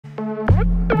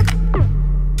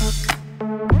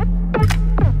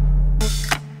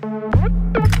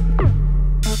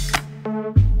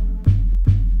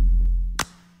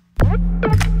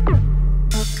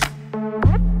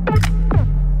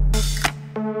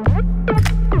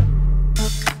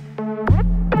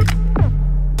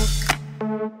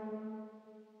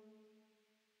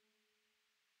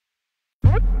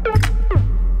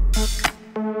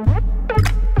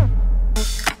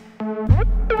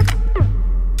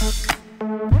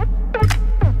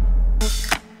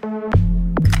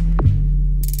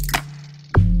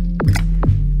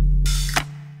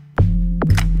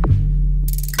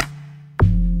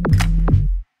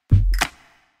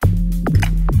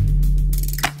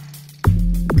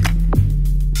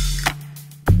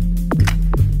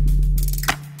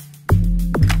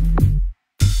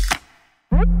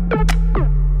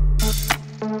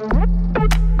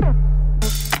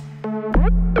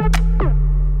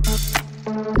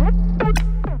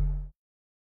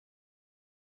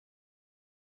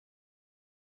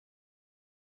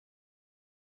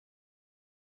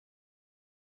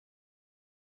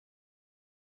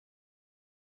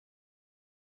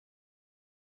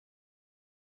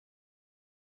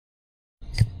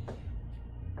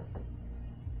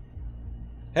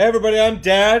Hey everybody, I'm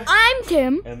Dad. I'm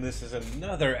Tim. And this is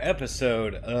another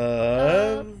episode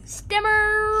of Stimmers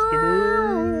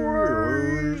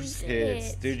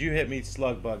Hits. Dude, you hit me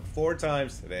slug bug 4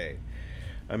 times today.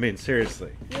 I mean,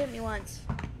 seriously. You hit me once.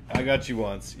 I got you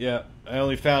once. Yeah, I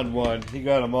only found one. He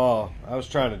got them all. I was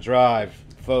trying to drive.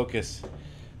 Focus.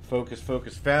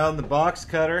 Found the box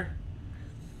cutter.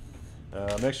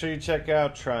 Make sure you check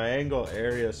out Triangle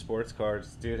Area Sports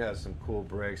Cards. Dude has some cool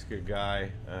brakes. Good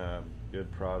guy. Good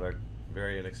product.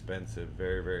 Very inexpensive.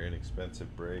 Very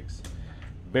inexpensive brakes.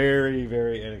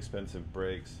 Very inexpensive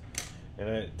brakes.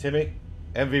 And Timmy,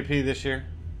 MVP this year.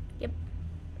 Yep.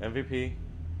 MVP.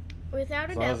 Without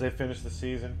a As long doubt. as they finish the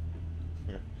season.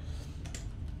 Yeah.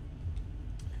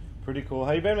 Pretty cool.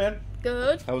 How you been, man?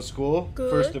 Good. How was school?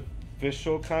 Good. First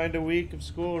official kind of week of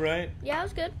school, right? Yeah, it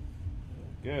was good.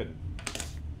 Good.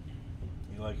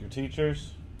 You like your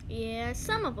teachers? Yeah,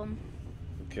 some of them.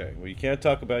 Okay, well, you can't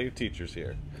talk about your teachers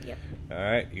here. Yep. All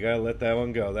right, you gotta let that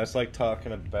one go. That's like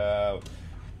talking about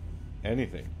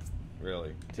anything,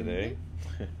 really, today.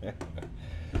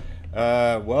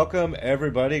 Welcome,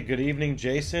 everybody. Good evening,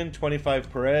 Jason. 25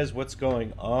 Perez, what's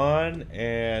going on?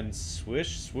 And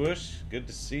Swish, good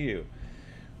to see you.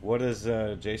 What does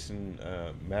Jason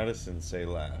Madison say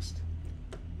last?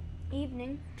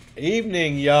 Evening.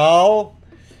 Evening, y'all.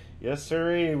 Yes,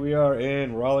 sir. We are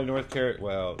in Raleigh, North Carolina.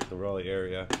 Well, the Raleigh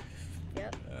area.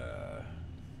 Yep.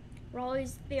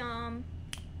 Raleigh's the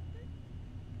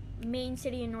main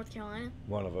city in North Carolina.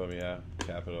 One of them, yeah.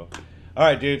 Capital. All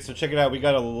right, dude. So check it out. We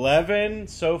got 11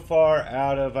 so far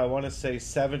out of, I want to say,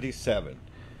 77.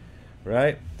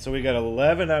 Right? So we got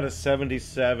 11 out of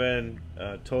 77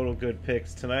 total good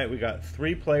picks. Tonight we got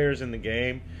 3 players in the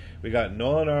game. We got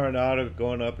Nolan Arenado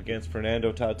going up against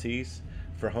Fernando Tatis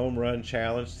for home run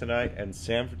challenge tonight, and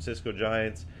San Francisco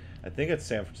Giants. I think it's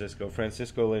San Francisco.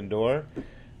 Francisco Lindor,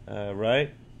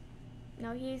 right?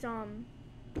 No, he's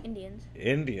Indians.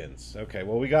 Indians. Okay,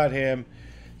 well we got him,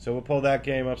 so we'll pull that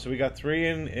game up. So we got 3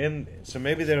 in. So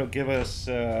maybe that'll give us.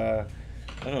 I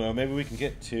don't know. Maybe we can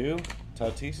get 2.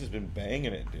 Tatis has been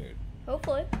banging it, dude.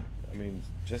 Hopefully. I mean,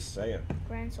 just saying.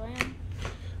 Grand Slam.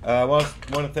 I want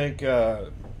to thank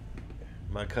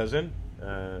my cousin.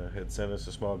 Had sent us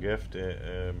a small gift.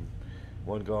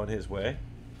 One going his way.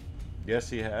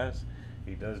 Yes, he has.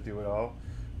 He does do it all.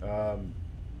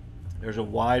 There's a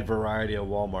wide variety of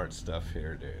Walmart stuff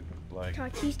here, dude. Like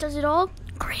Tatis does it all.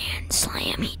 Grand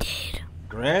Slam he did.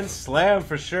 Grand Slam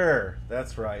for sure.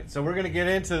 That's right. So we're going to get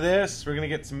into this. We're going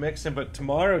to get some mixing. But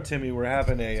tomorrow, Timmy, we're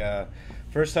having a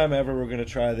first time ever we're going to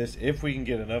try this. If we can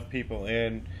get enough people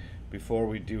in before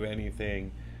we do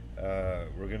anything, we're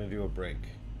going to do a break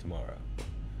tomorrow.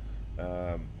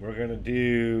 We're going to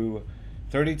do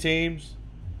 30 teams,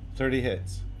 30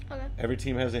 hits. Okay. Every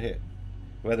team has a hit.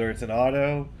 Whether it's an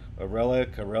auto, a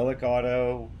relic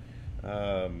auto,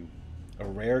 a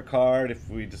rare card if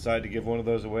we decide to give one of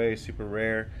those away, super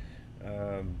rare.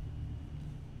 There's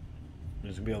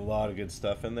going to be a lot of good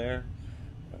stuff in there.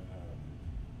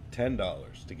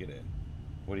 $10 to get in.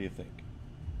 What do you think?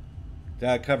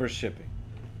 That covers shipping.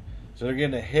 So they're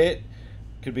getting a hit.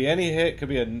 Could be any hit. Could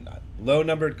be a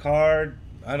low-numbered card.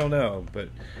 I don't know. But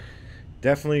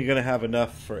definitely going to have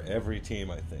enough for every team,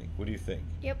 I think. What do you think?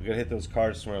 Yep. We got to hit those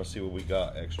cards tomorrow, see what we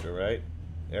got extra, right?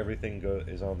 Everything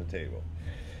is on the table.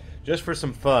 Just for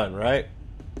some fun, right?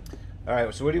 All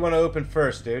right, so what do you want to open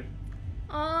first, dude?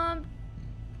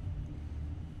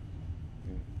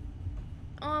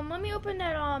 Let me open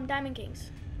that Diamond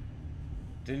Kings.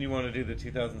 Didn't you want to do the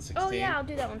 2016? Oh yeah, I'll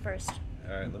do that one first.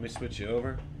 All right, let me switch you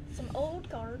over. Some old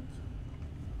cards.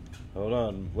 Hold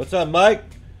on. What's up, Mike?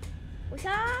 What's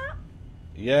up?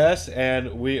 Yes,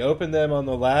 and we opened them on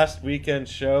the last weekend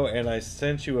show, and I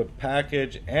sent you a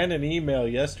package and an email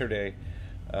yesterday.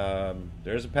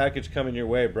 There's a package coming your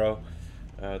way, bro.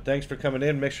 Thanks for coming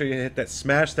in. Make sure you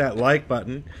smash that like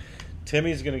button.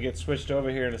 Timmy's going to get switched over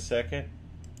here in a second.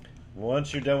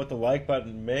 Once you're done with the like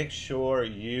button, make sure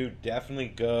you definitely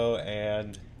go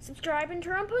and Subscribe and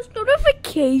turn on post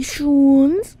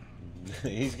notifications.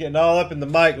 he's getting all up in the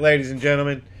mic, ladies and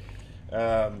gentlemen.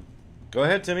 Go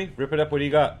ahead, Timmy. Rip it up. What do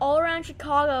you got? All around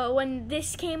Chicago, when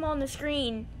this came on the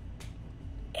screen,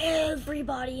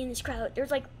 everybody in this crowd, there's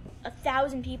like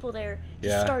 1,000 people there,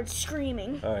 just started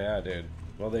screaming. Oh yeah, dude.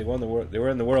 Well, they won the they were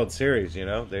in the World Series, you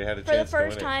know. They had a For chance the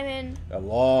first to win time in. a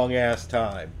long ass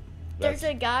time. There's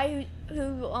a guy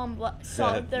who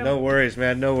saw their. No worries,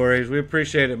 man. No worries. We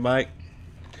appreciate it, Mike.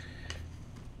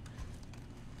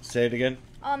 Say it again.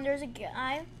 There's a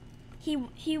guy.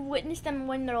 He witnessed them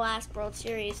win their last World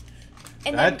Series.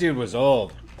 And That dude was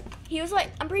old. He was like,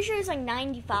 I'm pretty sure he was like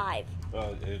 95.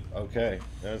 Okay.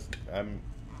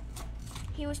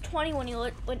 He was 20 when he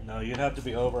went. No, you'd have to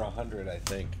be over 100, I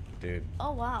think, dude.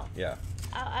 Oh wow. Yeah.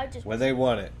 I just. When they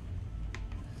won it.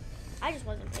 I just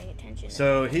wasn't paying attention.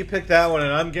 So he picked that one,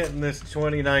 and I'm getting this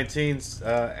 2019's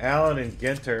Allen and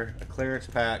Ginter, a clearance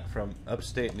pack from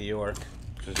upstate New York,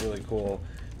 which is really cool.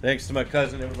 Thanks to my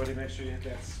cousin. Everybody, make sure you hit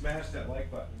that, smash that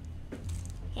like button.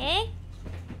 Hey.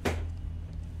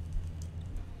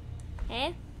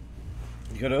 Hey.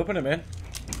 You gotta open it, man.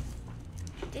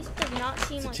 This does not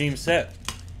seem It's a like. team set.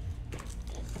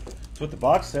 That's what the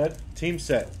box said. Team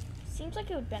set. Seems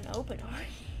like it would have been open already.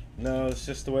 No, it's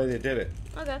just the way they did it.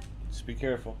 Okay. Just be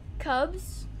careful.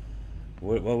 Cubs.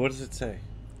 What does it say?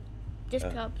 Just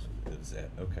Cubs. Is that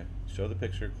okay? Show the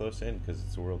picture close in because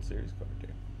it's a World Series card,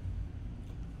 dude.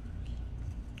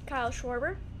 Kyle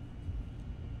Schwarber.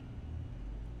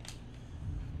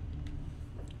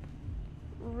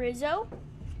 Rizzo.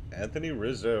 Anthony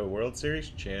Rizzo, World Series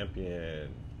champion.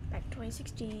 Back to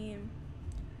 2016.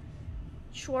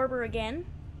 Schwarber again.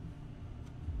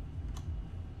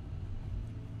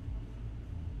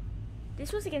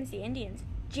 This was against the Indians.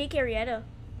 Jake Arrieta.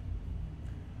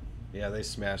 Yeah, they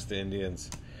smashed the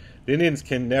Indians. The Indians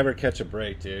can never catch a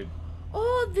break, dude.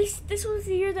 Oh, this was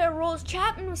the year that Rolls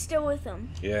Chapman was still with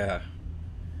them. Yeah.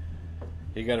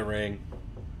 He got a ring.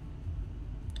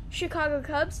 Chicago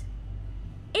Cubs.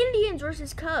 Indians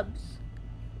versus Cubs.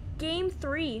 Game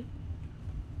 3.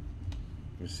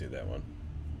 Let me see that one.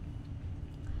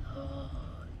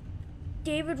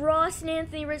 David Ross and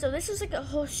Anthony Rizzo. This was like a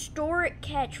historic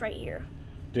catch right here.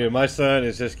 Dude, my son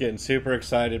is just getting super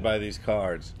excited by these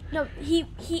cards. No, he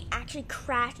actually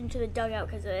crashed into the dugout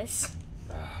because of this.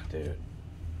 Ah, dude.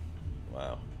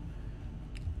 Wow.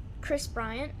 Chris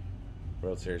Bryant.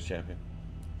 World Series champion.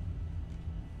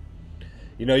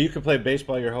 You know, you could play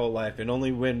baseball your whole life and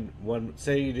only win one.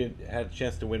 Say you had a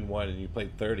chance to win one and you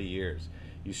played 30 years.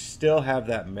 You still have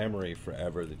that memory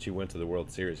forever that you went to the World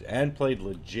Series and played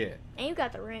legit. And you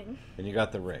got the ring. And you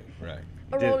got the ring, right.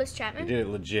 Aroldis Chapman. You did it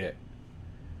legit.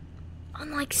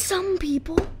 Unlike some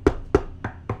people.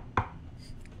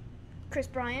 Chris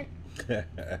Bryant.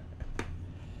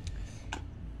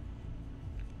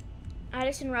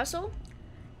 Addison Russell.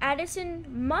 Addison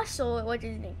Muscle, what's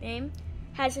his nickname,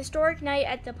 has historic night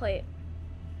at the plate.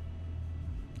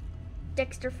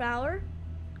 Dexter Fowler.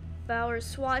 Fowler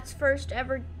swats first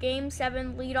ever Game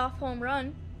 7 leadoff home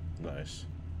run. Nice.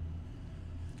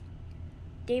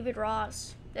 David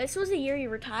Ross. This was the year he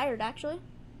retired, actually.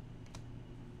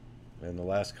 And the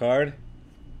last card?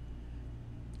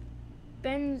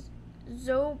 Ben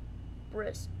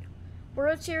Zobrist.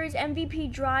 World Series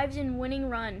MVP drives in winning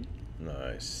run.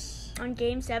 Nice. On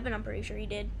Game 7, I'm pretty sure he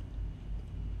did.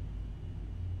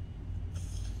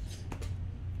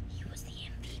 He was the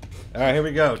MVP. All right, here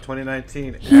we go.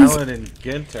 2019, Allen and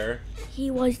Ginter.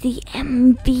 He was the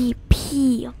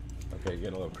MVP. Okay,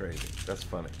 getting a little crazy. That's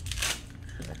funny.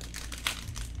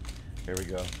 Here we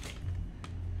go.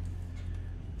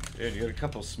 Dude, you got a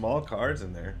couple small cards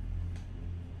in there.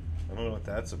 I don't know what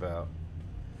that's about.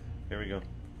 Here we go.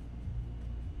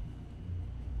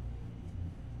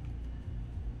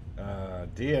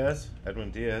 Diaz,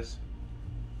 Edwin Diaz.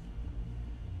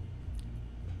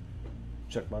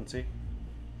 Chuck Muncy.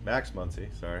 Max Muncy,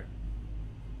 sorry.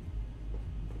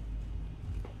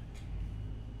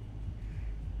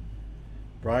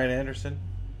 Brian Anderson.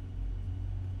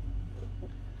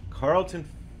 Carlton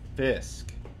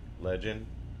Fisk, legend,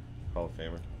 Hall of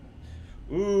Famer.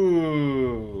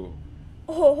 Ooh.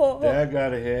 Oh. That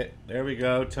got a hit. There we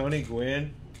go. Tony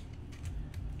Gwynn.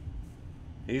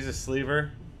 He's a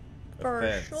sleever. For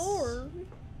Offense. sure.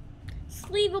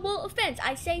 Sleevable offense.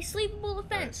 I say sleevable Right,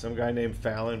 offense. some guy named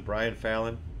Fallon, Brian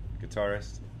Fallon,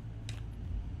 guitarist.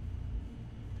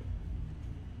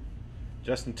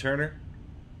 Justin Turner.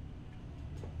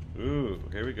 Ooh,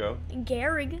 here we go.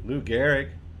 Gehrig. Lou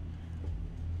Gehrig.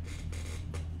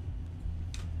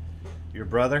 Your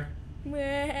brother.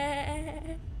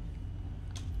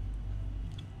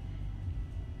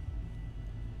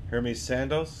 Hermes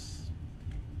Sandos.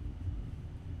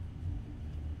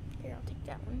 Here, I'll take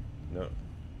that one. No.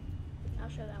 I'll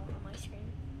show that one on my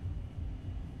screen.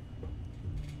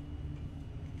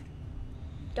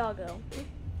 Doggo.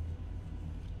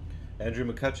 Andrew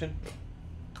McCutcheon.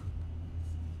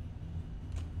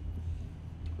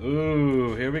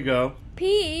 Ooh, here we go.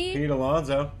 Pete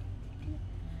Alonso.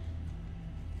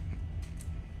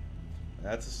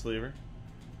 That's a sleever.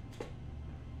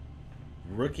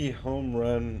 Rookie home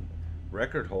run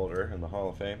record holder in the Hall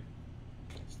of Fame.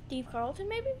 Steve Carlton,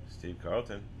 maybe? Steve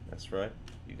Carlton. That's right.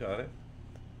 You got it.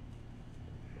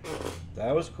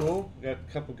 That was cool. Got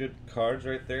a couple good cards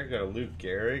right there. Got a Luke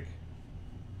Gehrig.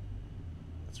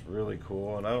 It's really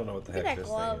cool, and I don't know what the Look heck at that this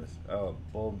glove. thing is. Oh,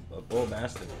 a bull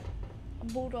mastiff. A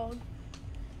bulldog.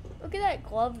 Look at that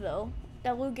glove though.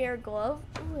 That Lou Gehrig glove.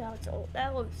 Ooh, that's old.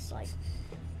 That looks like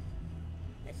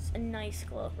it's a nice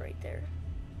glove right there.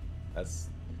 That's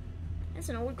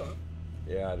an old glove.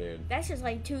 yeah, dude. That's just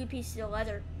like 2 pieces of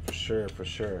leather. For sure, for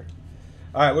sure.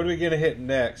 All right, what are we gonna hit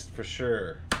next? For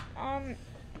sure.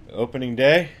 Opening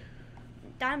day.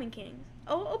 Diamond Kings.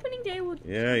 Oh, opening day would.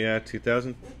 Yeah.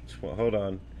 2012. Hold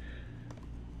on.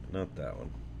 Not that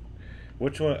one.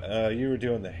 Which one? You were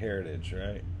doing the Heritage,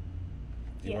 right?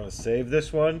 Do you want to save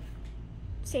this one?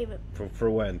 Save it. For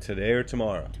when? Today or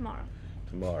tomorrow? Tomorrow.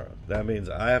 Tomorrow. That means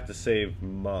I have to save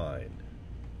mine.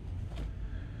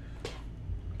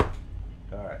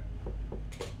 All right.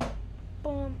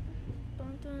 Boom.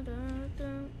 Dun, dun, dun,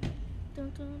 dun,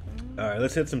 dun, dun, dun. All right,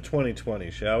 let's hit some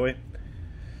 2020, shall we?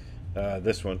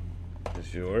 This one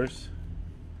is yours.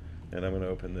 And I'm going to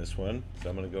open this one. So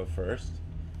I'm going to go first.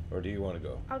 Or do you want to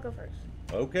go? I'll go first.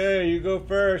 Okay, you go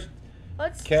first.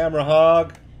 Let's Camera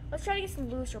hog. Let's try to get some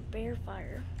Louis Robert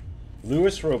fire.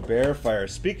 Louis Robert fire.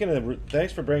 Speaking of,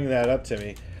 thanks for bringing that up to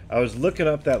me. I was looking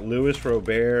up that Louis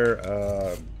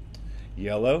Robert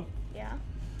yellow. Yeah.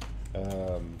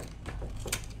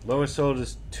 Lowest sold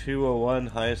is 201.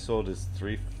 Highest sold is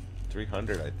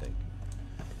 300, I think.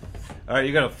 All right,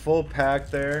 you got a full pack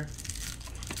there.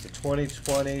 The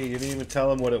 2020. You didn't even tell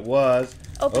them what it was.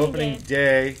 Opening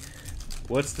day.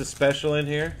 What's the special in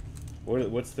here?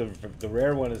 What's the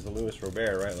rare one is the Louis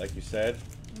Robert, right? Like you said.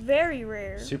 Very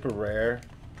rare. Super rare.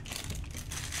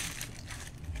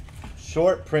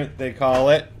 Short print, they call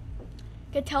it.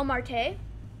 Gatel Marte.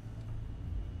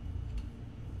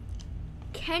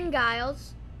 Ken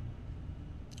Giles.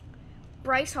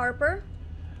 Bryce Harper.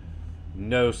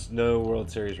 No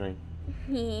World Series ring.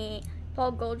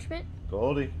 Paul Goldschmidt.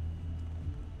 Goldie.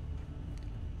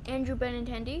 Andrew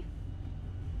Benintendi.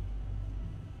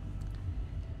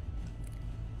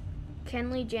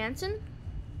 Kenley Jansen.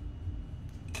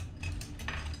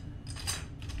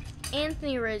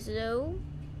 Anthony Rizzo.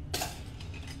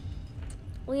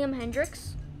 Liam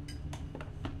Hendricks.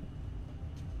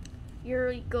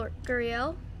 Yuri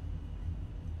Gurriel.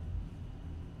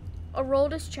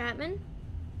 Aroldis Chapman.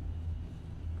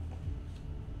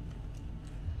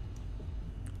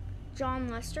 John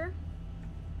Lester.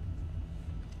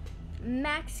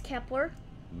 Max Kepler.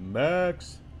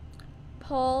 Max.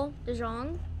 Paul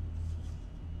DeJong.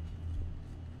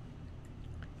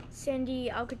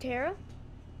 Sandy Alcantara.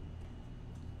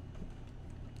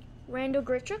 Randall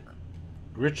Grichuk.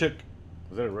 Grichuk.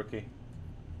 Was that a rookie?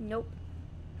 Nope.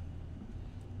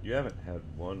 You haven't had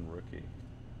one rookie.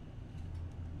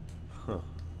 Huh.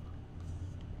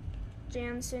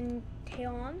 Jansen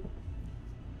Taylon.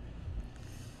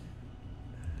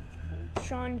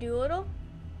 Sean Doolittle.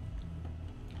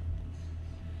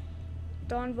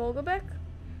 Don Vogelbeck.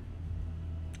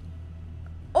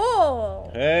 Oh!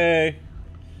 Hey!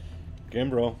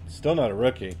 Gimbrel. Still not a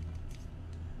rookie.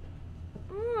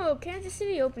 Oh, Kansas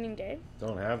City opening day.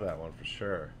 Don't have that one for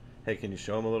sure. Hey, can you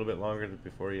show him a little bit longer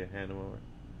before you hand him over?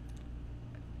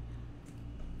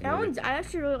 That one's, I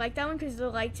actually really like that one because the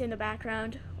lights in the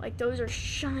background, like those are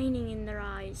shining in their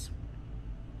eyes.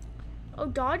 Oh,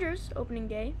 Dodgers opening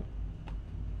day.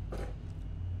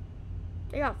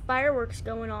 They got fireworks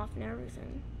going off and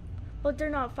everything. But they're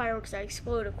not fireworks that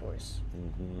explode, of course.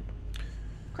 Mm-hmm.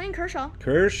 Clayton Kershaw.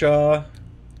 Kershaw.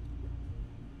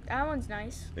 That one's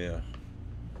nice. Yeah.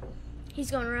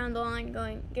 He's going around the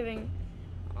line giving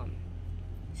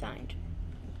signed.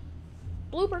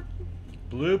 Blooper.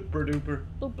 Blooper duper.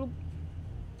 Bloop bloop.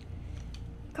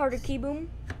 Carter Keyboom.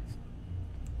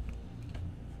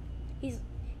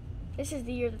 This is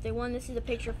the year that they won. This is a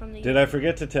picture from the Did I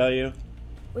forget to tell you?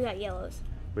 We got yellows.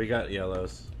 We got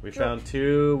yellows. We found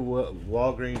two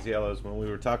Walgreens yellows. When we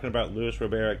were talking about Louis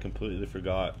Robert, I completely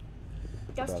forgot.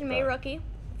 Dustin May rookie.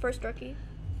 First rookie.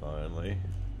 Finally.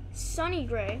 Sonny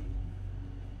Gray.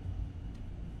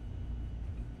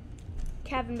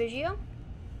 Kevin Biggio.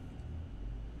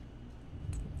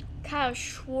 Kyle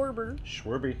Schwarber.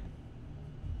 Schwerby.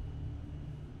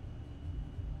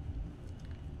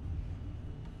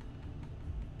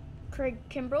 Craig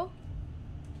Kimbrell.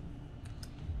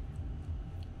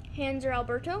 Hanser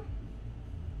Alberto.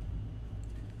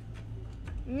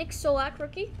 Nick Solak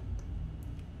rookie.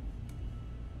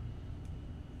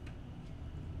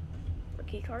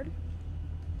 Rookie card.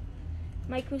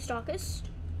 Mike Moustakas.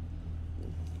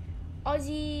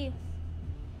 Ozzy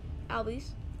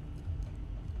Albies.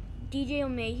 DJ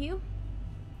O'Mayhew.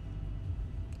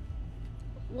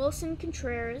 Wilson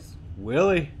Contreras.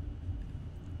 Willie.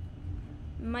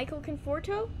 Michael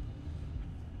Conforto.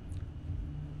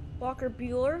 Walker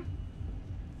Bueller,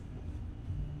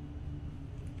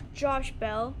 Josh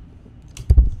Bell,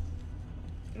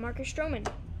 Marcus Stroman.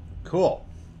 Cool.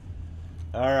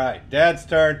 All right, Dad's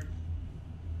turn.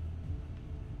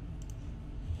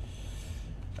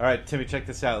 All right, Timmy, check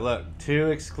this out. Look, 2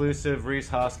 exclusive Reese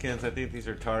Hoskins. I think these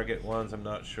are Target ones. I'm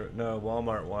not sure. No,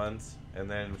 Walmart ones. And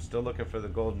then we're still looking for the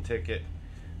golden ticket.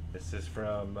 This is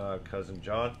from Cousin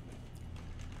John.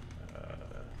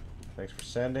 Thanks for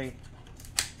sending.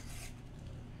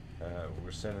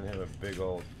 We're sending him a big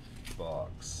old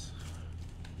box.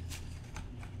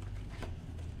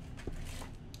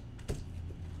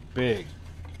 Big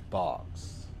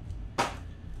box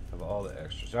of all the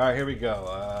extras. All right, here we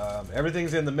go.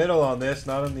 Everything's in the middle on this,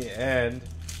 not on the end,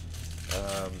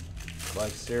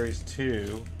 like Series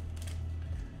 2.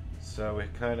 So we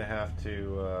kind of have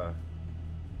to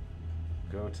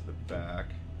go to the back.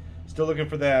 Still looking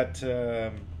for that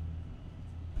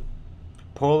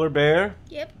polar bear.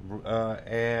 Yep.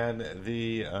 And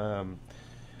the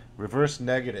reverse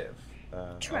negative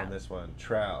on this one.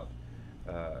 Trout.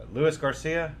 Luis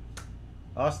Garcia,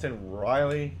 Austin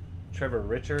Riley, Trevor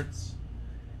Richards,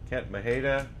 Kent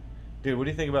Maheda. Dude, what do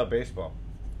you think about baseball?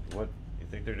 What you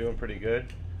think they're doing pretty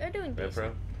good? They're doing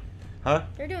decent. Huh?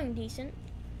 They're doing decent.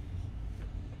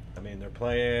 I mean, they're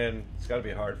playing. It's got to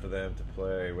be hard for them to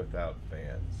play without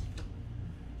fans.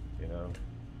 You know,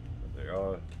 they're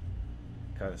all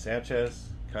kind of Sanchez,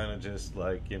 kind of just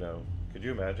like, you know. Could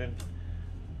you imagine?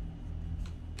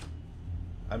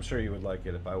 I'm sure you would like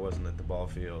it if I wasn't at the ball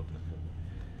field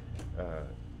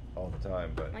all the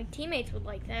time, but My teammates would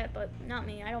like that, but not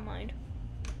me. I don't mind.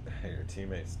 your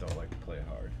teammates don't like to play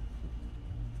hard.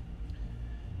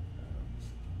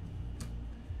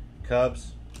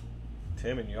 Cubs,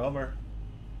 Tim and Yelmer.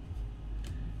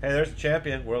 Hey, there's a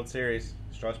champion, World Series,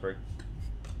 Strasburg.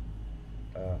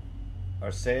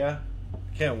 Arcea.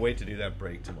 Can't wait to do that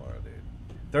break tomorrow, dude.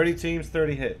 30 teams,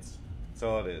 30 hits. That's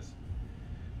all it is.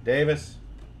 Davis.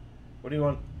 What do you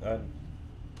want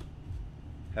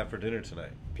have for dinner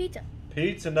tonight? Pizza.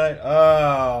 Pizza night.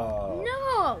 Oh.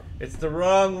 No. It's the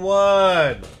wrong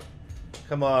one.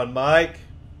 Come on, Mike.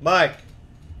 Mike.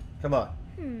 Come on.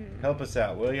 Help us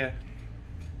out, will you?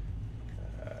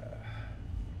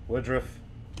 Woodruff.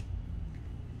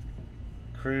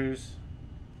 Cruz.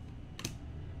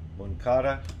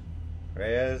 Moncada.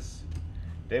 Reyes.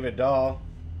 David Dahl.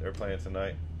 They're playing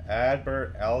tonight.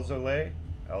 Adbert Alzolay.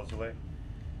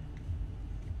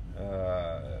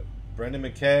 Brendan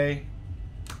McKay,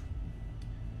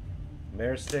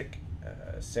 Maristick,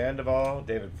 Sandoval,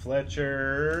 David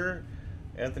Fletcher,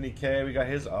 Anthony K. We got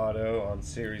his auto on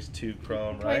Series 2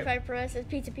 Chrome, right? 25 for us is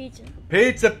pizza.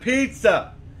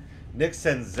 Pizza! Nick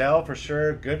Senzel for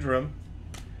sure. Goodrum.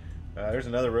 There's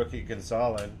another rookie,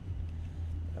 Gonzalez.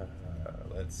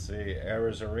 Let's see.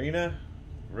 Arizarena,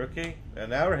 rookie. And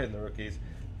now we're hitting the rookies.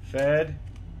 Fed.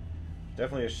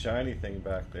 Definitely a shiny thing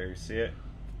back there. You see it?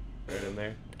 Right in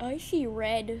there. I see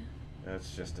red.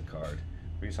 That's just a card.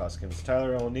 Reese Hoskins,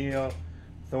 Tyler O'Neill,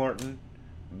 Thornton,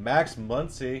 Max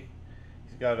Muncy.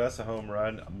 He's got us a home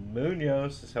run.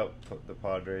 Munoz has helped put the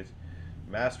Padres.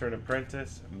 Master and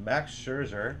Apprentice, Max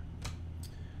Scherzer,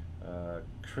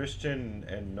 Christian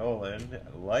and Nolan,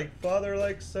 like father,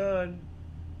 like son.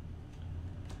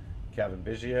 Kevin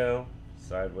Biggio,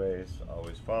 sideways,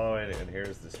 always following. And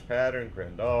here's this pattern: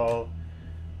 Grandal,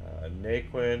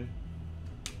 Naquin,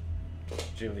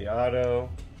 Giuliotto,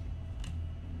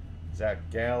 Zach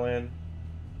Gallen,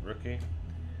 rookie.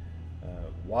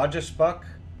 Wajespuck.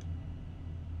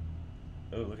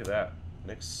 Oh, look at that.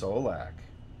 Nick Solak.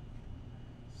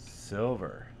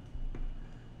 Silver.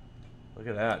 Look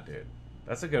at that, dude.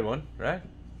 That's a good one, right?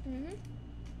 Mm-hmm.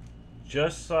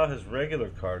 Just saw his regular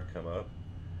card come up.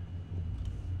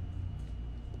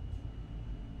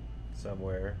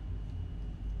 Somewhere.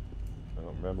 I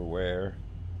don't remember where.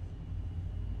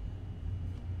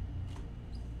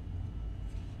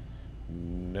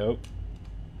 Nope.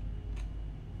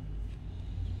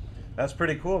 That's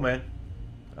pretty cool, man.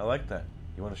 I like that.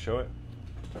 You want to show it?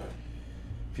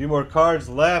 A few more cards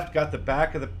left. Got the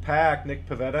back of the pack. Nick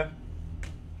Pivetta.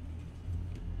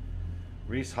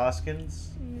 Reese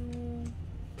Hoskins.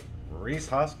 Reese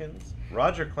Hoskins.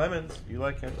 Roger Clemens. You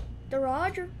like him? The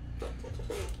Roger.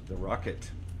 The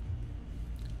Rocket.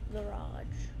 The Raj.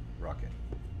 Rocket.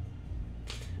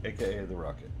 AKA the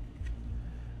Rocket.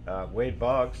 Wade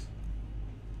Boggs.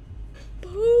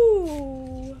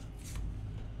 Boo!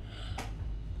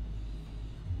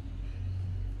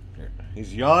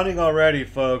 He's yawning already,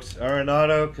 folks.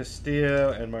 Arenado,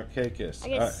 Castillo, and Markakis. I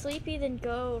get sleepy, then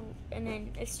go, and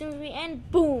then as soon as we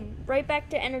end, boom, right back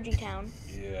to Energy Town.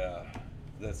 Yeah,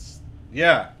 that's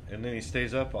Yeah, and then he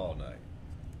stays up all night.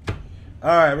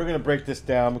 All right, we're going to break this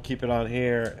down. We'll keep it on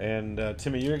here. And,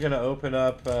 Timmy, you're going to open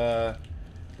up the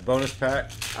bonus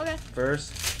pack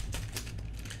first.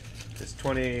 This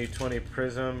 2020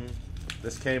 Prism.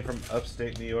 This came from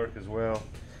upstate New York as well.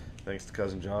 Thanks to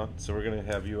Cousin John. So we're going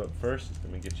to have you up first.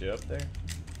 Let me get you up there.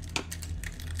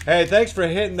 Hey, thanks for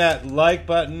hitting that like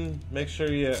button. Make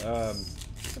sure you...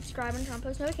 subscribe and turn on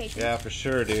post notifications. Yeah, for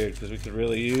sure, dude, because we could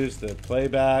really use the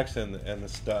playbacks and the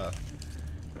stuff.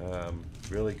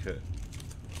 Really could.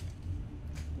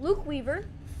 Luke Weaver.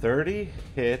 30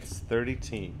 hits, 30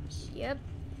 teams. Yep.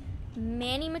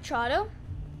 Manny Machado.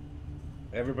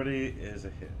 Everybody is a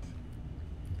hit.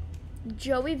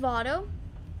 Joey Votto.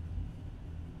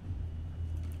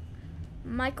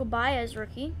 Michael Baez,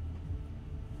 rookie.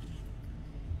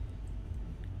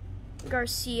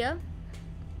 Garcia.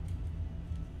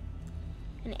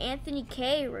 And Anthony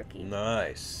K, rookie.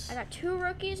 Nice. I got 2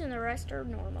 rookies and the rest are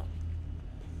normal.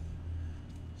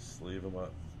 Sleeve them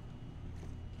up.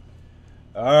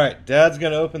 All right, Dad's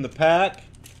going to open the pack.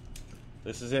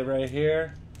 This is it right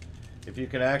here. If you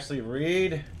can actually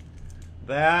read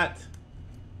that,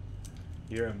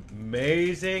 you're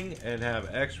amazing and have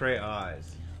x-ray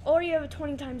eyes. Or you have a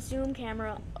 20 times zoom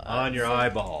camera. On your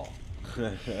eyeball.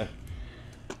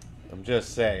 I'm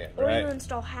just saying, or right? you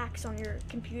install hacks on your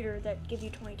computer that give you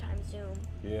 20 times zoom.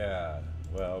 Yeah,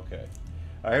 well, okay.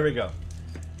 All right, here we go.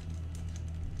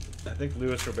 I think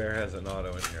Luis Robert has an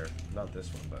auto in here. Not this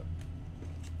one, but...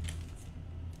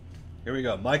 Here we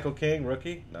go. Michael King,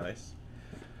 rookie. Nice.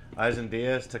 Eisen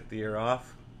Diaz took the year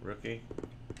off. Rookie.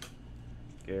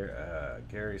 Gary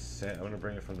I'm going to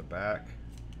bring it from the back.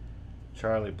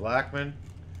 Charlie Blackmon.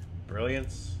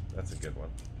 Brilliance. That's a good one.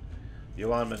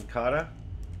 Yohan Moncada.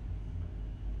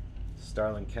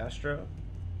 Starlin Castro.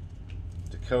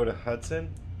 Dakota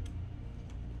Hudson.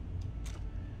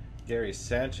 Gary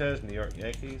Sanchez, New York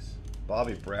Yankees.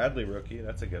 Bobby Bradley, rookie.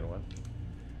 That's a good one.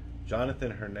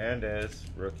 Jonathan Hernandez,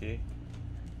 rookie.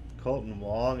 Colton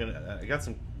Wong. And I got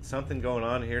something going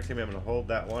on here, Timmy. I'm going to hold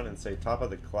that one and say top of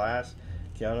the class,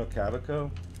 Keanu Cavaco.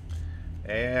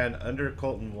 And under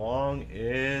Colton Wong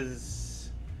is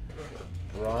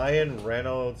Brian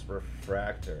Reynolds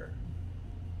Refractor.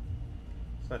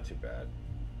 It's not too bad.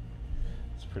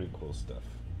 It's pretty cool stuff.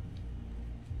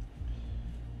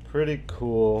 Pretty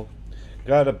cool.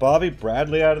 Got a Bobby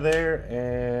Bradley out of there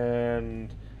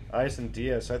and Eisen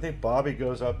Diaz. I think Bobby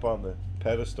goes up on the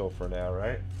pedestal for now,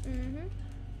 right? Mm-hmm.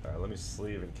 All right, let me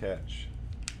sleeve and catch.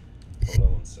 Hold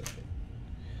on one second.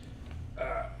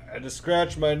 I had to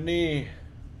scratch my knee.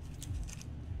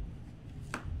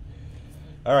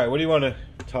 All right, what do you want to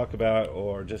talk about,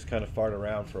 or just kind of fart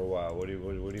around for a while? What do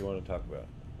you want to talk about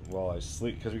while I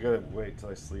sleep? Because we gotta wait till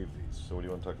I sleeve these. So what do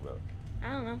you want to talk about?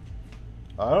 I don't know.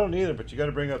 I don't either, but you got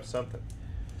to bring up something.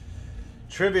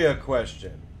 Trivia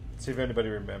question. Let's see if anybody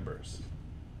remembers.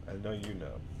 I know you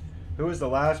know. Who was the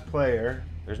last player?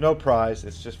 There's no prize.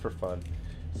 It's just for fun.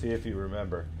 See if you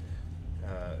remember.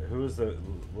 Who was the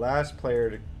last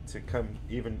player to come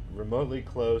even remotely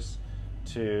close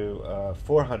to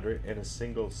 400 in a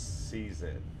single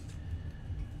season?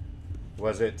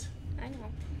 Was it I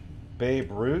know. Babe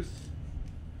Ruth?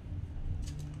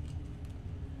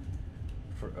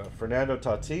 Fernando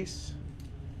Tatis?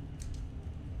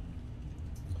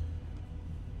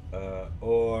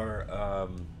 Or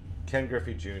Ken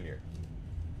Griffey Jr.?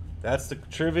 That's the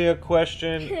trivia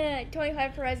question.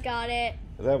 25 Perez got it.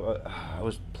 I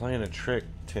was playing a trick,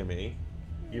 Timmy.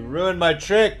 You ruined my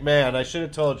trick, man. I should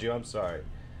have told you. I'm sorry.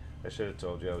 I should have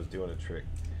told you I was doing a trick.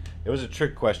 It was a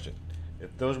trick question.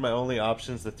 If those were my only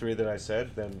options, the 3 that I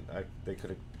said, then they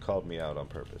could have called me out on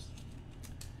purpose.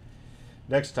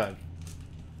 Next time.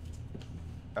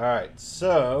 All right,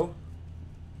 so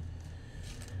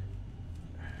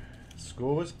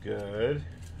school was good,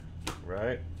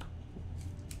 right?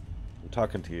 I'm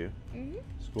talking to you. Mm-hmm.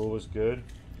 School was good.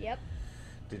 Yep.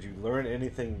 Did you learn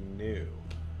anything new?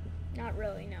 Not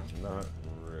really, no. Not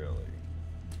really.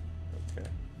 Okay.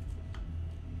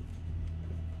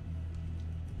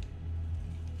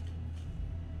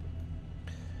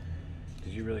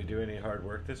 Did you really do any hard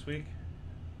work this week?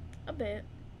 A bit.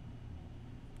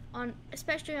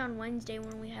 Especially on Wednesday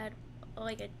when we had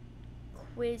like a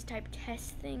quiz type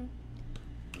test thing.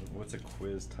 What's a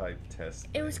quiz type test?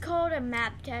 It was called a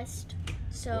map test.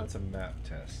 So what's a map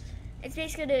test? It's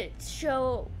basically to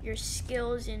show your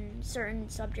skills in certain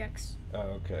subjects.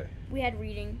 Oh, okay. We had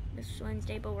reading this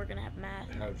Wednesday, but we're gonna have math.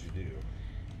 How'd you do?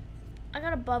 I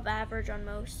got above average on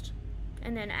most,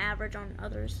 and then average on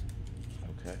others.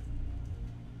 Okay.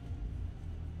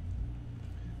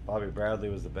 Bobby Bradley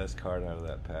was the best card out of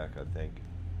that pack, I think.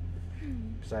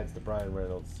 Besides the Brian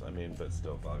Reynolds, I mean, but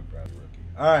still Bobby Brown rookie.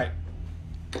 All right.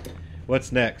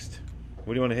 What's next?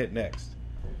 What do you want to hit next?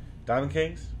 Diamond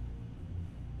Kings?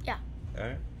 Yeah. All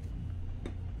right.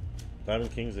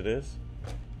 Diamond Kings it is.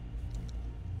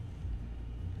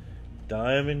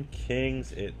 Diamond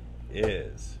Kings it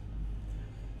is.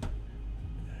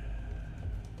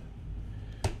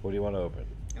 What do you want to open?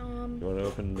 You want to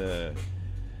open the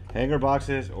hanger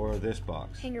boxes or this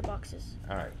box? Hanger boxes.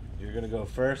 All right. You're going to go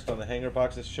first on the hanger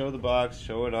boxes. Show the box.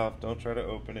 Show it off. Don't try to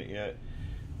open it yet.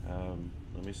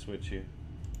 Let me switch you.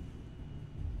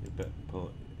 Pull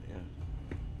it. Yeah.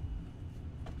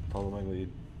 Follow my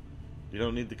lead. You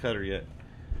don't need the cutter yet.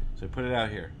 So put it out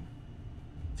here.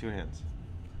 2 hands.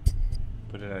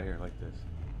 Put it out here like this.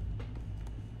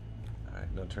 All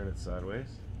right. Now turn it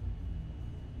sideways.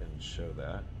 And show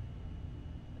that.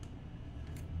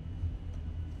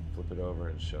 Flip it over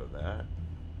and show that.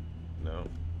 No.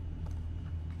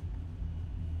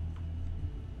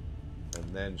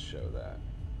 And then show that.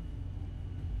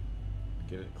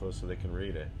 Get it close so they can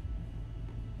read it.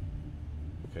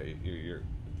 Okay, you're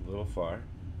a little far.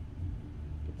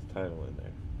 Get the title in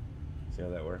there. See how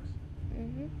that works?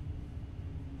 Mm-hmm.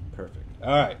 Perfect.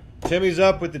 All right. Timmy's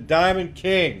up with the Diamond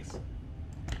Kings.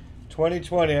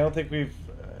 2020. I don't think we've...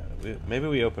 maybe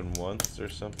we opened once or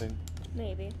something.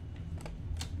 Maybe.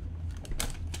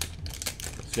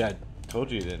 See, I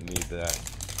told you didn't need that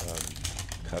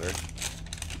cutter.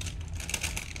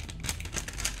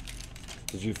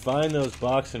 Did you find those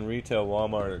boxes in retail,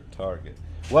 Walmart, or Target?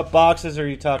 What boxes are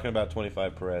you talking about,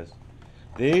 25 Perez?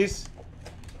 These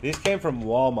came from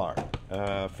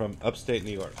Walmart, from upstate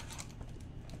New York.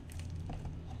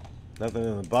 Nothing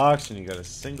in the box, and you got a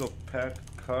single pack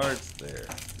of cards there.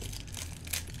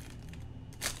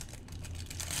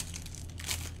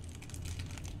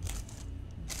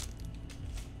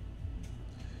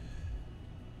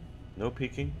 No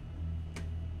peeking.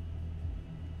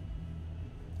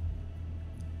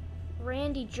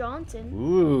 Randy Johnson.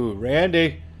 Ooh,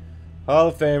 Randy. Hall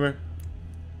of Famer.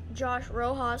 Josh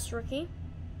Rojas, rookie.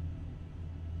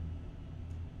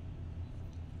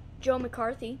 Joe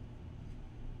McCarthy.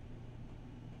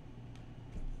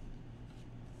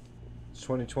 It's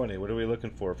 2020. What are we looking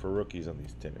for rookies on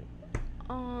these, Timmy?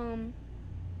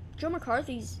 Joe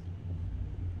McCarthy's.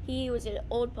 He was an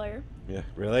old player. Yeah,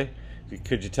 really?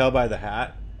 Could you tell by the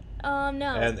hat? No.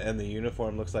 And the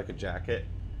uniform looks like a jacket.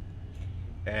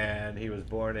 And he was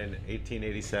born in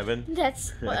 1887.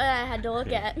 That's what I had to look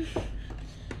at.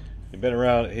 You've been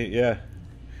around, yeah.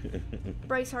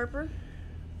 Bryce Harper.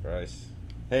 Bryce.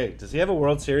 Hey, does he have a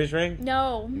World Series ring?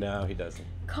 No. No, he doesn't.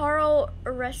 Carl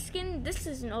Oreskin. This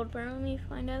is an old player. Let me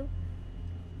find out.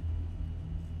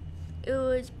 It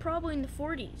was probably in the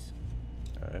 40s.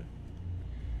 All right.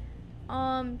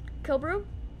 Kilbrew.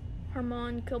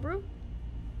 Herman Kilbrew.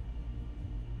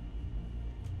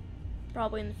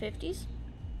 Probably in the 50s.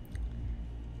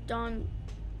 Don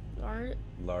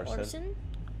Larson.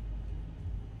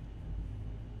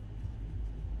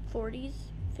 40s,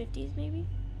 50s maybe.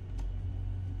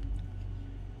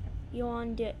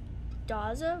 Yohan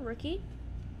Daza, rookie.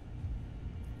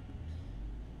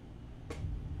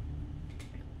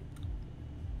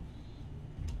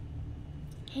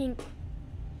 Hank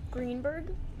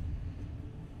Greenberg.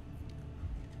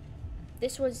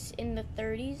 This was in the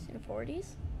 30s and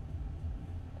 40s.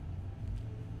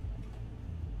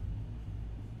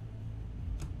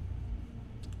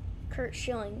 Kurt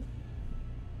Schilling.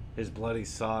 His bloody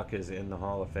sock is in the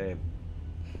Hall of Fame.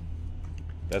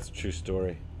 That's a true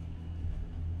story.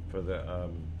 For the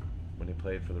when he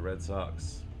played for the Red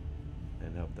Sox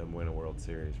and helped them win a World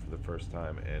Series for the first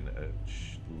time in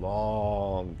a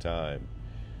long time.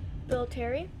 Bill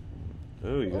Terry.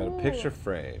 Ooh, you got a picture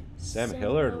frame. Sam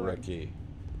Hillard rookie.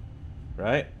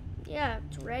 Right? Yeah,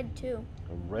 it's red too.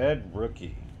 A red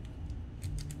rookie.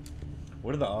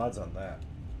 What are the odds on that?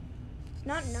 It's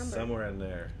not numbered. Somewhere in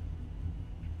there.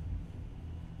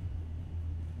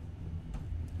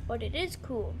 But it is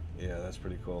cool. Yeah, that's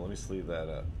pretty cool. Let me sleeve that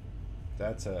up.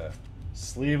 That's a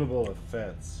sleevable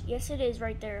offense. Yes, it is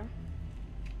right there.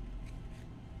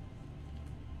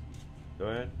 Go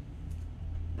ahead.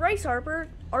 Bryce Harper,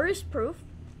 artist proof.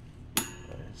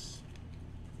 Nice.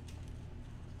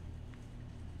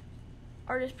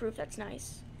 Artist proof, that's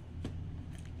nice.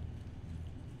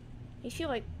 They feel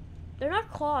like, they're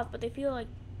not cloth, but they feel like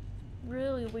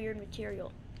really weird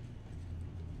material.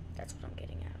 That's what I'm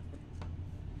getting at.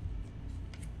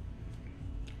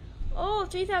 Oh,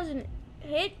 3000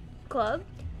 hit club.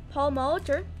 Paul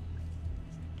Molitor.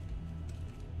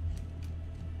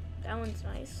 That one's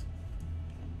nice.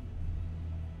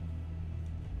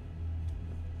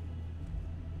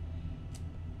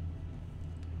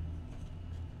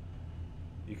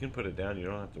 You can put it down. You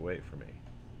don't have to wait for me.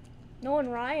 Nolan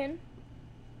Ryan.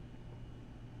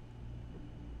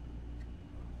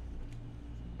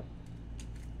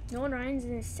 Nolan Ryan's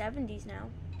in his 70s now.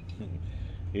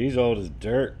 He's old as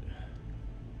dirt.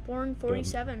 Born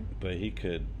 47. But he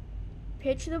could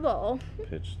Pitch the ball.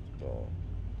 pitch the ball.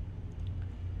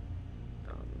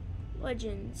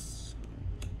 Legends.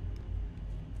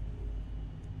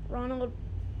 Ronald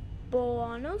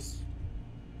Bolanos,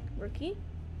 rookie.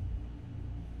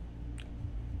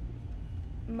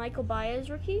 Michael Baez,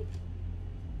 rookie.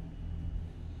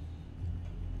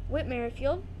 Whit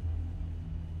Merrifield.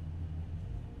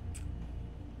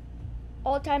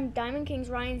 All-time Diamond Kings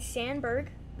Ryan Sandberg,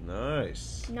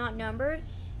 Nice. not numbered.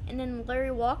 And then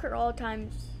Larry Walker,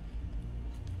 all-times.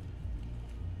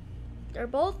 They're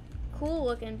both cool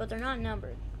looking, but they're not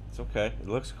numbered. It's okay. It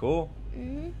looks cool.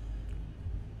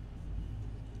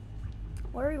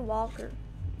 Larry Walker.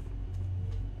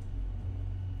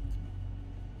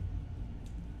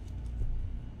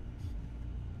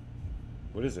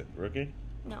 What is it? Rookie?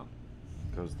 No.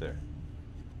 Goes there.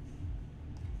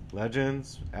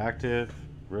 Legends, active,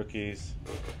 rookies,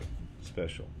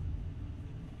 special.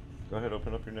 Go ahead,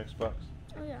 open up your next box.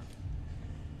 Oh, yeah.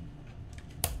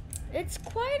 It's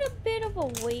quite a bit of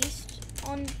a waste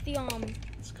on the,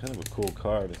 It's kind of a cool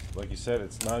card. Like you said,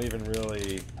 it's not even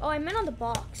really... Oh, I meant on the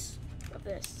box of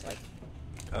this. Like.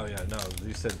 Oh, yeah, no.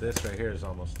 You said this right here is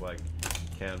almost like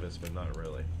canvas, but not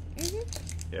really.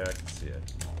 Yeah, I can see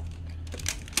it.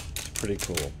 It's pretty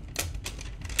cool.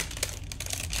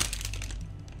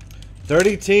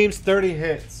 30 teams, 30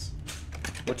 hits.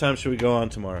 What time should we go on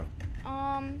tomorrow?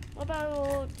 What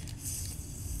about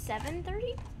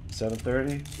 7:30?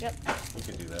 7:30? Yep. We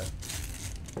could do that.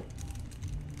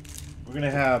 We're going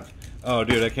to have... Oh,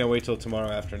 dude, I can't wait till tomorrow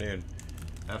afternoon.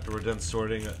 After we're done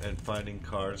sorting and finding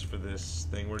cards for this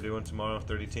thing we're doing tomorrow,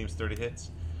 30 teams, 30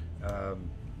 hits,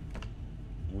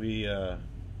 we are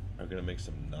going to make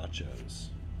some nachos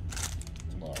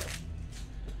tomorrow.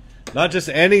 Not just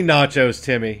any nachos,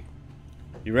 Timmy.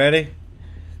 You ready?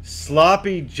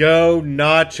 Sloppy Joe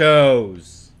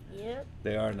nachos. Yep.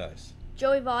 They are nice.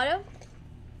 Joey Votto.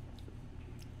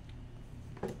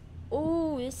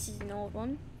 Oh, this is an old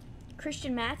one.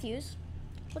 Christian Matthews.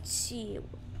 Let's see.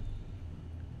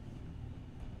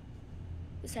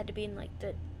 This had to be in like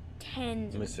the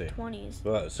 10s or 20s.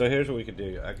 Well, so here's what we could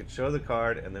do. I could show the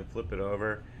card and then flip it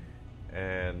over,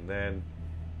 and then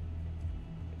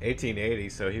 1880.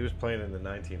 So he was playing in the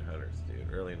 1900s,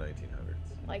 dude. Early 1900s.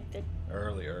 Like the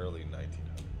early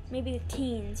 1900s. Maybe the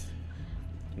teens.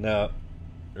 No,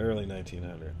 early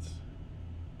 1900s.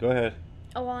 Go ahead.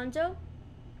 Alonzo.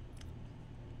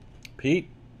 Pete.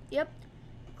 Yep.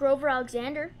 Grover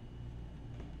Alexander.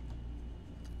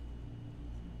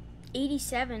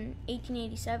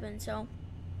 1887, so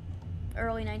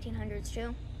early 1900s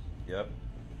too. Yep.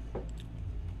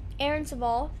 Aaron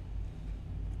Savall.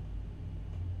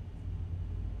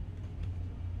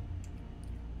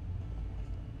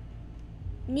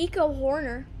 Nico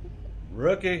Horner.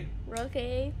 Rookie.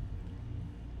 Rookie.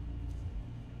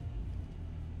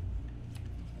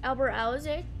 Albert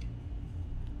Alzate.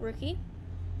 Rookie.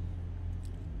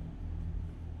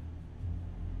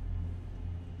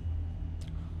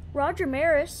 Roger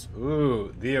Maris.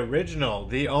 Ooh, the original,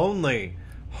 the only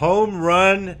home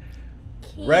run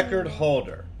record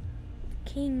holder.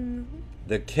 King.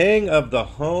 The king of the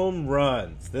home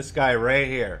runs. This guy right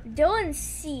here. Dylan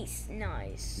Cease.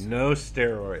 Nice. No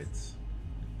steroids.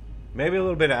 Maybe a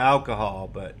little bit of alcohol,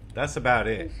 but that's about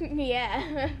it.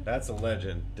 Yeah. That's a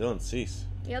legend. Dylan Cease.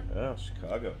 Yep. Oh,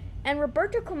 Chicago. And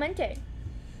Roberto Clemente.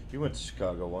 You went to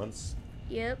Chicago once.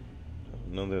 Yep.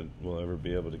 I don't know that we'll ever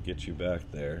be able to get you back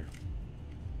there.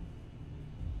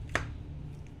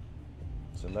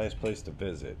 It's a nice place to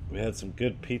visit. We had some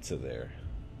good pizza there.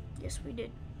 Yes, we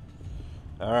did.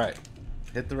 All right.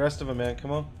 Hit the rest of them, man.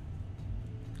 Come on.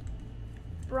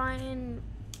 Brian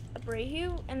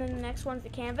Abreu. And then the next one's the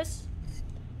canvas.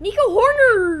 Nico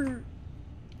Horner.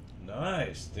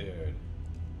 Nice, dude.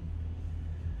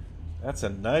 That's a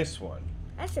nice one.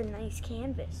 That's a nice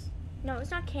canvas. No, it's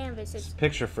not canvas. It's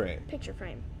Picture frame. picture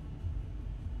frame.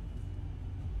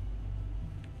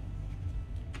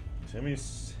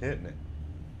 Timmy's hitting it.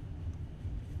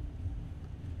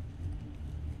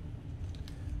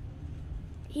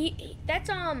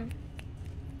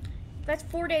 That's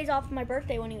 4 days off of my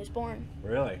birthday when he was born.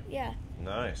 Really? Yeah.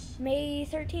 Nice. May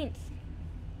 13th.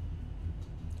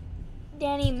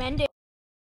 Danny Mendick.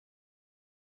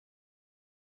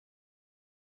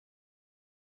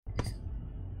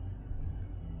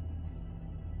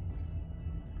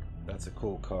 That's a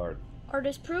cool card.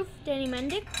 Artist proof, Danny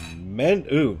Mendick.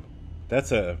 Ooh,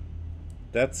 that's a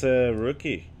That's a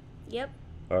rookie. Yep.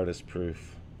 Artist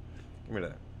proof. Give me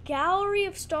that. Gallery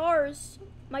of Stars,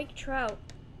 Mike Trout.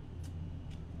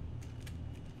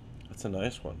 That's a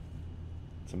nice one.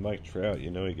 It's a Mike Trout.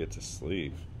 You know he gets a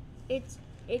sleeve. It's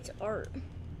art.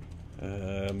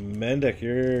 Mendick,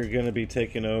 you're going to be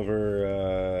taking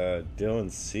over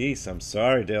Dylan Cease. I'm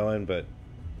sorry, Dylan, but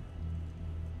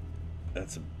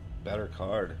that's a better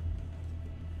card.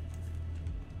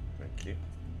 Thank you.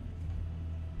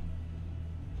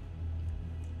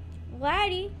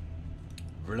 Vladdy.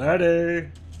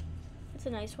 That's a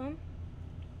nice one.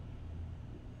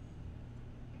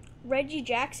 Reggie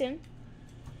Jackson.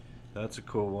 That's a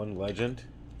cool one. Legend.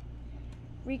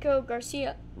 Rico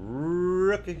Garcia.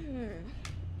 Rookie.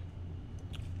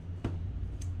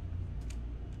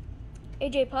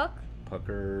 AJ Puck.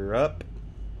 Pucker up.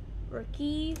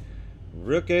 Rookie.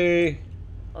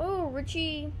 Oh,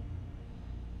 Richie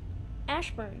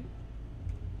Ashburn.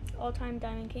 All-time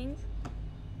Diamond Kings.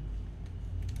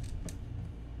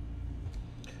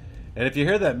 And if you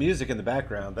hear that music in the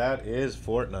background, that is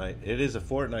Fortnite. It is a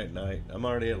Fortnite night. I'm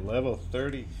already at level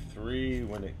 33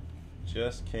 when it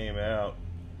just came out.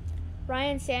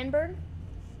 Ryan Sandberg.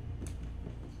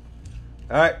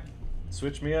 All right,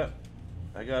 switch me up.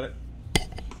 I got it.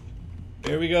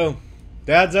 Here we go.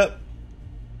 Dad's up.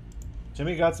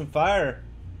 Timmy got some fire.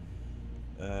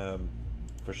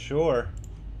 For sure.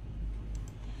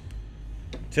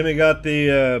 Timmy got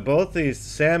the both these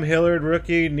Sam Hillard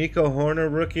rookie, Nico Horner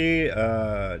rookie,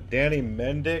 Danny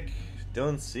Mendick,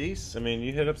 Dylan Cease. I mean,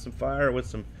 you hit up some fire with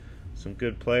some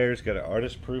good players. Got an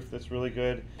artist proof that's really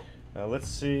good. Let's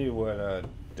see what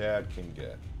Dad can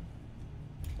get.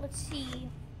 Let's see.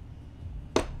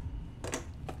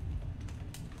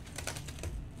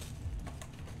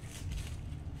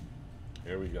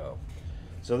 Here we go.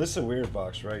 So this is a weird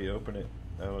box, right? You open it.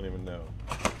 I don't even know.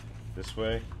 This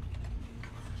way.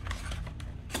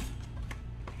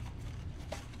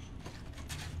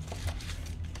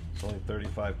 It's only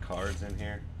 35 cards in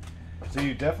here. So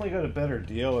you definitely got a better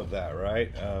deal of that,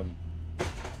 right?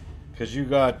 Because you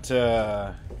got,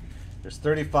 there's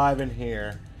 35 in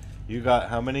here. You got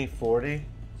how many? 40?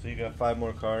 So you got 5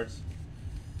 more cards.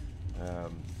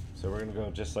 So we're going to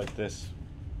go just like this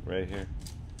right here.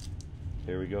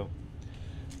 Here we go.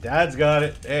 Dad's got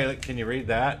it. Hey, look, can you read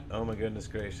that? Oh my goodness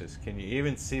gracious. Can you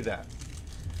even see that?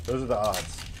 Those are the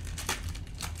odds.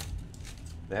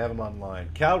 They have them online.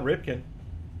 Cal Ripken.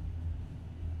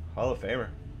 Hall of Famer.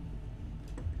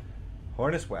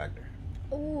 Hornus Wagner.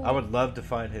 Ooh. I would love to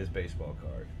find his baseball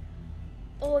card.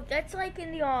 Oh, that's like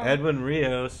in the Edwin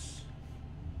Rios.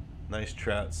 Nice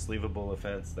Trout. Sleevable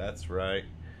offense. That's right.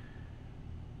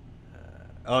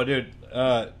 Oh, dude.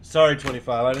 Sorry,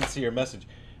 25. I didn't see your message.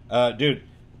 Dude,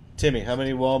 Timmy, how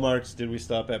many Walmarts did we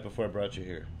stop at before I brought you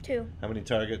here? 2. How many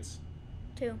Targets?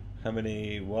 2. How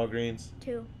many Walgreens?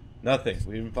 2. Nothing.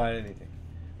 We didn't find anything.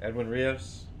 Edwin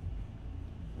Rios.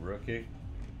 Rookie.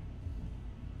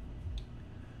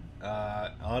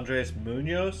 Andres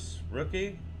Munoz.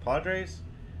 Rookie. Padres.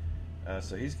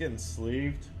 So he's getting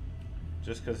sleeved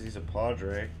just because he's a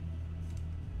Padre.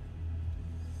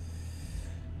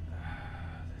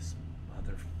 This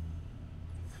mother...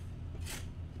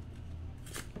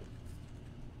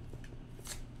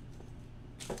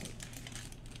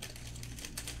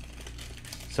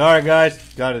 Sorry,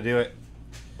 guys. Got to do it.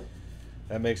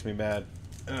 That makes me mad.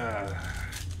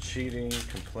 Cheating,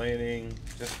 complaining.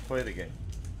 Just play the game.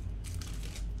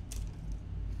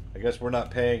 I guess we're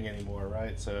not paying anymore,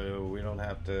 right? So we don't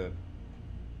have to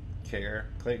care.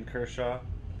 Clayton Kershaw.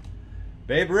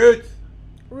 Babe Ruth.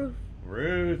 Ruth.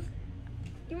 Ruth.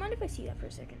 Do you mind if I see that for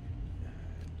a second?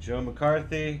 Joe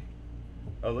McCarthy.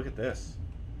 Oh, look at this.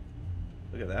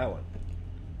 Look at that one.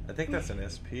 I think that's an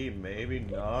SP, maybe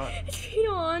not. It's Pete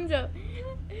Alonso.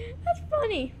 That's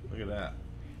funny. Look at that.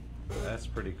 That's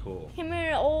pretty cool. Him in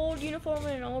an old uniform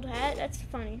and an old hat. That's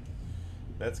funny.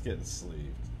 That's getting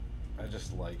sleeved. I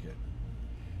just like it.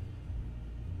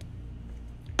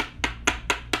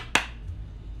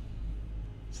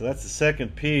 So that's the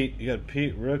second Pete. You got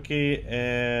Pete rookie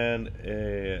and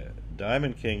a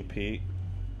Diamond King Pete.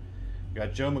 You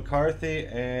got Joe McCarthy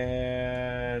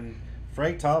and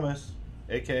Frank Thomas,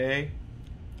 a.k.a.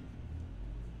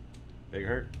 Big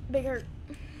Hurt. Big Hurt.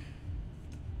 You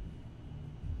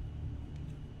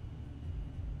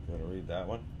want to read that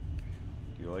one?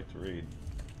 You like to read.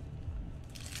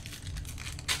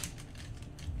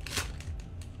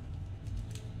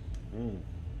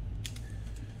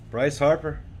 Bryce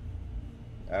Harper,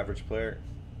 average player.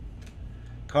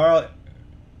 Carl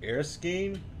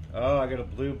Erskine. Oh, I got a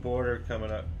blue border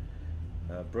coming up.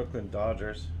 Brooklyn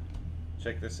Dodgers.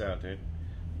 Check this out, dude.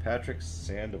 Patrick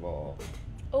Sandoval.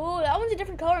 Oh, that one's a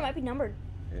different color. It might be numbered.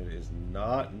 It is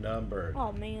not numbered.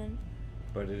 Oh, man.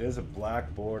 But it is a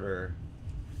black border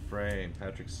frame.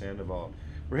 Patrick Sandoval.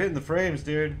 We're hitting the frames,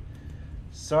 dude.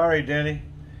 Sorry, Denny.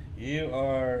 You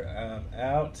are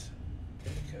out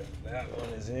because that one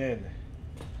is in.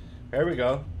 There we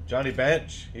go. Johnny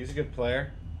Bench. He's a good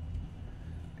player.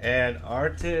 And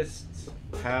Artist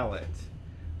Palette.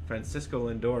 Francisco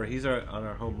Lindor. He's on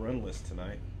our home run list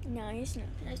tonight. Nice.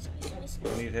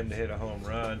 We need him to hit a home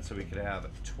run so we could have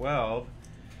 12.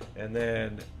 And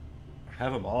then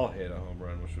have them all hit a home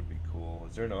run, which would be cool.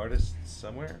 Is there an artist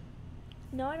somewhere?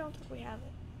 No, I don't think we have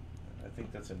it. I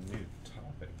think that's a new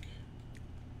topic.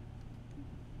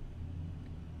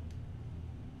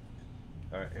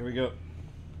 All right, here we go.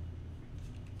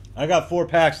 I got 4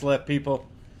 packs left, people.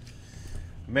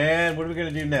 Man, what are we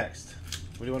going to do next?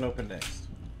 What do you want to open next?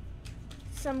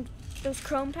 Those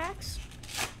chrome packs.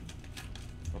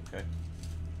 Okay.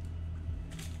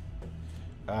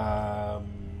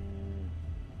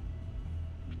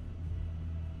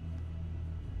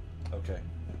 Okay.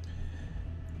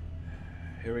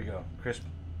 Here we go. Chris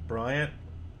Bryant.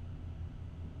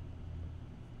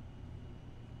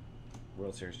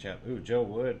 World Series champ. Ooh, Joe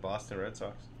Wood, Boston Red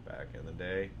Sox, back in the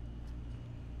day.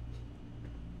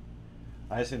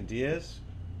 Eisen Diaz,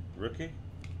 rookie.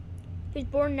 He was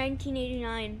born in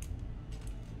 1989.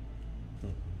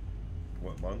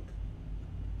 What month?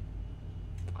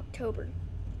 October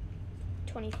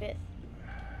 25th.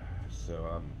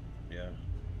 So, yeah.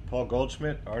 Paul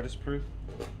Goldschmidt, artist proof.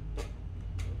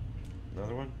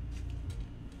 Another one.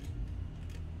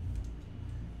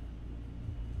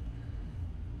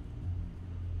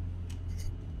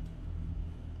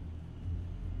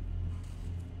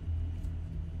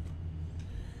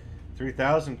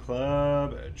 $3,000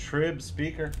 Club, Trib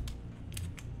Speaker.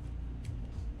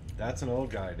 That's an old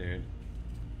guy, dude.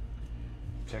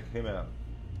 Check him out.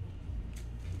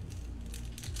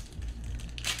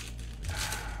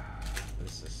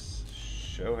 This is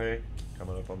Shohei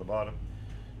coming up on the bottom.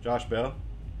 Josh Bell,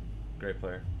 great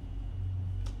player.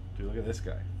 Dude, look at this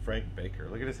guy. Frank Baker.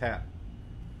 Look at his hat.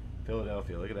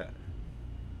 Philadelphia, look at that.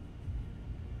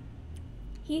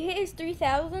 He hit his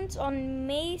 3,000s on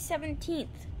May 17th,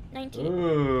 19.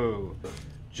 Ooh.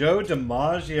 Joe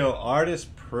DiMaggio,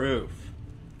 artist proof.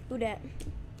 Who dat?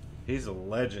 He's a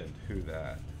legend. Who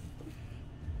that?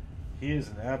 He is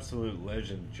an absolute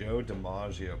legend. Joe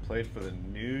DiMaggio played for the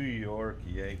New York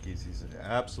Yankees. He's an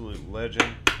absolute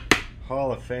legend.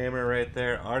 Hall of Famer right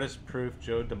there. Artist proof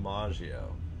Joe DiMaggio.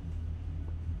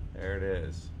 There it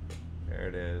is. There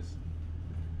it is.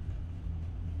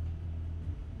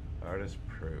 Artist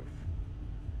proof.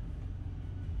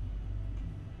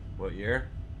 What year?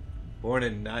 Born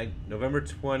in November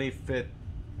 25th,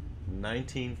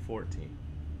 1914.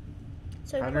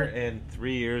 So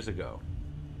 103 years ago.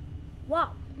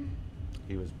 Wow.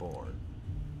 He was born.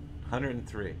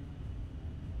 103.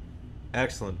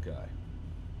 Excellent guy.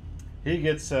 He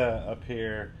gets up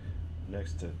here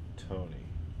next to Tony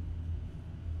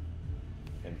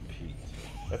and Pete.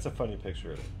 That's a funny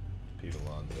picture of Pete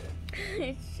Alonso.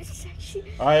 It's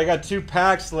actually... All right, I got 2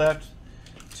 packs left.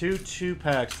 Two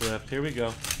packs left. Here we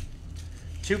go.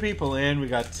 2 people in. We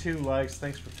got 2 likes.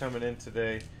 Thanks for coming in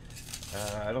today.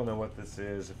 I don't know what this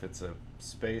is. If it's a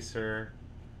spacer,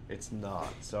 it's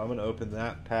not. So I'm going to open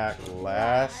that pack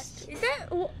last. Is that...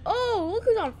 Oh, look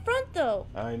who's on front, though.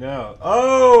 I know.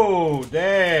 Oh,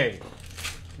 dang.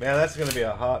 Man, that's going to be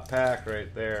a hot pack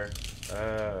right there.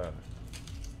 I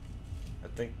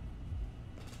think...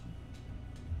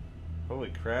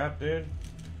 Holy crap, dude.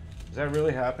 Is that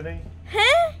really happening?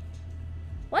 Huh?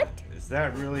 What? Is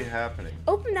that really happening?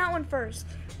 Open that one first.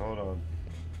 Hold on.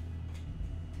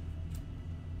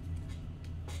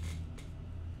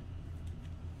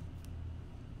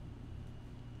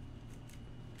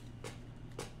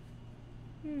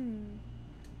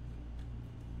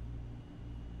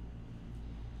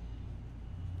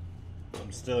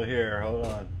 I'm still here. Hold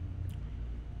on.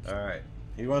 All right.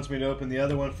 He wants me to open the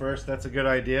other one first. That's a good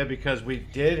idea because we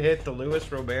did hit the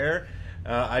Luis Robert.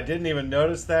 I didn't even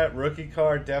notice that. Rookie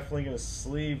card, definitely going to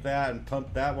sleeve that and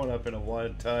pump that one up in a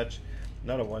one-touch.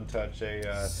 Not a one-touch,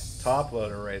 a top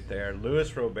loader right there.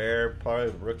 Luis Robert, probably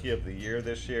the Rookie of the Year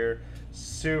this year.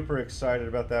 Super excited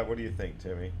about that. What do you think,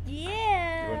 Timmy?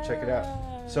 Yeah. You want to check it out?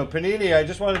 So, Panini, I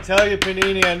just want to tell you,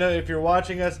 Panini, I know if you're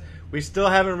watching us, we still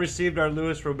haven't received our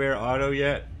Luis Robert auto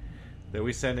yet that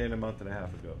we sent in a month and a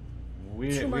half ago.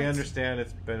 We understand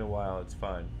it's been a while. It's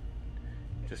fine.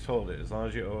 Just hold it. As long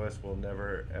as you owe us, we'll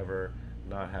never, ever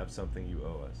not have something you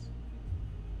owe us.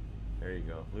 There you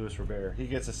go. Luis Robert. He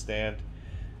gets a stand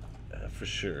for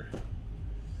sure.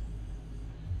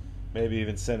 Maybe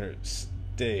even center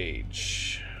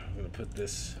stage. I'm going to put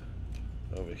this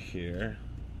over here.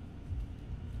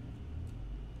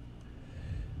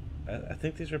 I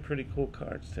think these are pretty cool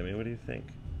cards, Timmy. What do you think?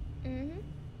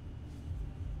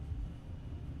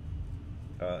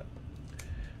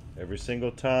 Every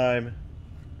single time.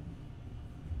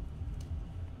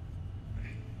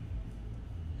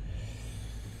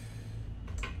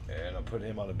 And I'll put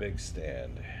him on a big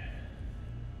stand.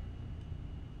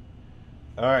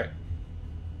 All right.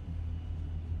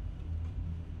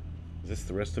 Is this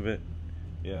the rest of it?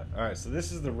 Yeah. All right. So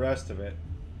this is the rest of it.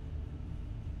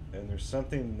 And there's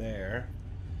something there.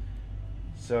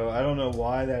 So I don't know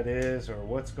why that is or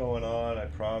what's going on. I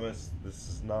promise this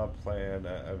is not planned.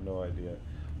 I have no idea.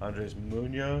 Andres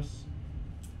Munoz.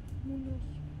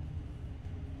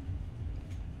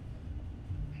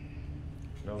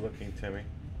 No looking, Timmy.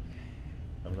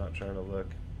 I'm not trying to look.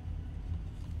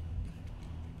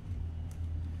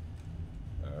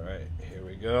 Alright, here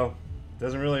we go.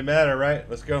 Doesn't really matter, right?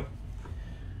 Let's go.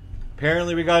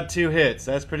 Apparently we got 2 hits.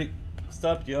 That's pretty...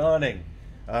 Stop yawning.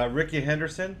 Ricky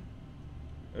Henderson.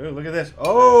 Ooh, look at this.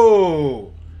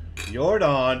 Oh!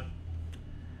 Jordan.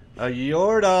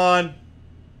 Jordan.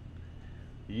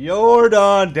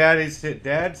 Jordan. Dad's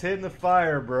hitting the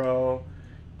fire, bro.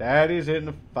 Daddy's hitting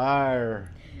the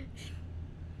fire.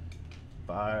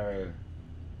 Fire.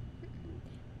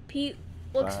 Pete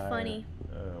looks funny.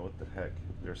 What the heck?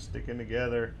 They're sticking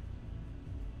together.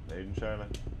 Made in China.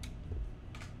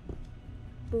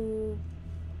 Boo.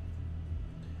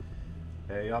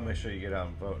 Hey, y'all make sure you get out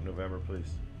and vote in November,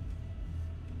 please.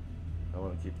 I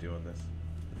want to keep doing this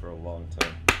for a long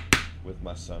time with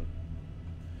my son.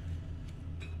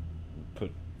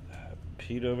 Put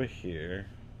Pete over here.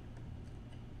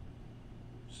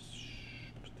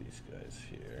 Put these guys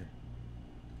here.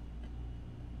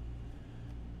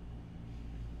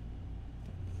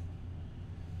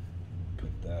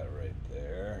 Put that right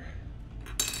there.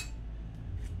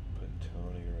 Put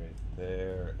Tony right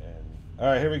there. And all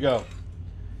right, here we go.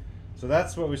 So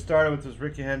that's what we started with, was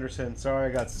Ricky Henderson. Sorry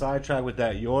I got sidetracked with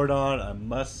that Jordan. I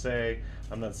must say,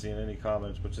 I'm not seeing any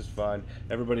comments, which is fine.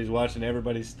 Everybody's watching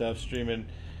everybody's stuff, streaming.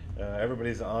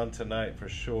 Everybody's on tonight for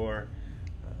sure.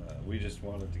 We just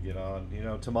wanted to get on. You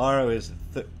know, tomorrow is...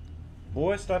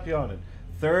 Boy, stop yawning.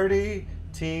 30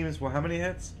 teams. Well, how many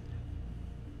hits?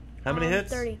 How many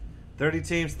hits? 30. 30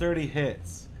 teams, 30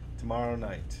 hits tomorrow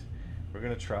night. We're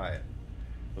going to try it.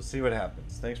 We'll see what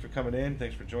happens. Thanks for coming in.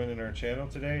 Thanks for joining our channel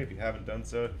today. If you haven't done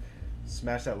so,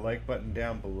 smash that like button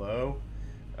down below.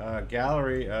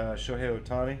 Gallery, Shohei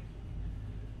Ohtani.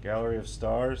 Gallery of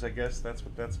Stars, I guess that's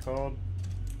what that's called.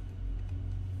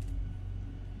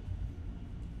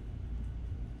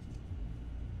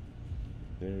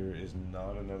 There is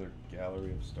not another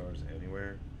Gallery of Stars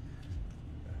anywhere.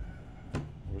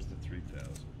 Where's the 3,000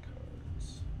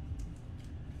 cards?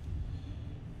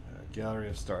 Gallery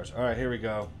of Stars. All right, here we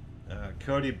go.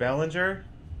 Cody Bellinger,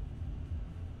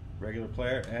 regular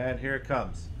player, and here it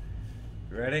comes.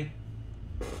 You ready?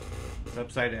 It's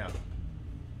upside down.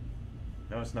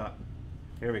 No, it's not.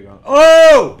 Here we go.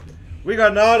 Oh! We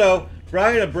got an auto.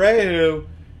 Brian Abreu.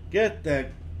 Get the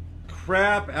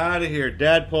crap out of here.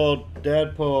 Dad pulled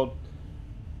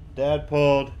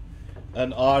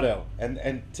an auto.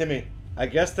 And Timmy, I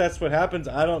guess that's what happens.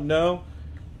 I don't know.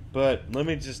 But let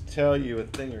me just tell you a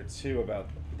thing or two about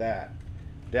that.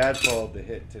 Dad pulled the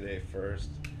hit today first.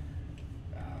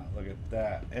 Look at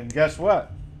that. And guess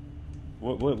what?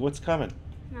 What's coming?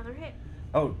 Another hit.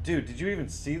 Oh, dude, did you even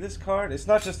see this card? It's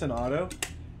not just an auto.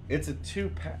 It's a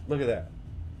 2-pack. Look at that.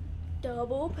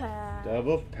 Double patch.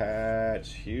 Double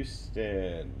patch.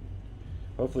 Houston.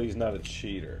 Hopefully he's not a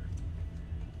cheater.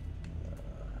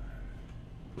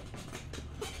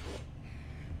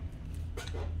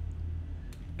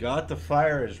 Got the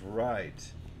Fire is right.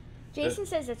 Jason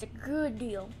says that's a good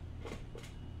deal.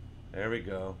 There we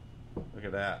go. Look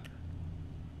at that.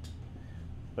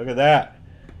 Look at that.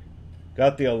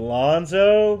 Got the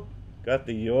Alonso. Got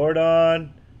the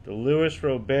Jordan. The Luis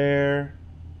Robert.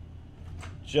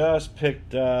 Just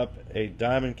picked up a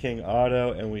Diamond King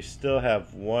auto, and we still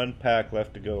have 1 pack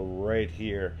left to go right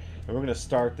here. And we're going to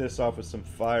start this off with some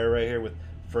fire right here with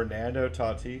Fernando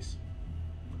Tatis.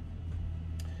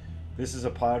 This is a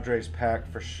Padres pack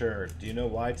for sure. Do you know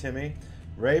why, Timmy?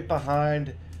 Right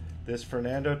behind this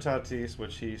Fernando Tatis,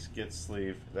 which he gets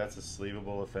sleeved. That's a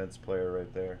sleevable offense player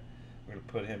right there. I'm going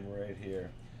to put him right here.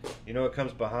 You know what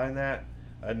comes behind that?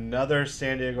 Another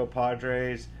San Diego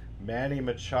Padres, Manny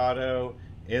Machado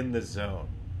in the zone.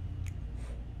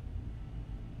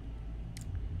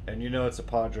 And you know it's a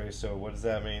Padres, so what does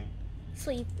that mean?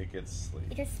 Sleeve. It gets sleeve.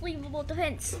 It's a sleevable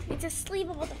defense. It's a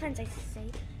sleevable defense, I say.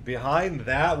 Behind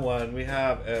that one, we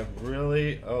have a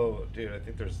really... Oh, dude, I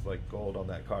think there's, like, gold on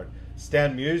that card.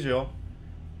 Stan Musial.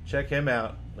 Check him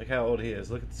out. Look how old he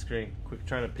is. Look at the screen. Quick,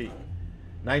 trying to peek.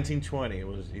 1920.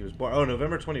 He was born... Oh,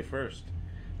 November 21st.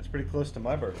 That's pretty close to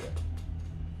my birthday.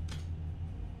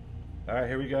 All right,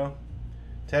 here we go.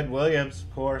 Ted Williams,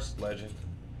 of course. Legend.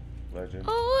 Legend.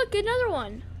 Oh, look, another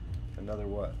one. Another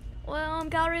what? Well,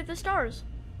 Gallery of the Stars.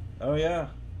 Oh, yeah.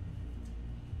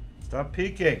 Stop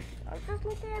peeking. I was just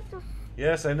looking at the...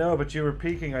 Yes, I know, but you were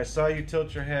peeking. I saw you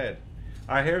tilt your head.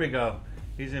 All right, here we go.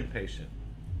 He's impatient.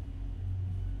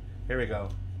 Here we go.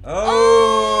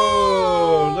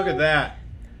 Oh! Look at that.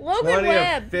 Logan 20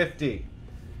 Webb. of 50.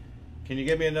 Can you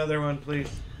give me another one, please?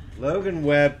 Logan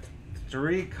Webb,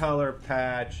 3-color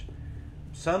patch.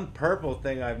 Some purple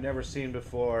thing I've never seen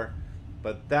before,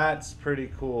 but that's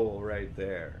pretty cool right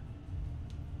there.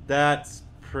 That's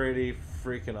pretty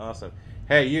freaking awesome.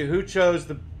 Hey, who chose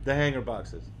the hanger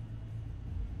boxes?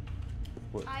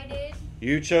 What? I did.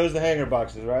 You chose the hanger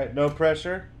boxes, right? No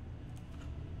pressure?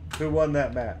 Who won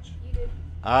that match? You did.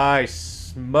 I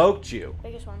smoked you.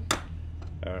 Biggest one.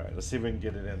 All right, let's see if we can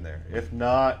get it in there. If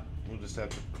not, we'll just have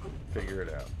to figure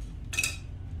it out.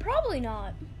 Probably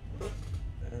not.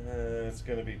 It's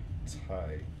going to be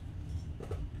tight.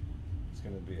 It's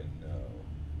going to be a no.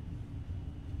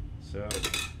 So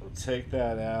we'll take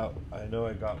that out. I know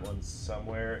I got one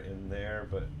somewhere in there,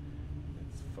 but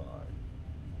it's fine.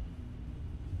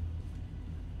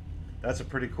 That's a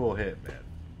pretty cool hit, man.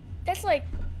 That's like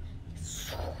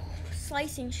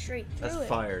slicing straight through it. That's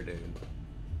fire, dude.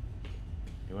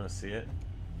 You want to see it?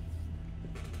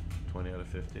 20 out of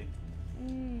 50.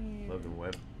 Logan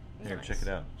Webb. Here, Nice. check it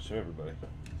out. Show everybody.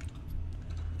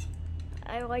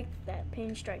 I like that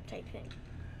pinstripe type thing.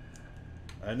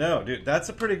 I know, dude. That's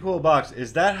a pretty cool box.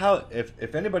 Is that how,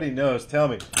 if anybody knows, tell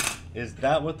me. Is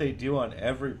that what they do on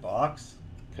every box?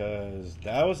 Because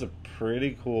that was a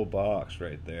pretty cool box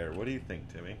right there. What do you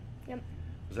think, Timmy? Yep.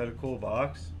 Was that a cool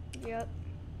box? Yep.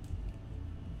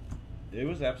 It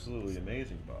was absolutely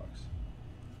amazing box.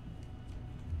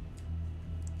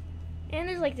 And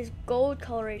there's like this gold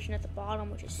coloration at the bottom,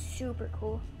 which is super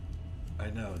cool. I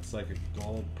know, it's like a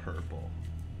gold purple.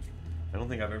 I don't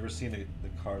think I've ever seen the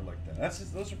card like that.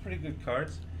 Those are pretty good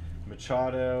cards.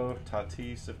 Machado,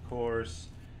 Tatis, of course.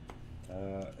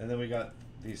 And then we got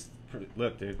these pretty,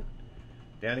 look, dude.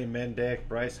 Danny Mendick,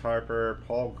 Bryce Harper,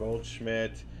 Paul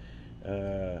Goldschmidt,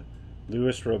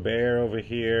 Luis Robert over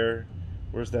here.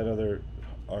 Where's that other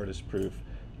artist proof?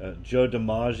 Joe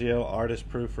DiMaggio, artist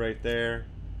proof right there.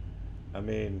 I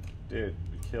mean, dude,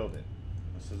 we killed it.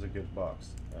 This is a good box.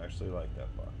 I actually like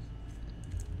that box.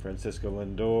 Francisco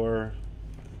Lindor.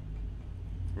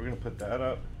 We're gonna put that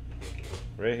up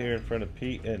right here in front of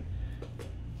Pete and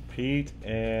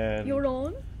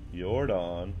Jordan.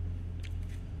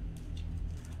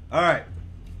 All right.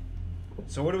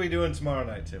 So what are we doing tomorrow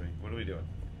night, Timmy? What are we doing?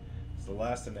 It's the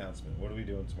last announcement. What are we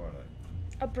doing tomorrow night?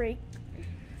 A break.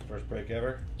 First break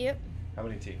ever? Yep. How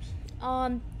many teams?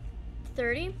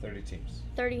 30. 30 teams.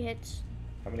 30 hits.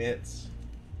 How many hits?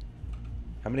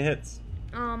 How many hits?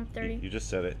 30. You just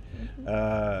said it.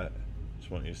 Just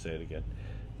want you to say it again.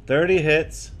 30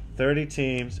 hits, 30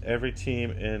 teams. Every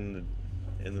team in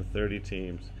the 30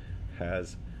 teams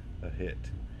has a hit.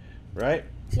 Right?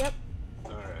 Yep.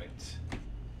 All right.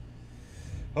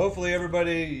 Hopefully,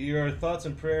 everybody, your thoughts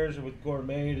and prayers are with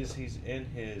Gourmet as he's in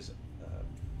his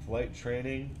flight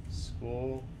training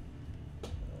school.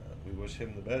 We wish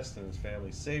him the best and his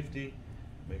family's safety.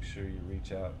 Make sure you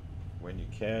reach out when you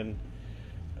can.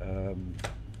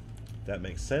 That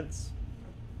makes sense.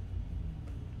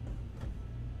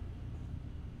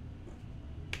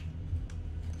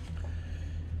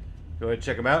 Go ahead and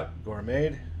check them out.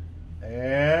 Gourmet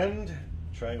and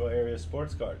Triangle Area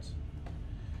Sports Cards.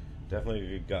 Definitely a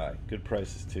good guy. Good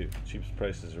prices too. Cheapest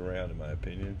prices around, in my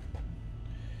opinion.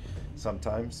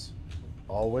 Sometimes.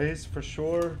 Always, for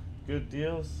sure. Good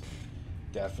deals.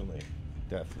 Definitely.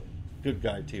 Good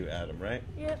guy too, Adam, right?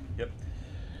 Yep.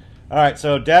 All right,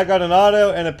 so Dad got an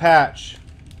auto and a patch.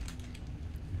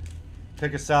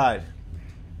 Pick a side.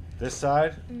 This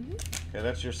side? Mm-hmm. Okay,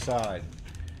 that's your side.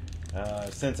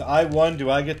 Since I won, do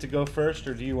I get to go first,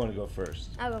 or do you want to go first?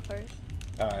 I'll go first.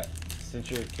 All right. Since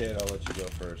you're a kid, I'll let you go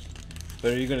first.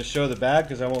 But are you going to show the bag?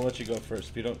 Because I won't let you go first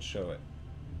if you don't show it.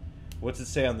 What's it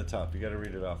say on the top? You got to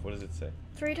read it off. What does it say?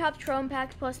 3 top Tron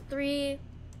packs plus 3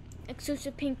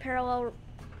 exclusive pink parallel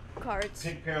cards.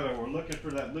 Pink parallel. We're looking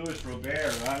for that Luis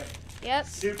Robert, right? Yep.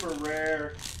 Super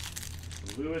rare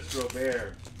Luis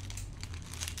Robert.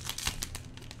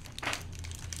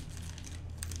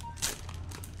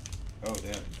 Oh,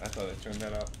 damn. I thought I turned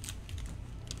that off.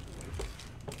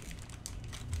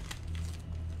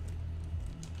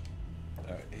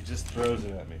 Alright, he just throws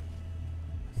it at me.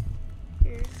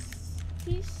 Here's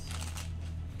piece.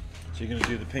 So you're going to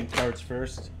do the pink cards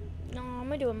first? No, I'm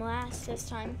going to do them last this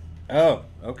time. Oh,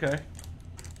 okay.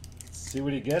 Let's see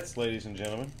what he gets, ladies and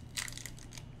gentlemen.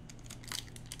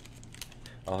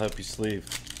 I'll help you sleeve.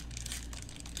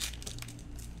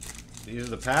 These are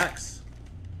the packs.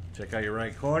 Check out your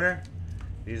right corner.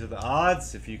 These are the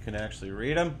odds, if you can actually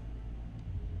read them.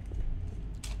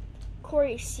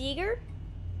 Corey Seager.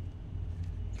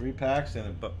 3 packs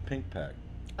and a pink pack.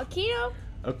 Aquino.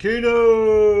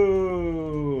 Aquino!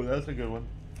 That's a good one.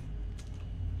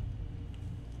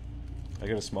 I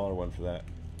got a smaller one for that.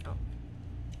 Oh.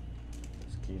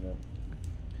 That's Aquino.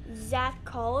 Zach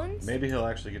Collins. Maybe he'll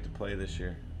actually get to play this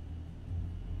year.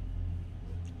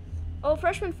 Oh,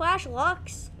 freshman flash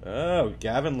Lux. Oh,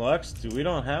 Gavin Lux? Dude, we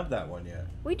don't have that one yet.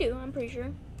 We do, I'm pretty sure.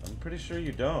 I'm pretty sure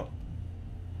you don't.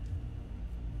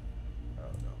 Oh,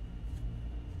 no.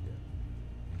 Yeah.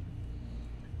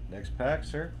 Next pack,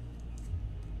 sir.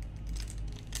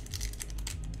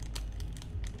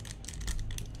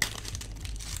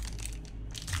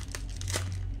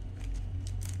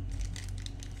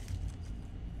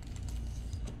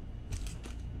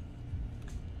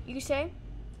 You say?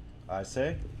 I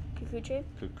say Kukuche.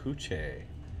 Kukuche.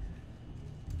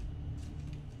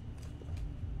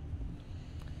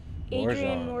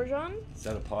 Adrian Morjan. Is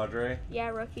that a Padre? Yeah,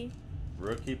 rookie.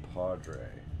 Rookie Padre.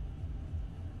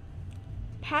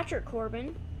 Patrick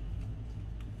Corbin.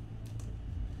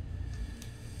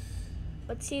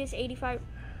 Let's see this 85.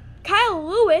 Kyle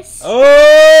Lewis.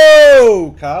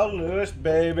 Oh! Kyle Lewis,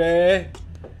 baby.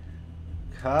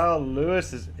 Kyle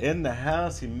Lewis is in the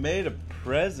house. He made a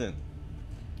present.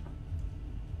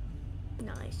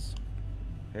 Nice.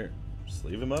 Here,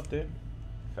 sleeve him up, dude.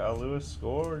 Kyle Lewis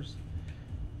scores.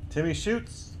 Timmy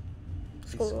shoots.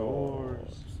 He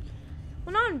scores.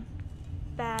 Well, not in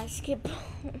basketball.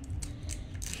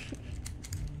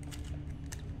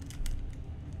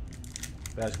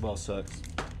 Basketball sucks.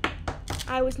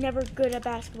 I was never good at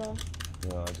basketball.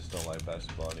 No, I just don't like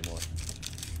basketball anymore.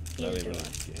 Neither Not do even I.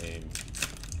 a game.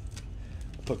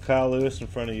 Put Kyle Lewis in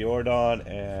front of Jordan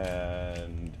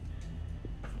and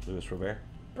Louis Robert.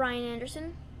 Brian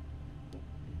Anderson.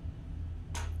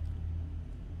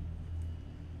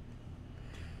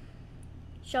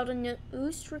 Sheldon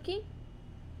Oust, rookie.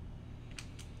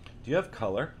 Do you have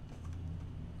color?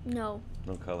 No.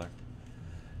 No color.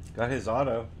 Got his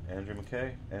auto. Andrew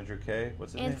McKay. Andrew K.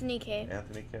 What's his Anthony name? K.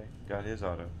 Anthony K. Got his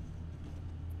auto.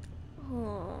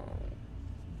 Oh.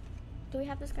 Do we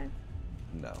have this guy?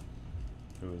 No.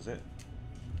 Who is it?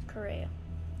 Correa.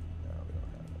 No, we don't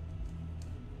have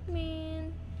it.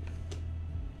 Man.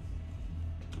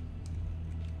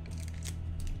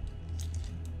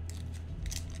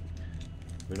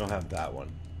 We don't have that one.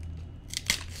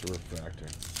 It's a refractor.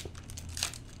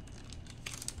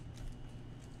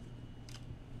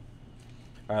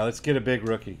 All right, let's get a big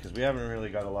rookie because we haven't really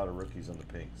got a lot of rookies on the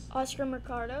pinks. Oscar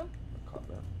Mercado.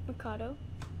 Mercado.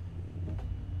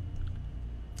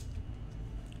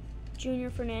 Junior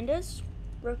Fernandez,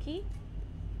 rookie.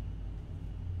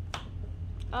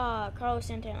 Carlos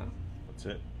Santana. That's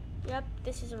it. Yep,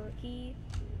 this is a rookie.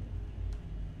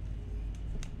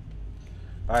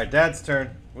 All right, Dad's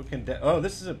turn. What can oh,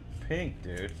 this is a pink,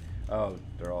 dude. Oh,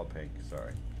 they're all pink.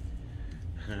 Sorry.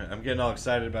 I'm getting all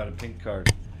excited about a pink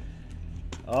card.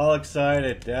 All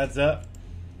excited. Dad's up.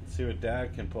 Let's see what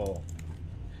Dad can pull.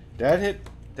 Dad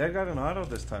got an auto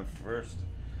this time first.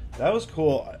 That was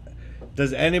cool.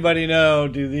 Does anybody know,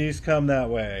 do these come that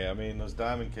way? I mean, those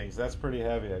Diamond Kings, that's pretty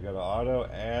heavy. I got an auto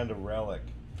and a relic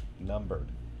numbered.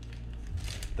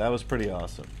 That was pretty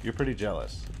awesome. You're pretty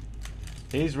jealous.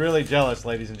 He's really jealous,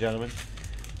 ladies and gentlemen.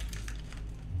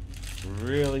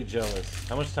 Really jealous.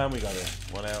 How much time we got here?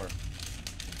 1 hour.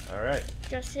 All right.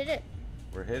 Just hit it.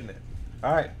 We're hitting it.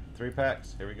 All right. 3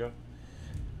 packs. Here we go.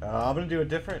 I'm going to do it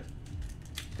different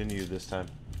than you this time.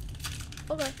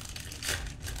 Okay.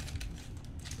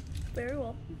 Very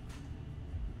well.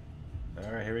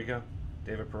 All right. Here we go.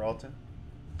 David Peralta,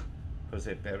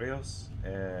 Jose Berrios,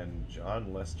 and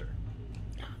John Lester.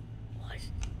 What?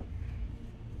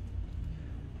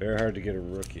 Very hard to get a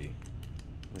rookie.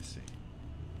 Let me see.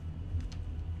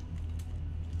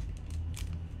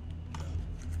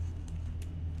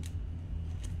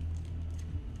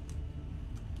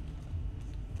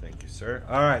 Thank you, sir.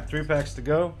 All right, 3 packs to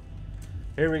go.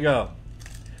 Here we go.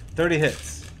 30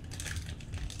 hits.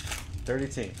 30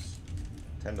 teams.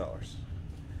 $10.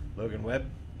 Logan Webb,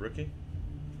 rookie.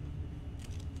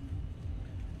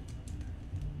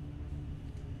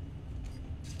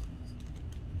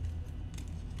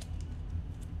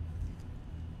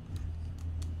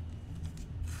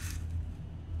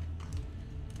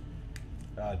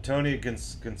 Tony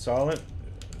Gonsolin.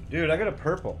 Dude, I got a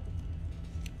purple.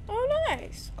 Oh,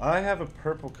 nice. I have a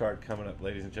purple card coming up,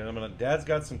 ladies and gentlemen. Dad's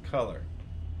got some color.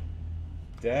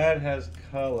 Dad has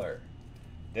color.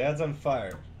 Dad's on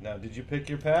fire. Now, did you pick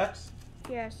your packs?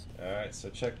 Yes. Alright, so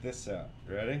check this out.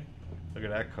 Ready? Look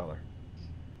at that color.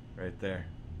 Right there.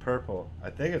 Purple. I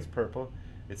think it's purple.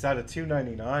 It's out of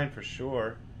 $2.99 for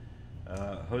sure.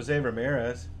 Jose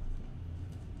Ramirez.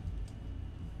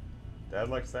 Dad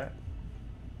likes that.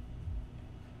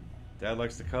 Dad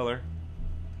likes the color.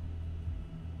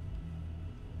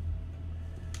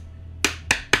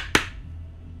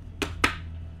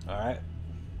 Alright.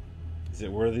 Is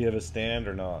it worthy of a stand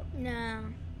or not? No.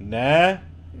 Nah?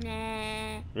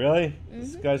 Nah. Really?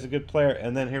 This guy's a good player.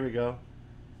 And then here we go.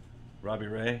 Robbie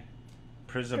Ray.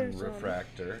 Prism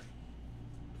Refractor.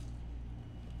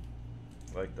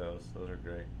 Like those. Those are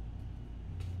great.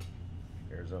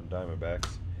 Arizona Diamondbacks.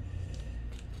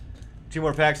 2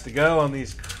 more packs to go on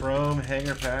these chrome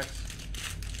hanger packs.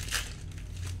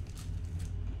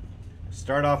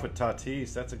 Start off with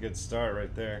Tatis. That's a good start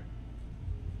right there.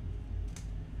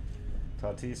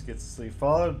 Tatis gets the sleeve,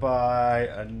 followed by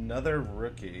another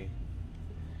rookie,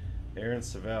 Aaron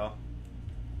Savell.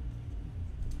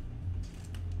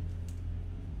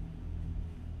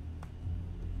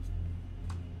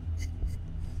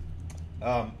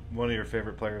 One of your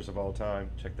favorite players of all time.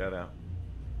 Check that out.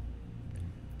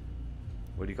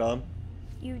 What do you call him?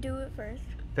 You do it first.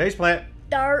 Faceplant.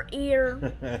 Dart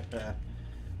ear.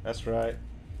 That's right.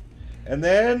 And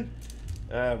then,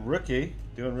 rookie,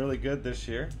 doing really good this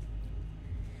year.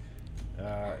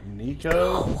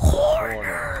 Nico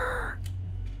Horner.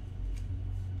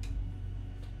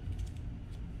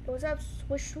 What's up,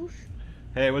 swoosh swoosh?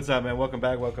 Hey, what's up, man? Welcome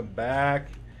back. Welcome back.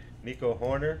 Nico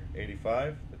Horner,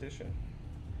 85 edition.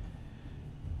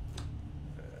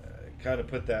 Kind of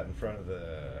put that in front of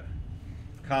the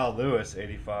Kyle Lewis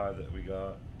 85 that we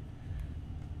got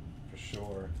for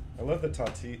sure. I love the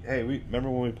Tatis. Hey,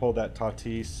 remember when we pulled that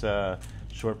Tatis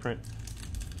short print?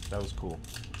 That was cool.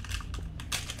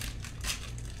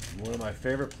 One of my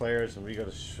favorite players, and we got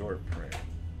a short print.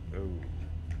 Ooh,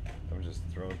 I'm just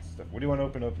throwing stuff. What do you want to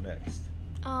open up next?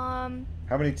 How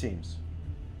many teams?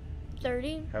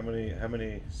 30. How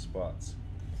many spots?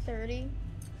 30.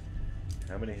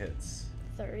 How many hits?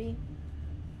 30.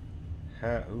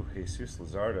 Ooh, Jesus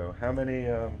Luzardo. How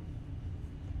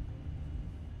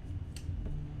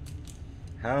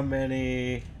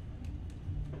many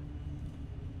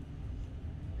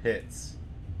hits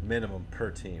minimum per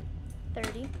team?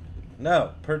 30.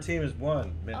 No, per team is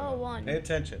 1 minimum. Oh, 1. Pay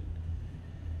attention.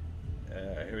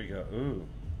 Here we go. Ooh,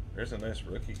 there's a nice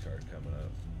rookie card coming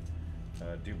up.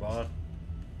 Dubon.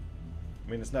 I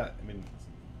mean, it's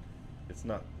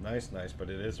not nice,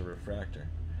 but it is a refractor.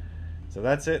 So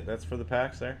that's it. That's for the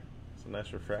packs there. It's a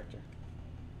nice refractor.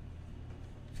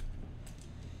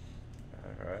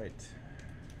 All right.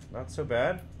 Not so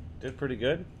bad. Did pretty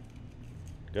good.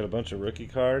 Got a bunch of rookie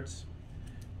cards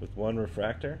with 1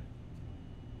 refractor.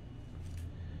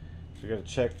 So we got to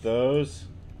check those.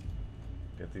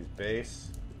 Get these base.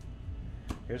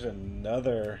 Here's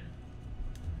another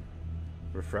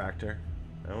refractor.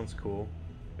 That one's cool.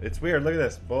 It's weird. Look at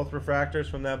this. Both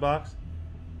refractors from that box.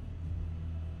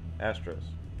 Astros.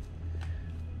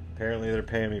 Apparently they're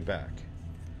paying me back.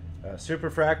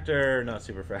 Superfractor, not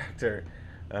superfractor.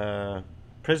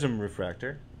 Prism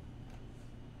refractor.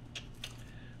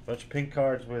 Bunch of pink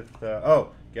cards with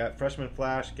got Freshman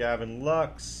Flash, Gavin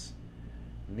Lux,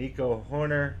 Nico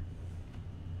Horner,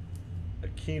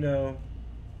 Aquino.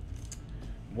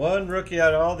 1 rookie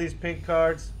out of all these pink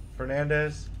cards,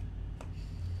 Fernandez.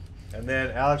 And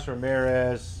then Alex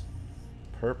Ramirez,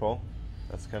 purple.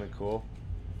 That's kind of cool.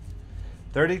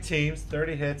 30 teams,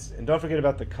 30 hits. And don't forget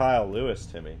about the Kyle Lewis,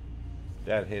 Timmy.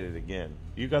 Dad hit it again.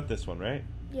 You got this one, right?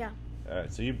 Yeah. All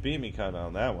right, so you beat me kind of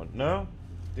on that one. No?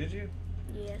 Did you?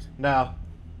 Yes. No.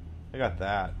 I got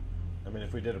that. I mean,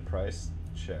 if we did a price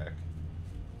check,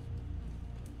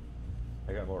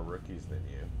 I got more rookies than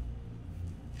you.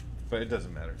 But it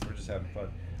doesn't matter. We're just having fun.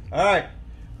 All right.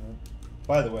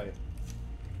 By the way,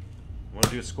 want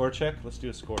to do a score check? Let's do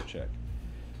a score check.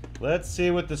 Let's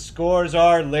see what the scores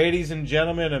are, ladies and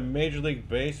gentlemen, of Major League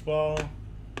Baseball.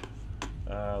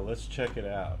 Let's check it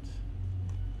out.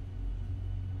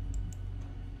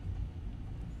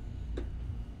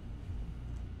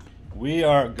 We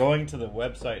are going to the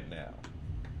website now.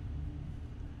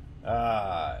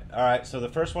 All right, so the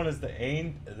first one is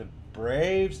the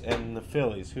Braves and the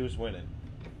Phillies. Who's winning?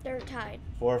 They're tied.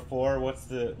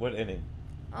 4-4. What inning?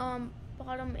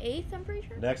 Bottom 8th, I'm pretty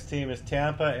sure. Next team is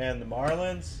Tampa and the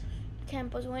Marlins.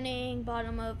 Tampa's winning,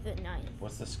 bottom of the 9th.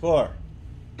 What's the score?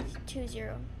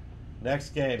 2-0. Next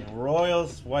game,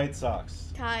 Royals, White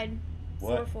Sox. Tied.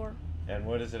 What? 4-4. And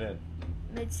what is it in?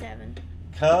 Mid-7.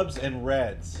 Cubs and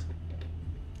Reds.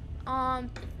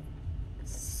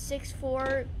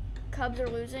 6-4. Cubs are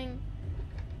losing.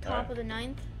 Top of the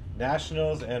 9th.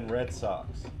 Nationals and Red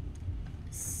Sox.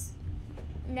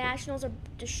 Nationals are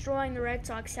destroying the Red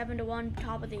Sox 7-1.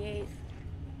 Top of the 8th.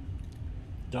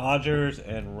 Dodgers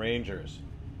and Rangers.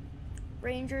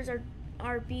 Rangers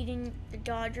are beating the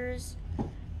Dodgers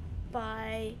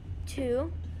by 2-0.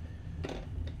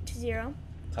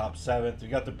 Top 7th. We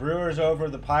got the Brewers over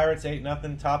the Pirates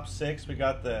 8-0. Top 6. We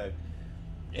got the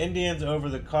Indians over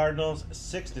the Cardinals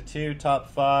 6-2. Top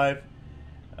 5.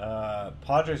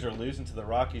 Padres are losing to the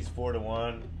Rockies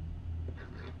 4-1.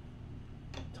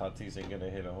 Tatis ain't gonna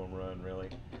hit a home run, really.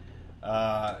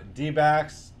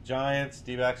 D-backs, Giants.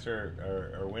 D-backs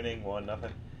are winning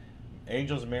 1-0.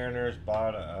 Angels, Mariners,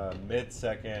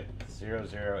 mid-second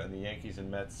 0-0, and the Yankees and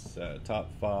Mets top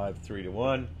 5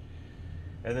 3-1.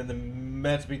 And then the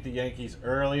Mets beat the Yankees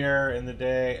earlier in the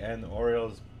day, and the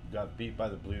Orioles got beat by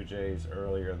the Blue Jays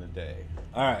earlier in the day.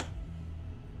 All right,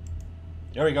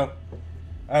 there we go. All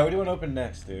right, what do you want to open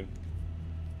next, dude?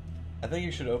 I think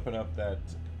you should open up that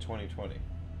 2020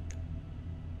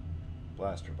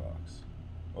 blaster box.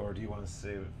 Or do you want to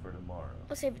save it for tomorrow?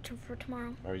 I'll save it for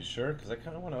tomorrow. Are you sure? Because I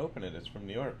kind of want to open it. It's from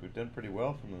New York. We've done pretty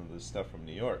well from the stuff from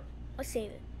New York. Let's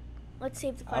save it. Let's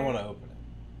save the fire. I want to open it.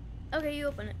 Okay, you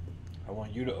open it. I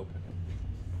want you to open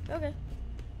it. Okay.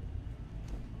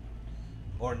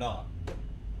 Or not.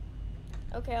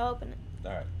 Okay, I'll open it.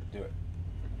 All right, do it.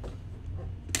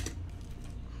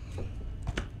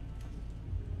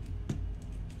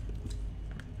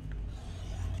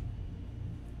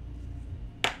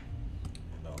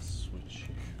 I'll switch.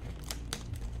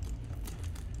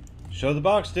 Show the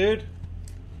box, dude.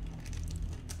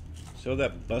 Show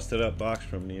that busted up box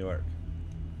from New York.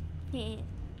 It's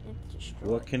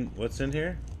destroyed. What's in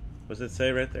here? What's it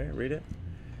say right there? Read it.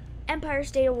 Empire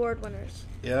State Award winners.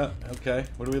 Yeah, okay.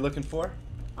 What are we looking for?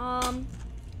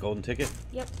 Golden ticket?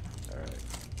 Yep. All right.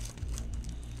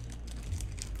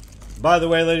 By the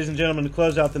way, ladies and gentlemen, to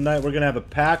close out the night, we're going to have a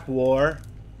pack war.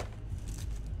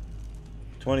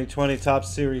 2020 Top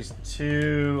Series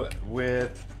 2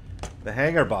 with the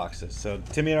hanger boxes. So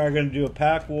Timmy and I are going to do a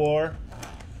pack war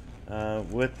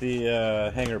with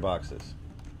the hanger boxes.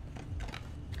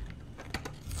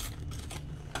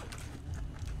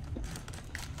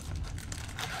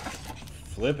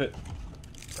 Flip it.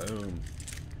 Boom.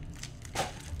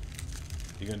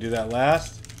 You gonna do that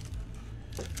last?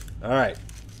 All right.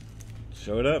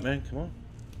 Show it up, man. Come on.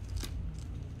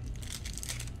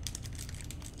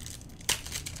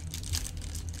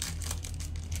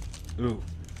 Ooh.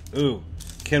 Ooh.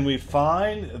 Can we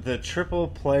find the triple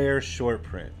player short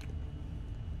print?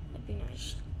 That'd be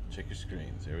nice. Check your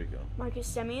screens. There we go. Marcus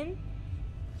Semien.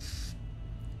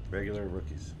 Regular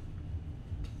rookies.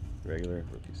 Regular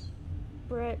rookies.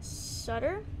 Brett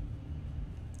Sutter.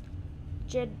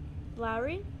 Jed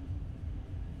Lowry.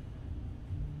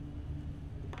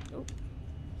 Oh,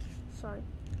 sorry.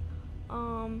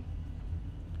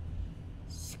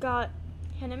 Scott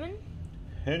Henneman.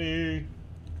 Henny.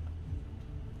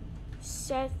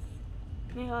 Seth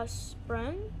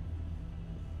Mehas-Brun.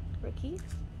 Rookie.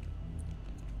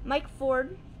 Mike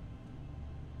Ford.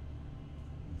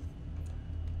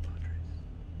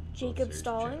 Jacob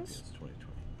Stallings. 2020.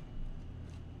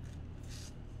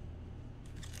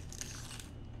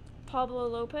 Pablo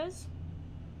Lopez.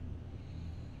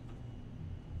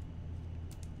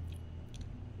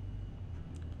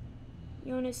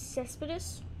 Jonas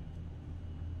Cespedes.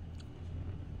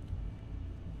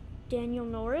 Daniel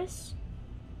Norris.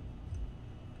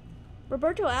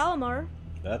 Roberto Alomar.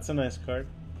 That's a nice card.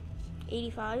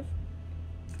 85.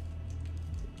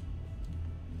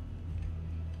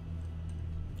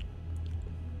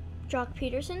 Jock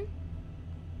Peterson.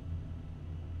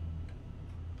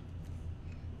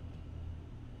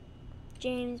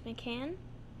 James McCann.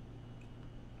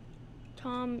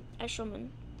 Tom Eshelman.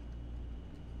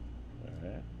 All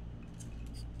right.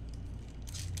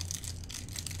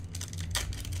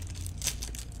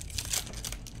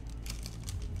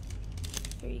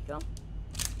 There you go.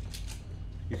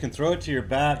 You can throw it to your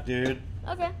back, dude.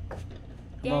 Okay.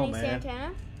 Come on, Danny man.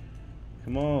 Santana.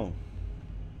 Come on.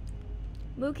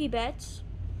 Mookie Betts.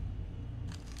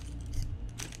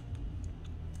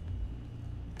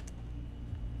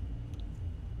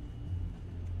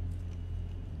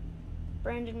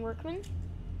 Brandon Workman.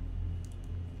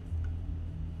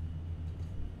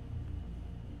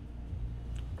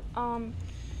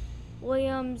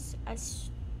 Williams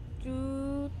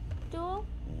Astuto.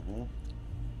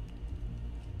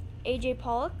 AJ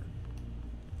Pollock.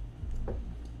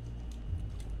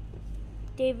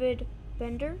 David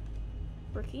Bender,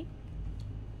 rookie.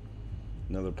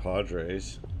 Another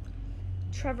Padres.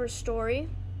 Trevor Story.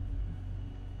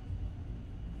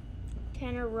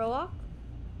 Tanner Roark.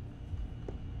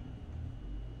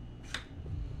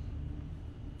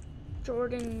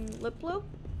 Jordan Liplow.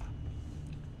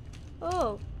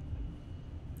 Oh.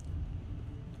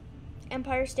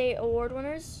 Empire State Award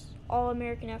winners,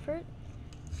 All-American effort.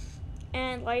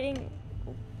 And lighting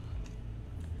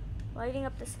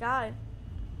up the sky.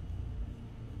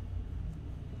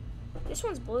 This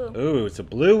one's blue. Ooh, it's a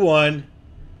blue one.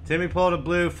 Timmy pulled a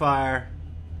blue fire.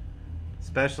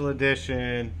 Special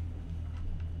edition.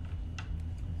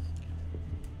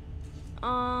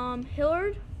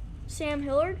 Hillard. Sam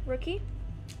Hillard, rookie.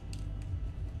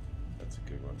 That's a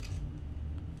good one.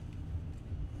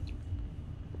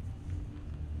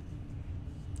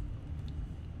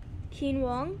 Keen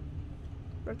Wong,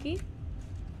 rookie.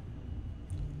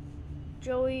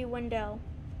 Joey Wendell.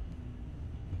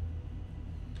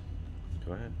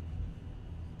 Go ahead.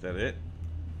 Is that it?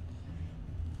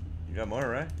 You got more,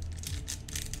 right?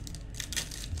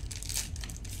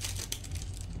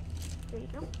 There you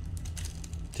go.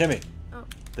 Timmy. Oh.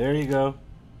 There you go.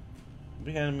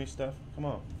 Be handing me stuff. Come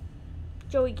on.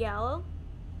 Joey Gallo.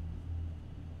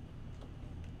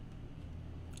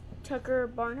 Tucker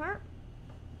Barnhart.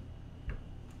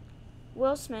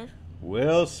 Will Smith.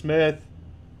 Will Smith.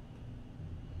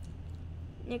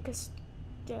 Nick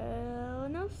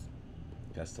Castellanos.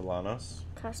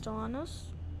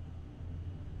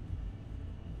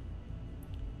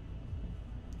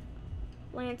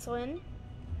 Lance Lynn.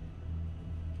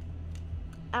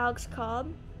 Alex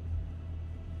Cobb.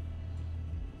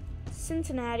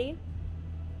 Cincinnati.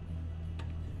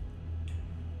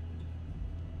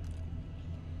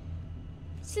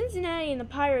 Cincinnati and the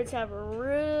Pirates have a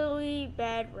really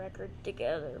bad record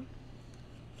together.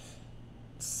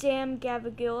 Sam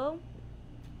Gavagillo.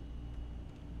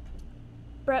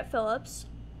 Brett Phillips.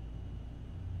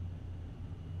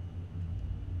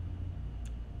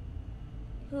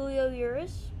 Julio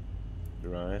Urias.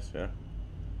 Yeah.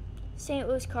 St.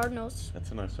 Louis Cardinals.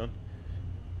 That's a nice one.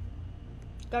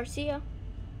 Garcia.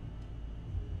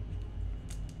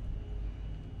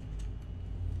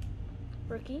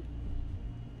 Rookie.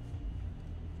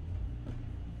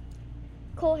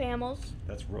 Cole Hamels.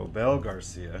 That's Robel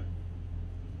Garcia.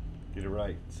 Get it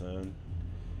right, son.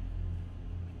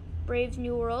 Braves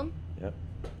New World. Yep.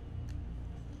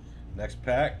 Next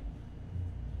pack.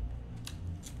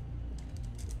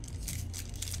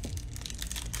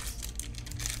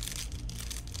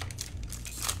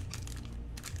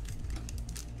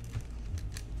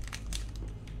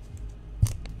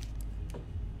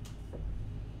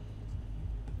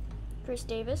 Chris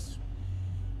Davis.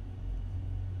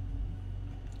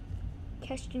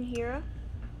 Keston Hira.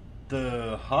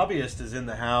 The hobbyist is in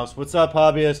the house. What's up,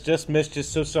 hobbyist? Just missed you.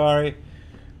 So sorry.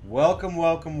 Welcome.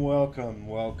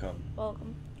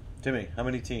 Timmy, how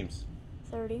many teams?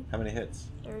 30. How many hits?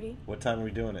 30. What time are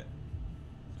we doing it?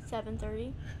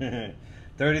 7:30.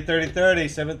 30,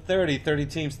 7:30, 30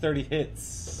 teams, 30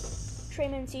 hits. Trey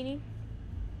Mancini.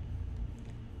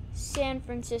 San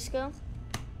Francisco.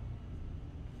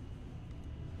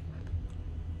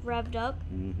 Revved up.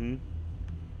 Mm-hmm.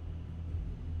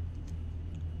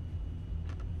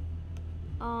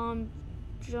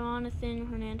 Jonathan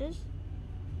Hernandez.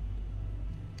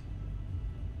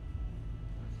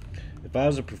 If I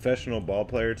was a professional ball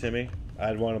player, Timmy,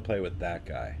 I'd want to play with that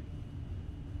guy,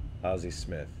 Ozzie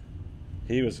Smith.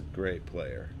 He was a great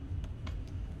player.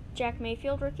 Jack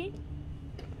Mayfield, rookie.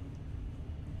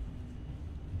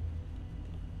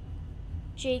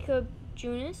 Jacob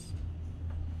Junis.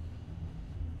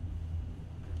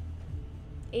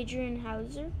 Adrian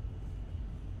Hauser.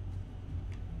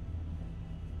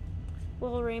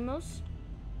 Will Ramos.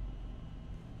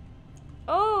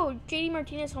 Oh, JD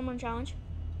Martinez home run challenge.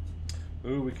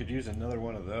 Ooh, we could use another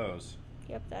one of those.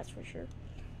 Yep, that's for sure.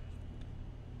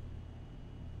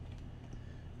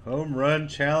 Home run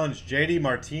challenge, JD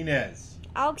Martinez.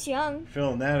 Alex Young.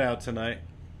 Filling that out tonight.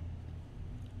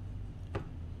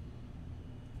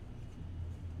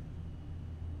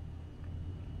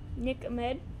 Nick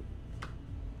Ahmed.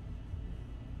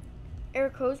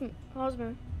 Eric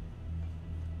Hosmer.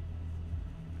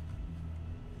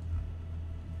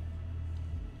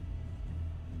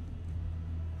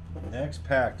 Next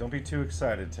pack. Don't be too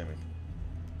excited, Timmy.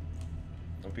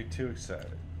 Don't be too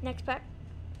excited. Next pack.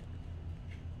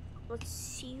 Let's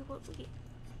see what we get.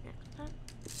 Next pack.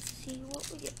 Let's see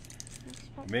what we get.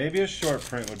 Next pack. Maybe a short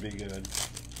print would be good.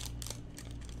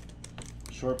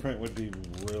 Short print would be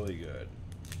really good.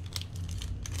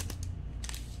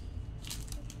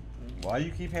 Why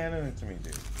you keep handing it to me,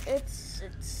 dude? It's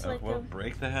like well, a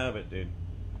break the habit, dude.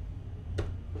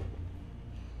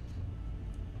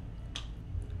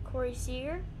 Corey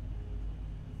Seager.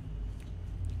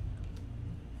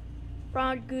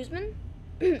 Ronald Guzman.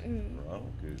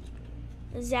 Ronald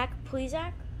Guzman. Zach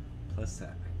Plesac.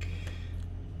 Plesac.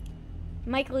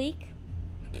 Mike Leake.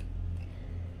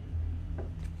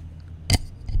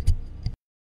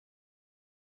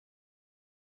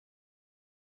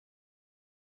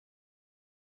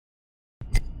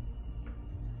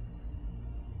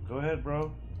 Go ahead,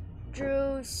 bro.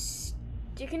 Drew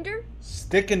Stickender.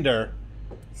 Stickender.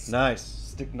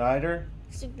 Nice. Sticknider.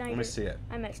 Let me see it.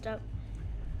 I messed up.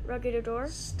 Rugged Adore.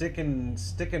 Stickin'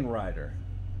 Rider.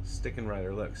 Stickin'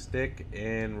 Rider. Look. Stick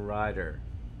in Rider.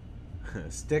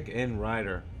 Stick in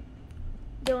Rider.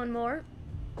 Dylan Moore.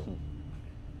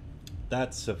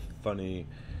 That's a funny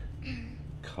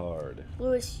card.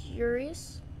 Louis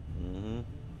Urias. Mm-hmm.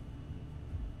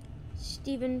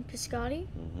 Stephen Piscotty.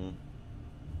 Mm-hmm.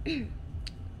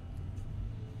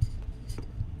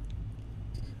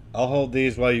 I'll hold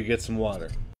these while you get some water.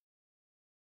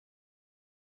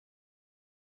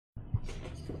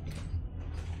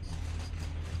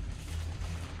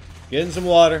 Getting some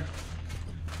water.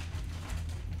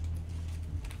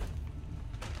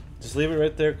 Just leave it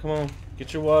right there. Come on.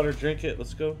 Get your water. Drink it.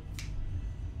 Let's go.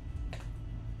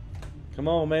 Come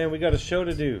on, man. We got a show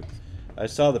to do. I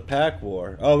saw the pack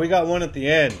war. Oh, we got one at the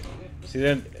end.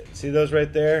 See those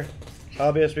right there?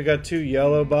 Hobbyist, we got 2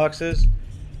 yellow boxes.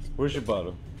 Where's your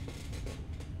bottle?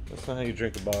 That's not how you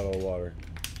drink a bottle of water.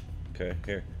 Okay,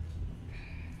 here.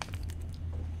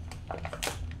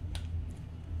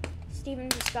 Stephen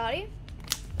Piscotty.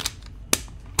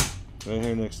 Right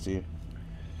here next to you.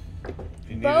 If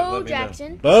you need Bo it, let me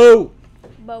Jackson. know.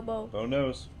 Bo! Bo. Bo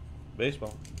knows.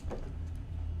 Baseball.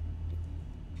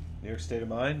 New York State of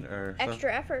Mind? Or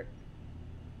Extra Effort.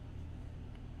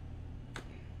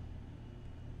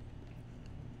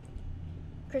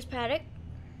 Chris Paddock.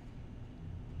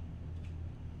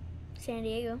 San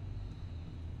Diego.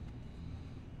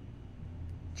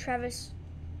 Travis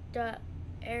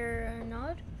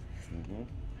Arenado. Mm-hmm.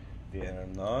 The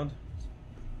Arenado.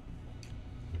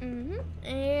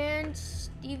 And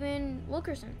Steven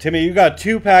Wilkerson. Timmy, you got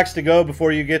 2 packs to go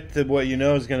before you get to what you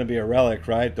know is going to be a relic,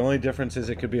 right? The only difference is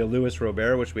it could be a Luis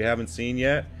Robert, which we haven't seen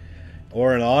yet,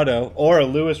 or an auto, or a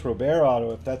Luis Robert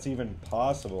auto, if that's even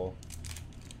possible.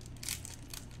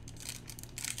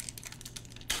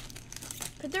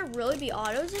 Could there really be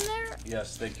autos in there?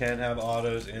 Yes, they can have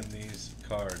autos in these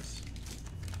cards.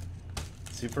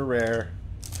 Super rare,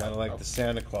 kind of like the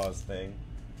Santa Claus thing,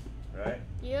 right?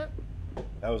 Yep.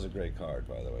 That was a great card,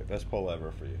 by the way. Best pull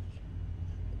ever for you.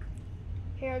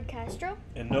 Harold Castro.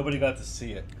 And nobody got to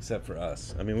see it except for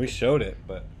us. I mean, we showed it,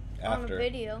 but after. On a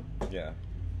video. Yeah.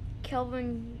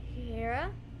 Kelvin Hera.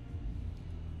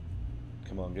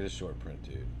 Come on, get a short print,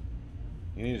 dude.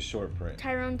 You need a short print.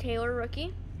 Tyrone Taylor,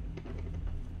 rookie.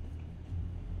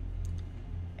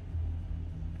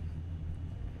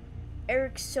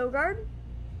 Eric Sogard.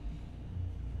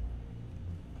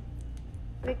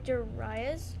 Victor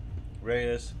Reyes.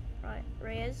 Reyes.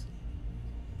 Reyes.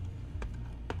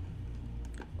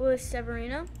 Luis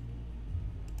Severino.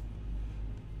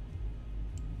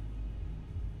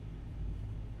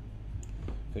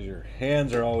 Because your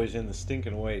hands are always in the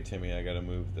stinking way, Timmy. I gotta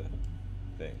move the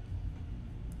thing.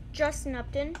 Justin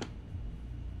Upton.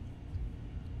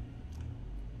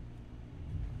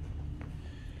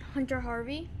 Hunter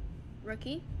Harvey,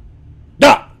 rookie.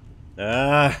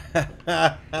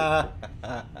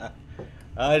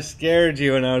 I scared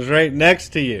you and I was right next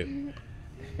to you.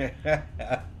 It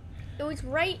was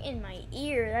right in my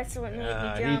ear. That's what made me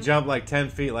jump. He jumped like 10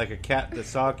 feet like a cat that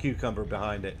saw a cucumber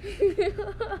behind it.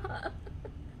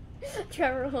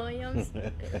 Trevor Williams.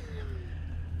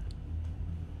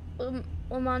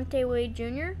 Lamonte Wade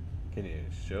Jr. Can you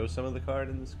show some of the card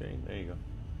in the screen? There you go.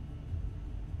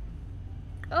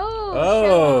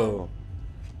 Oh,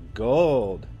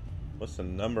 gold. What's the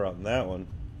number on that one?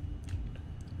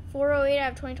 408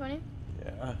 out of 2020.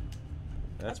 Yeah.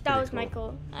 That's that was cool.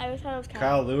 Michael. I thought it was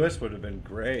Kyle Lewis would have been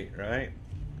great, right?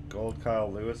 Gold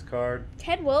Kyle Lewis card.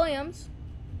 Ted Williams.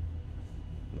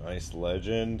 Nice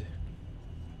legend.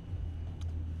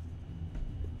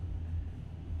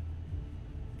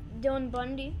 Dylan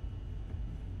Bundy.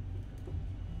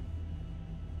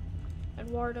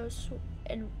 Eduardo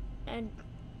and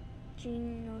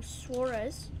Gino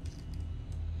Suarez.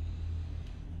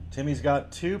 Timmy's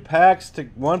got 1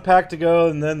 pack to go,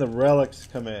 and then the relics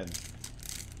come in.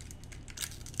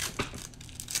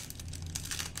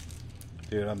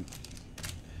 Dude,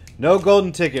 no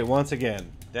golden ticket once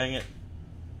again. Dang it.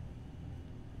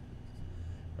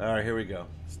 All right, here we go.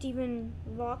 Stephen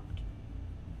Vogt.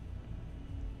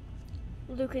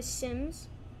 Lucas Sims.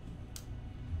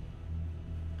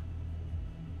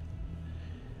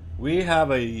 We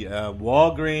have a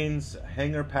Walgreens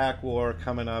hanger pack war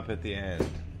coming up at the end.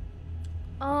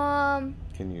 Can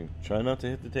you try not to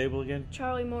hit the table again?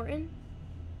 Charlie Morton.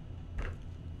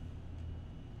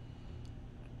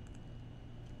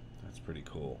 That's pretty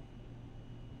cool.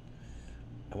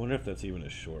 I wonder if that's even a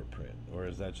short print, or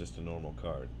is that just a normal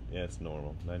card? Yeah, it's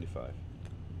normal. 95.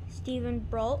 Stephen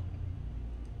Brault.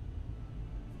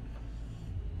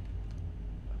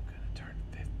 I'm gonna turn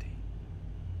 50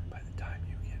 by the time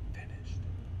you get finished.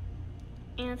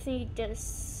 Anthony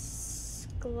Desclafani.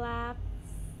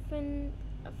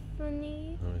 Let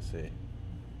me see.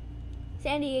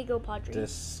 San Diego Padres.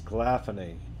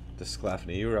 Desclafani.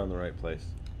 You were on the right place.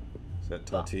 Is that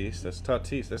Tatis? That's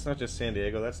Tatis. That's not just San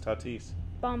Diego. That's Tatis.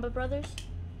 Bomba Brothers.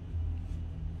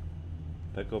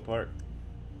 Petco Park.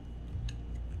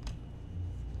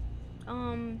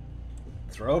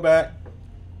 Throwback.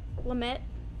 Lamette.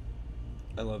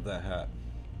 I love that hat.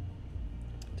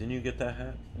 Didn't you get that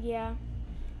hat? Yeah.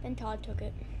 Then Todd took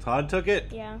it. Todd took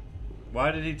it? Yeah.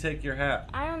 Why did he take your hat?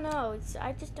 I don't know.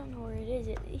 I just don't know where it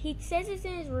is. He says it's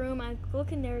in his room. I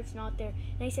look in there, it's not there.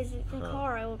 And he says it's in the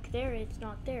car. I look there, it's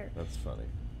not there. That's funny.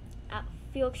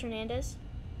 Felix Hernandez.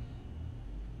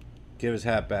 Give his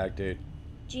hat back, dude.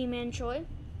 G-Man Choi.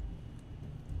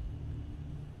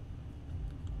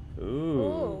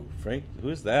 Ooh. Frank,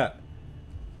 who's that?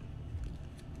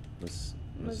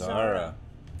 Mazzara.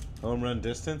 Home run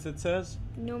distance, it says?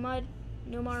 Nomar.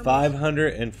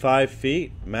 505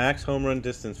 feet. Max home run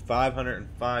distance,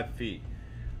 505 feet.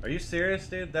 Are you serious,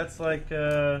 dude? That's like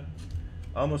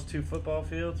almost 2 football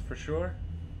fields for sure.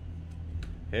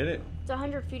 Hit it. It's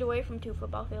 100 feet away from 2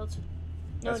 football fields.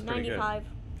 No, That's pretty 95.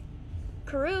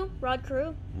 Rod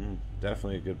Carew.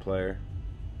 Definitely a good player.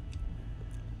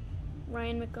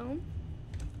 Ryan McComb.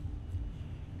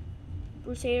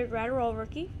 Crusader Gratterall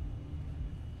rookie.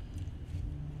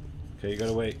 Okay, you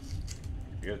gotta wait.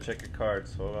 You gotta check your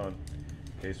cards. Hold on.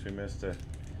 In case we missed a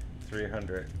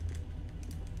 300.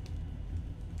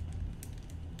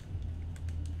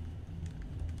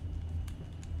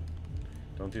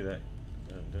 Don't do that.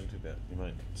 Don't do that. You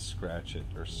might scratch it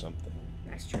or something.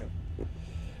 That's true.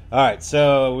 All right,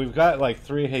 so we've got like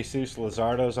 3 Jesus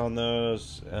Luzardos on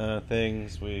those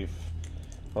things.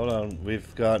 Hold on.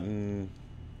 We've gotten,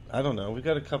 I don't know. We've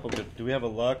got a couple. Do we have a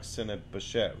Lux and a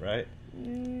Bichette, right? I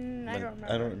don't remember.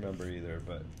 I don't remember either,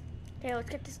 but. Okay, let's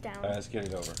get this down. All right, let's get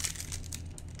it over.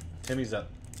 Timmy's up.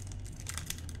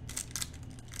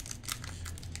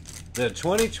 The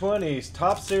 2020's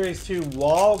Top Series 2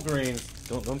 Walgreens.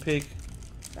 Don't peek.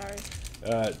 Sorry.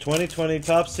 2020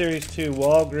 Top Series 2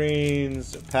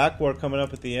 Walgreens pack war coming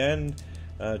up at the end.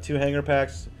 2 hanger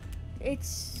packs.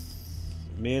 It's.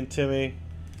 Me and Timmy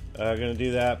are gonna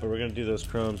do that, but we're gonna do those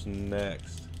chromes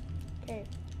next. Okay.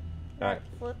 All right.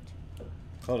 Flipped.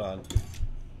 Hold on.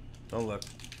 Don't look.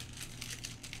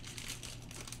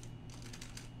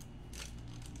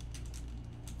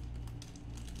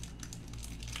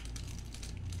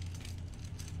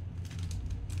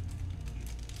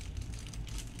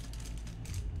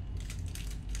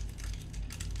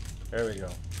 There we go.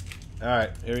 All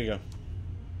right, here we go.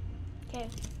 Okay.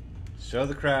 Show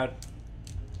the crowd.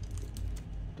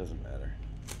 Doesn't matter.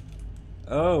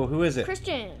 Oh, who is it?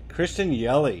 Christian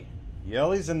Yelly.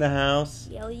 Yelly's in the house.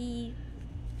 Yelly.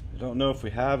 I don't know if we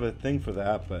have a thing for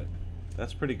that, but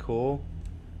that's pretty cool.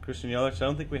 Christian Yelich. I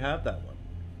don't think we have that one.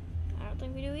 I don't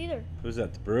think we do either. Who's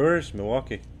that? The Brewers?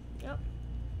 Milwaukee. Yep.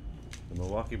 The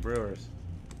Milwaukee Brewers.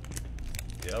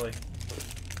 Yelly.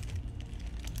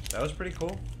 That was pretty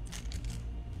cool.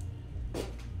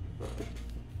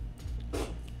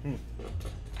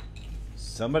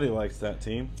 Somebody likes that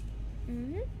team.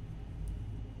 Look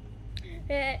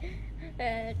at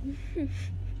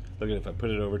it, if I put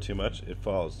it over too much, it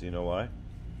falls. Do you know why?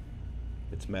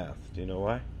 It's math. Do you know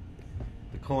why?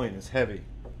 The coin is heavy.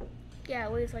 Yeah,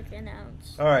 it weighs like an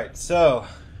ounce. All right, so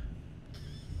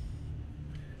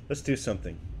let's do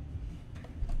something.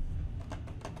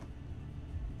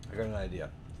 I got an idea.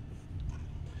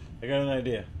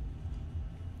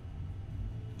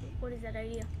 What is that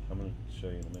idea? I'm going to show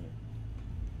you in a minute.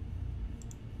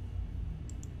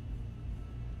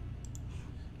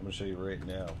 I'm going to show you right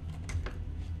now.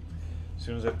 As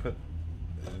soon as I put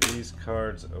these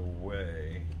cards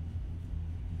away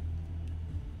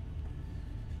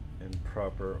in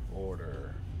proper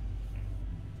order,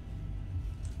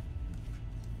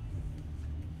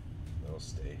 they'll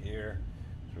stay here.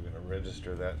 So we're going to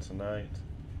register that tonight.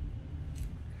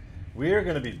 We are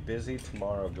going to be busy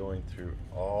tomorrow going through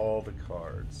all the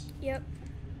cards. Yep.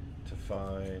 To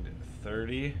find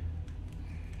 30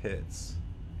 hits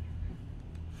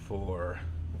for...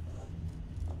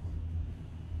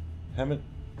 How many?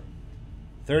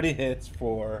 30 hits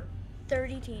for...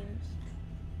 30 teams.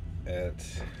 At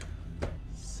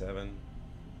 7...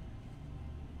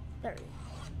 30.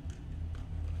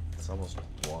 It's almost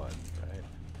 1, right?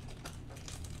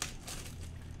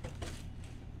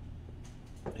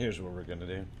 Here's what we're gonna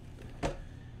do.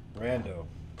 Rando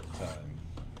time.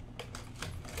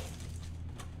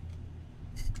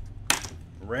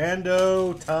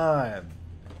 Rando time.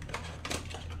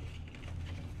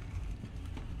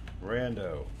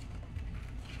 Rando.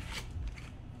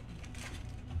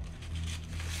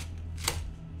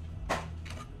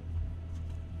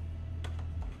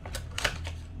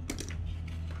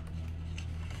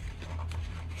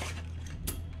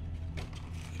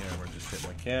 Camera just hit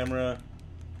my camera.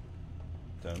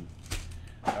 Done.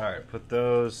 Alright, put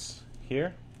those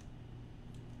here.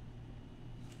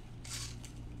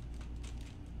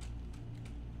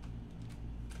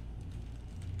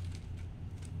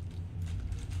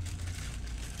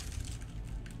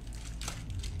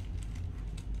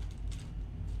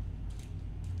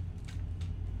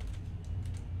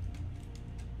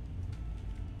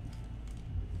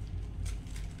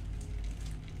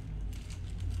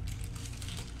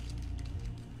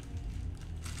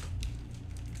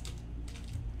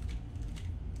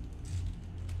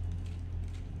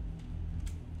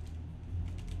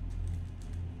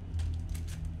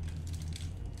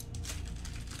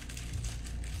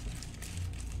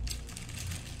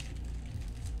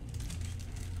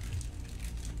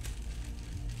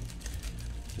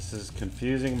 This is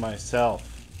confusing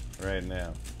myself right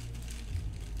now.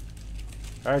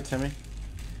 Alright, Timmy.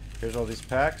 Here's all these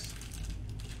packs.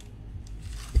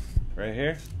 Right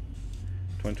here.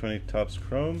 2020 Topps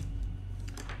Chrome.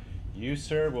 You,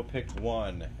 sir, will pick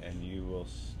one, and you will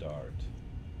start.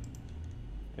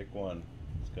 Pick one.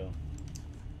 Let's go.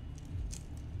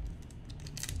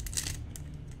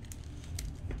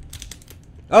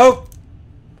 Oh!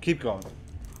 Keep going.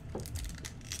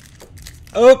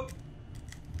 Oh!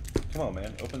 Come on,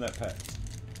 man. Open that pack.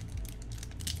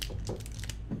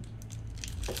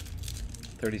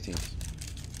 30 teams.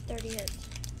 30 hits.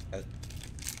 At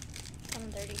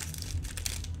 30.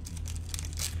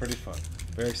 Pretty fun.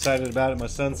 Very excited about it. My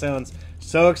son sounds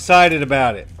so excited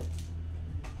about it.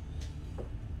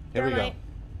 Here we go.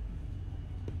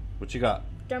 What you got?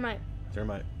 Thermite.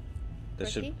 Thermite.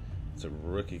 That Rookie? It's a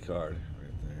rookie card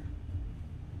right there.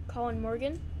 Colin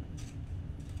Morgan.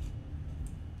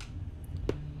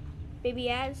 Baby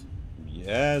Az.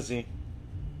 Yazzie.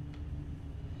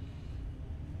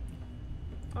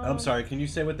 I'm sorry, can you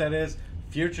say what that is?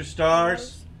 Future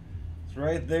Stars. It's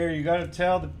right there. You got to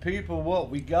tell the people what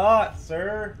we got,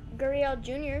 sir. Gurriel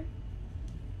Jr.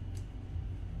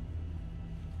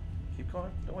 Keep going.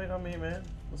 Don't wait on me, man.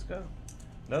 Let's go.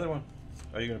 Another one.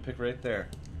 Oh, you're going to pick right there.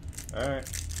 All right.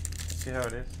 Let's see how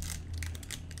it is.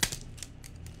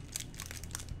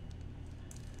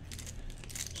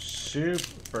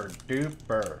 Super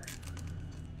duper.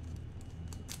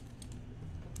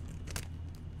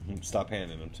 Stop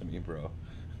handing them to me, bro.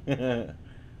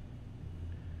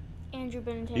 Andrew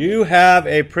Benintendi. You have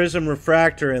a prism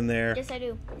refractor in there. Yes, I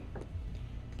do.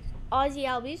 Ozzy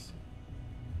Albies.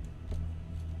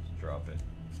 Just drop it.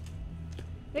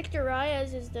 Victor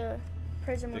Reyes is the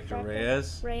prism Victor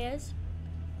refractor. Reyes.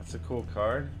 That's a cool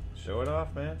card. Show it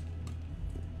off, man.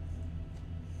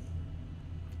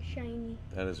 Shiny.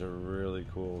 That is a really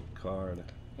cool card.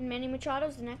 And Manny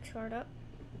Machado's the next card up.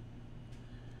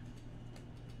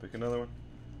 Pick another one.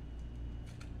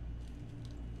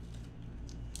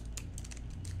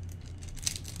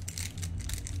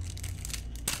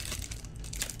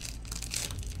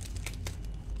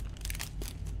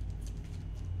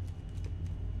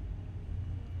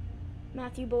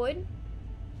 Matthew Boyd.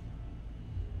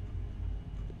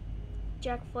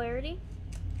 Jack Flaherty.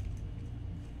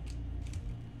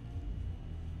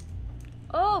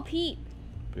 Oh, Pete.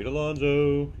 Pete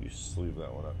Alonso. You sleeve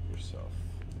that one up yourself.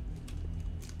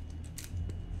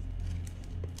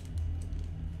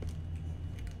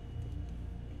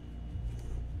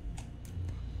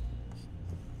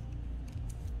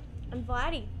 And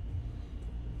Vladdy.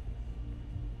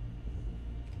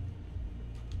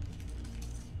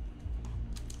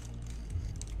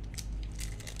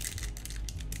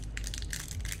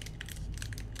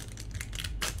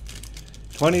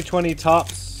 .2020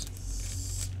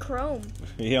 Topps Chrome.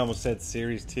 He almost said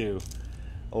Series 2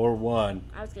 or 1.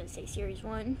 I was going to say Series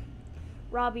 1.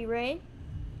 Robbie Ray.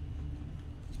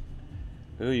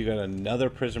 Ooh, you got another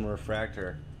prism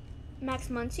refractor. Max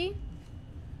Muncy.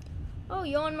 Oh,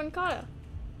 Yohan Moncada.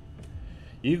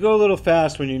 You go a little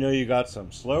fast when you know you got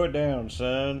some. Slow it down,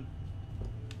 son.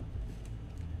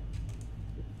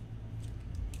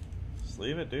 Just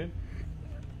leave it, dude.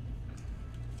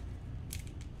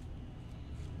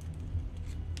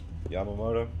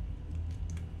 Yamamoto.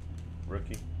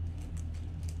 Rookie.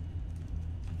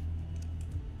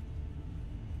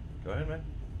 Go ahead, man.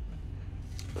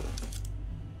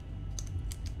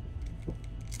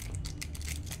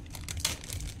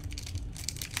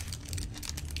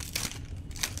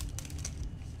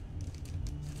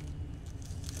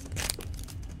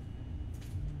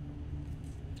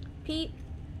 Pete.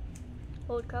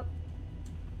 Gold Cup.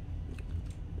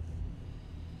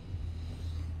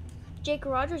 Jake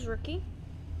Rogers, rookie.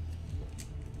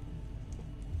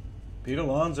 Pete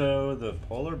Alonso, the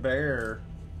polar bear.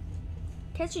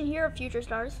 Keston Hiura, Future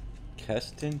Stars.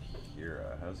 Keston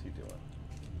Hiura, how's he doing?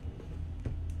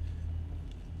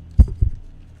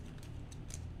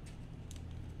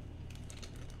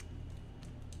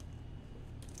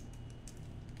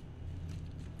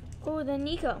 Oh, then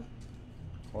Nico.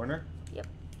 Corner? Yep.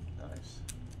 Nice.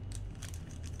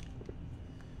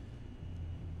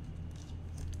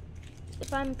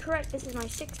 If I'm correct, this is my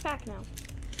 6th pack now.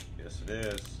 Yes, it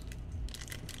is.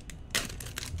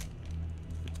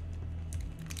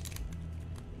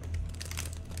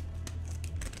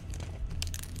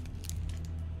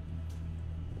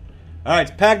 All right,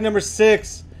 it's pack number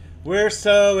 6. We're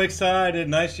so excited.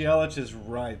 Nice Yelich is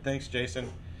right. Thanks, Jason.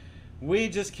 We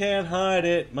just can't hide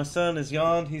it. My son has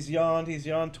yawned. He's yawned. He's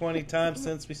yawned 20 times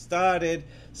since we started.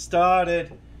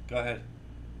 Go ahead.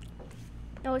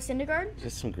 Oh, a Syndergaard? Is there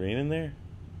some green in there?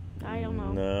 I don't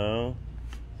know. No.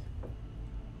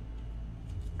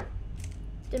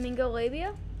 Domingo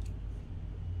Labia.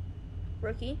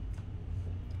 Rookie.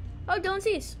 Oh, Dylan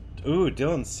Cease. Ooh,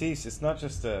 Dylan Cease. It's not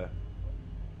just a...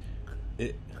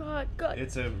 God.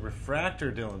 It's a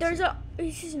refractor, Dylan There's Cease.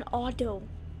 this is an auto.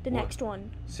 The What? next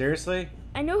one. Seriously?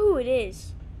 I know who it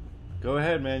is. Go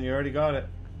ahead, man. You already got it.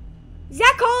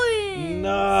 Zach Collins!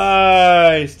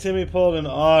 Nice! Timmy pulled an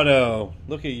auto.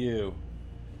 Look at you.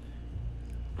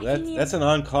 That's an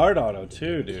on-card auto,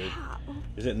 too, dude. Yeah.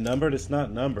 Is it numbered? It's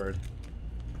not numbered.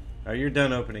 All right, you're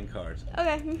done opening cards.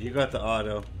 Okay. You got the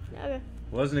auto. Okay.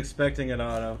 Wasn't expecting an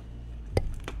auto.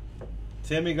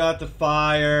 Timmy got the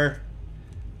fire.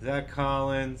 Zach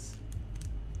Collins.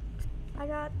 I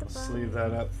got the ball. Sleeve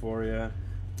that up for you.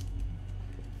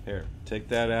 Here, take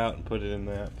that out and put it in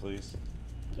that, please.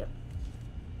 Yep.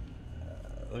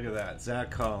 Look at that. Zach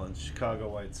Collins, Chicago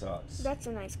White Sox. That's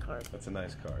a nice card. That's a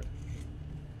nice card.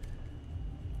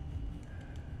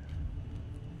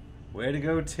 Way to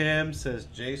go, Tim, says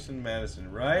Jason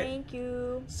Madison, right? Thank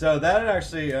you. So that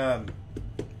actually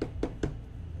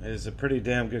is a pretty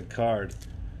damn good card.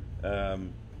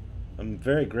 I'm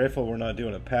very grateful we're not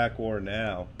doing a pack war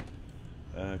now,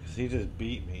 because he just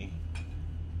beat me.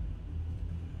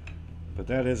 But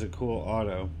that is a cool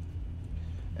auto.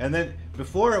 And then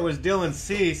before it was Dylan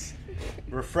Cease,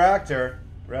 refractor,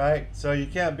 right? So you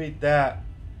can't beat that.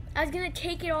 I was gonna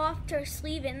take it off to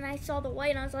sleeve it, and I saw the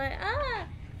white, and I was like, ah.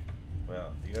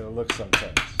 Well, you gotta look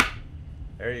sometimes.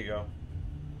 There you go.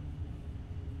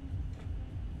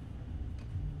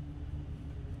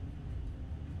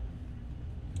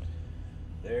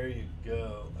 There you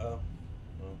go. Oh,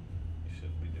 well, you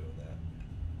shouldn't be doing that.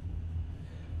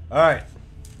 All right.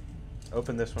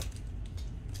 Open this one.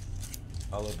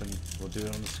 We'll do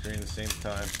it on the screen at the same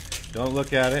time. Don't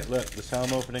look at it. Look, this is how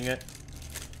I'm opening it.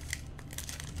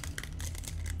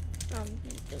 I'm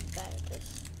bad at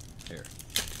this. Here.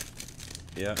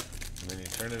 Yep. And then you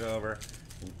turn it over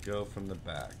and go from the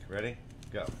back. Ready?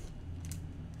 Go.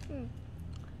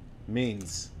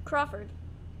 Means. Crawford.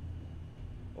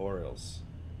 Orioles.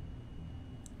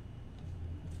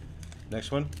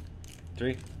 Next one.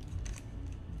 3.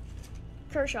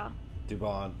 Kershaw.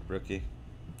 Dubon, rookie.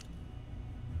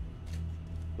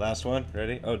 Last one.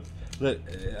 Ready? Oh, look,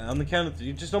 on the count of 3.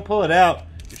 You just don't pull it out.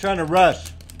 You're trying to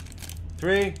rush.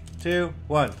 3, 2,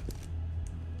 1.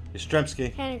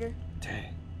 Yastrzemski. Haniger.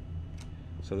 Dang.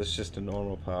 So this is just a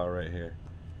normal pile right here.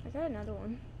 I got another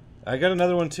one. I got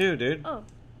another one too, dude. Oh.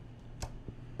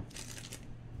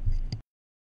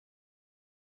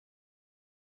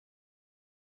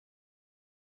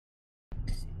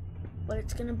 What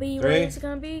it's gonna be? 3, What it's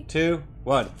gonna be? 2,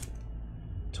 1.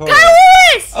 Kyle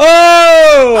Lewis!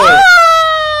 Oh!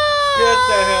 Get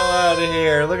the hell out of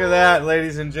here. Look at that,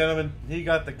 ladies and gentlemen. He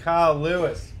got the Kyle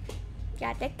Lewis.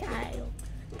 Got the Kyle.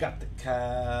 Got the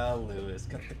Kyle Lewis.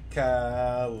 Got the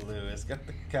Kyle Lewis. Got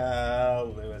the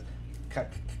Kyle Lewis.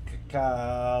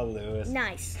 Kyle Lewis.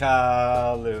 Nice.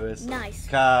 Kyle Lewis. Nice.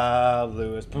 Kyle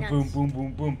Lewis. Boom, Nice. boom, boom,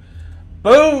 boom, boom.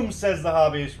 Boom, says the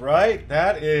hobbyist, right?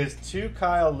 That is 2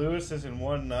 Kyle Lewises in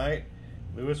one night.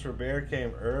 Luis Robert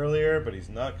came earlier, but he's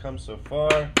not come so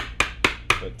far.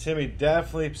 But Timmy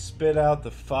definitely spit out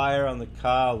the fire on the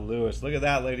Kyle Lewis. Look at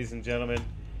that, ladies and gentlemen.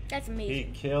 That's He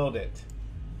amazing. killed it.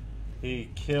 He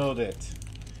killed it.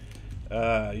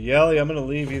 Yelly, I'm going to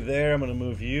leave you there. I'm going to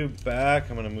move you back.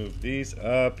 I'm going to move these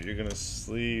up. You're going to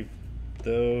sleeve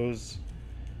those.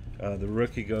 The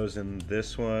rookie goes in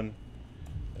this one,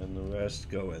 and the rest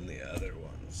go in the other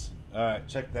ones. All right,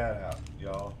 check that out,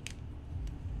 y'all.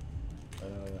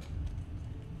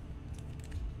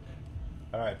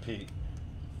 All right, Pete.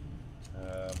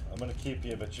 I'm going to keep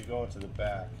you, but you go into the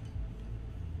back.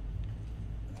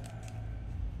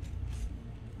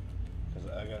 Because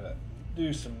I got to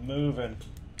do some moving.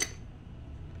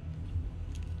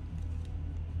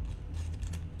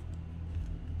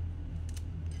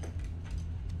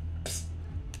 Psst.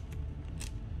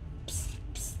 Psst,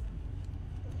 psst.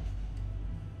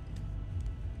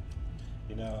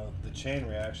 You know, the chain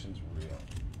reaction's real.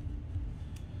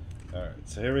 Alright,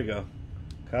 so here we go.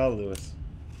 Kyle Lewis.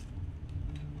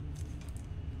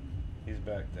 He's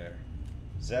back there.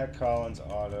 Zach Collins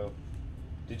auto.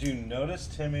 Did you notice,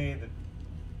 Timmy, that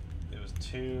it was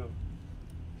 2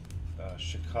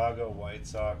 Chicago White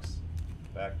Sox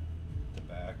back to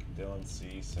back? Dylan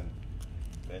Cease, and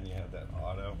then you have that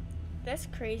auto. That's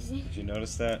crazy. Did you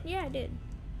notice that? Yeah, I did.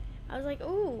 I was like,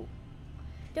 ooh.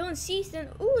 Dylan Cease, then,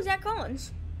 ooh, Zach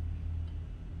Collins.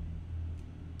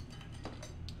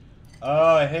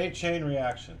 Oh, I hate chain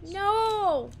reactions.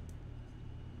 No!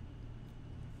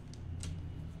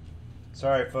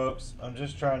 Sorry, folks. I'm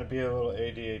just trying to be a little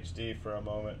ADHD for a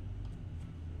moment.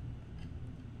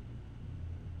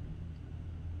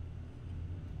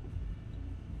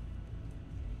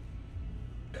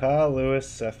 Kyle Lewis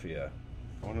Cephia.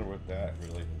 I wonder what that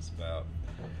really is about.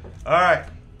 All right,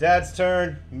 Dad's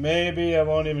turn. Maybe I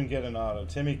won't even get an auto.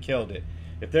 Timmy killed it.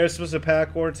 If this was a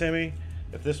pack war, Timmy,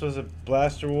 if this was a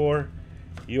blaster war,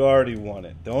 you already won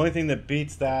it. The only thing that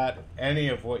beats that, any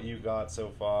of what you got so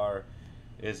far,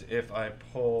 is if I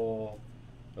pull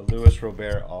a Luis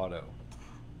Robert auto.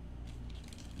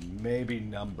 Maybe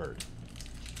numbered.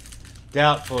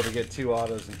 Doubtful to get 2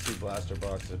 autos and 2 blaster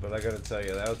boxes, but I gotta tell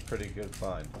you, that was pretty good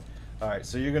find. Alright,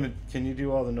 so you're gonna, can you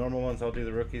do all the normal ones? I'll do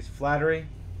the rookies. Flattery.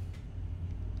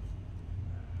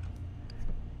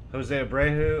 Jose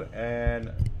Abreu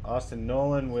and Austin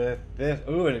Nolan with this.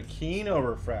 Ooh, and a Keno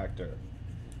refractor.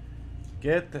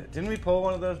 Get the, didn't we pull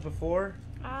one of those before?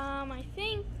 I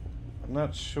think. I'm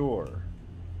not sure.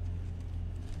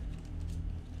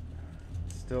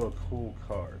 Still a cool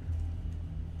card.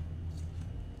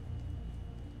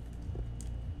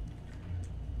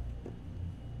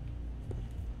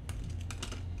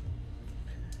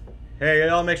 Hey,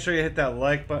 y'all, make sure you hit that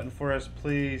like button for us,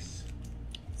 please.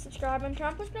 Subscribe and turn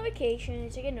on post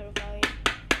notifications to get notified.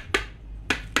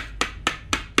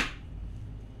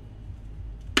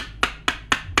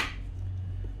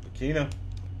 Keno.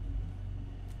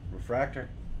 Refractor.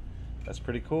 That's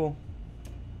pretty cool.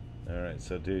 Alright,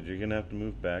 so dude, you're gonna have to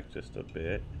move back just a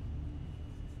bit.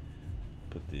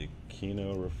 Put the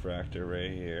Keno refractor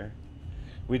right here.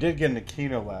 We did get an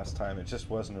Aquino last time, it just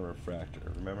wasn't a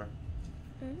refractor, remember?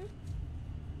 Mm-hmm.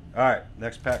 Alright,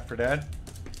 next pack for Dad.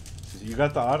 You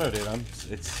got the auto, dude. I'm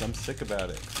sick about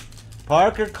it.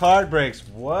 Parker Card Breaks.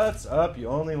 What's up? You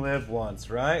only live once,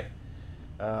 right?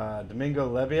 Domingo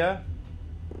Lebbia.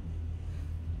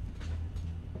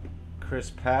 Chris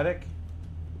Paddock.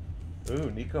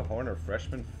 Ooh, Nico Horner,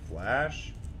 freshman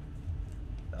flash.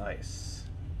 Nice.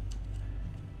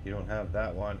 You don't have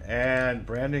that one. And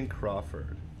Brandon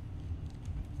Crawford.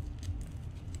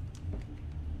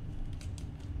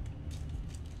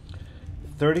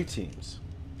 $30 teams.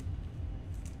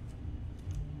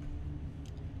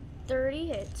 30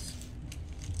 hits.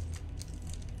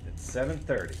 It's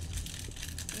 7:30.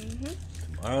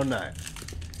 Mm-hmm. Tomorrow night.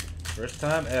 First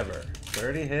time ever.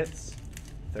 30 hits,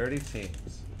 30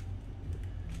 teams.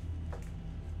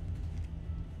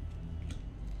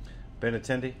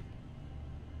 Benintendi,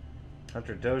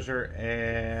 Hunter Dozier,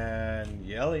 and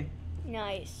Yelly.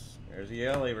 Nice. There's a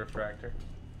Yelly refractor.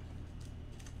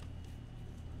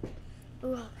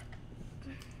 Ooh.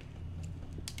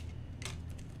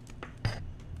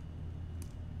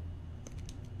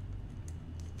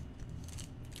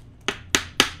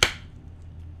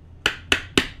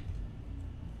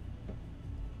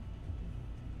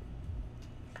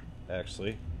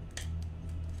 Actually,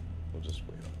 we'll just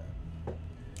wait on that.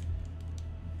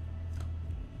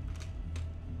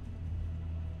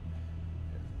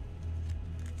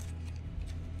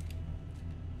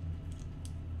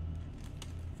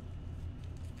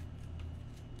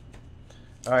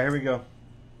 All right, here we go.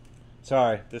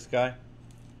 Sorry, this guy.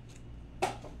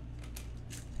 All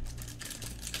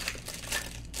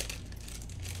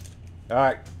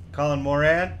right, Colin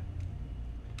Moran.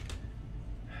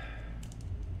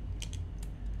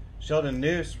 Sheldon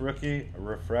Noose, rookie,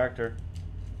 refractor.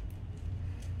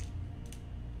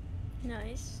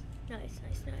 Nice. Nice.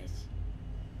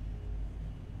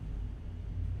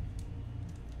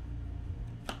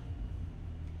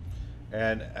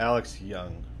 And Alex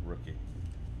Young, rookie.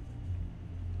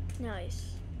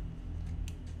 Nice.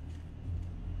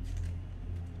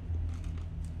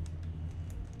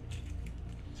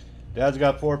 Dad's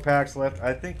got 4 packs left.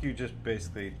 I think you just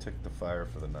basically took the fire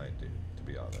for the night, dude, to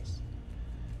be honest.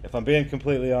 If I'm being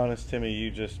completely honest, Timmy, you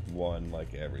just won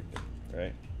like everything,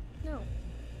 right? No.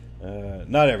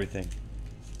 Not everything.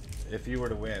 If you were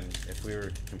to win, if we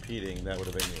were competing, that would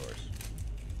have been yours.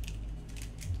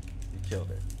 You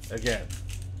killed it.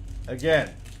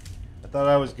 Again. I thought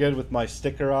I was good with my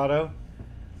sticker auto.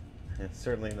 It's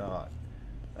certainly not.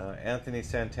 Anthony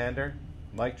Santander,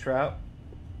 Mike Trout,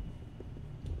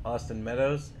 Austin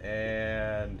Meadows,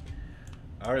 and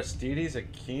Aristides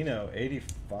Aquino,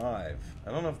 85.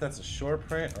 I don't know if that's a short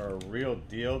print or a real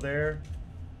deal there.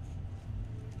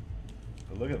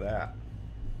 But look at that.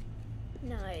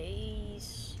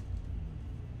 Nice.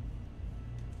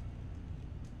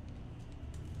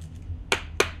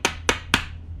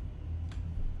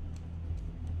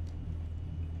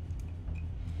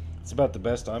 It's about the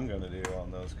best I'm going to do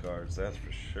on those cards, that's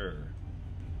for sure.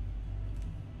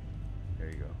 There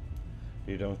you go.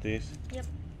 You done with these? Yep.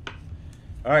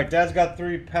 All right, Dad's got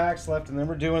 3 packs left, and then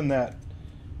we're doing that.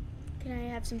 Can I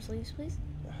have some sleeves, please?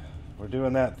 We're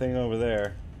doing that thing over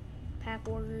there. Pack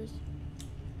orders.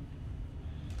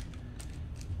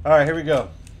 All right, here we go.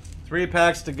 3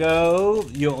 packs to go.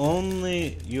 You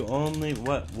only,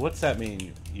 what's that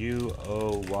mean?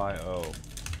 UOYO.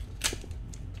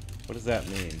 What does that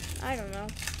mean? I don't know.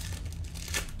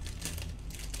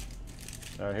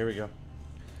 All right, here we go.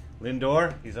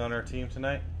 Lindor, he's on our team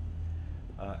tonight.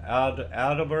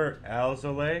 Adalbert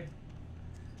Alzolay.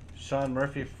 Sean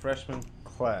Murphy, freshman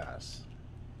class.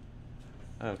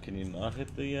 Oh, can you not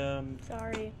hit the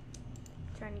Sorry.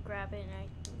 Trying to grab it and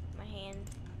my hand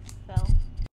fell.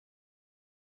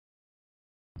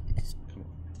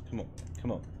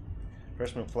 Come on.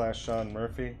 Freshman class, Sean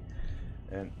Murphy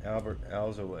and Albert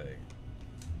Alzolay.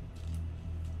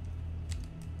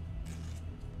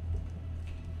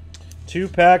 Two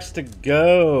packs to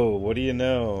go. What do you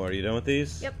know? Are you done with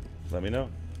these? Yep. Let me know.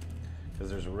 Because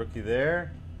there's a rookie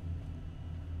there.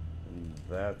 And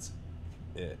that's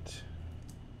it.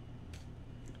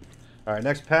 All right,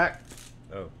 next pack.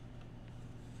 Oh,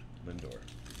 Lindor.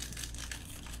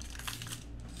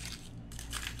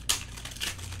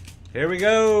 Here we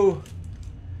go.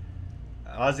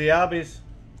 Ozzy Albies.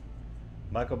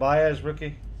 Michael Baez,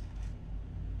 rookie.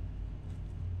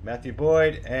 Matthew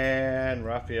Boyd and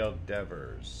Rafael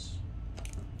Devers.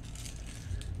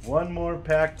 One more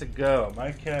pack to go.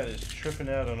 My cat is tripping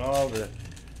out on all the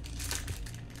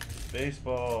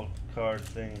baseball card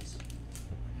things.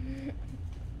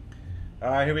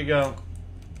 All right, here we go.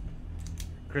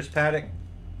 Chris Paddock.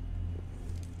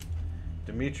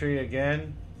 Dimitri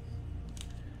again.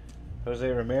 Jose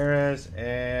Ramirez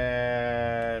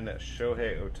and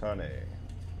Shohei Ohtani.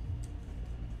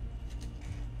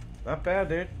 Not bad,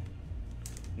 dude.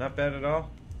 Not bad at all.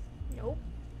 Nope.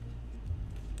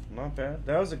 Not bad.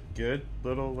 That was a good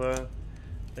little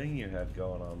thing you had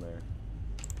going on there.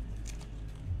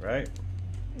 Right?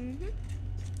 Mm-hmm.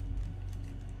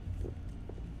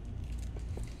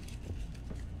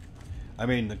 I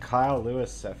mean, the Kyle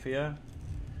Lewis Cephia,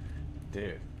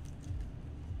 dude.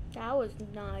 That was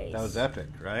nice. That was epic,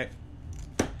 right?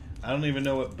 I don't even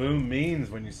know what boom means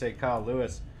when you say Kyle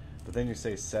Lewis, but then you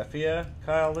say Cephia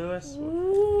Kyle Lewis.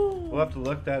 Ooh. We'll have to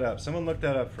look that up. Someone look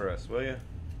that up for us, will you?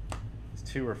 It's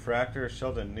 2 refractors.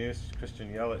 Sheldon Noose,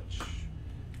 Christian Yelich.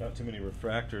 Not too many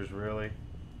refractors, really.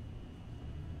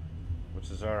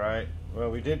 Which is all right. Well,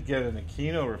 we did get an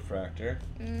Aquino refractor.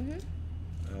 Mm-hmm.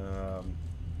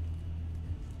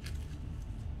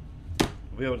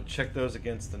 We'll be able to check those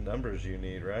against the numbers you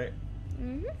need, right?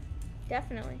 Mm-hmm.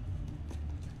 Definitely.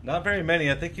 Not very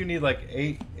many. I think you need like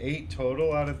eight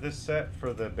total out of this set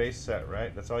for the base set,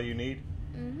 right? That's all you need?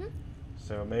 Mm-hmm.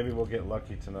 So maybe we'll get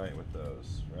lucky tonight with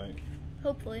those, right?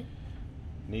 Hopefully.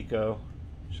 Nico,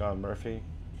 Sean Murphy,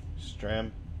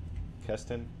 Stram,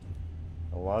 Keston,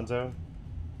 Alonzo,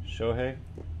 Shohei,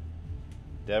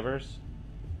 Devers,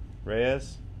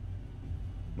 Reyes,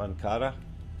 Moncada.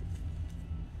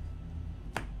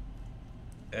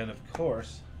 And of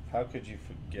course, how could you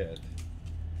forget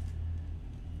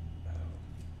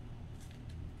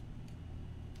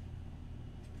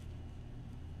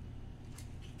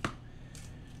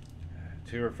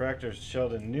 2 refractors,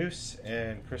 Sheldon Noose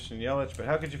and Christian Yelich. But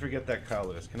how could you forget that Kyle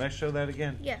Lewis? Can I show that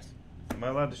again? Yes. Am I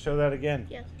allowed to show that again?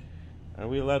 Yes. Are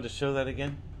we allowed to show that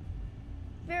again?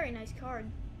 Very nice card.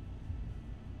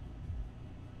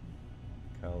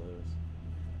 Kyle Lewis.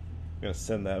 I'm going to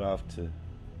send that off to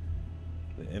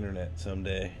the internet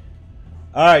someday.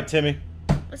 All right, Timmy.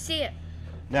 Let's see it.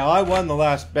 Now, I won the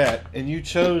last bet, and you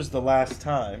chose the last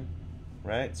time,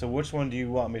 right? So which one do you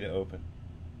want me to open?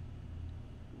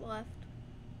 Left.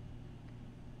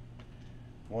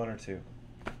 1 or 2?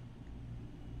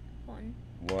 1.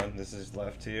 1. This is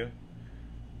left to you.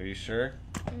 Are you sure?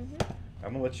 Mm-hmm.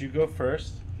 I'm going to let you go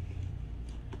first.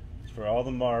 It's for all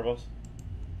the marbles.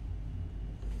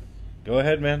 Go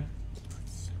ahead, man.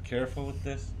 Careful with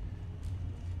this.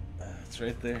 It's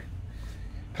right there.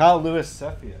 Kyle Lewis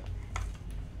Sepia.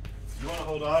 You want to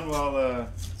hold on while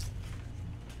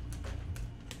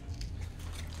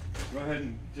go ahead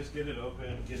and just get it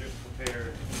open, get it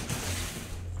prepared.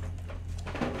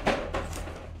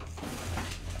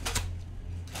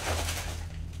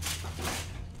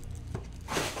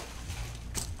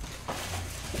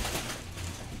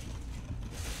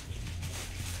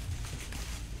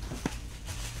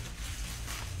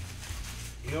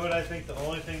 You know what I think the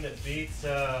only thing that beats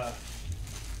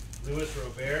Luis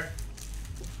Robert?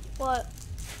 What?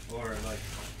 Or like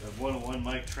a 1-on-1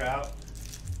 Mike Trout?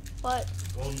 What?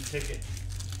 Golden ticket.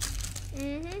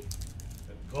 Mm-hmm.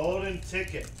 A golden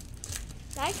ticket.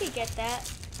 I could get that.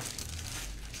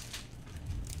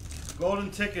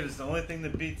 Golden ticket is the only thing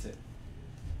that beats it.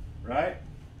 Right?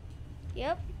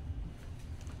 Yep.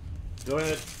 Go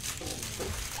ahead.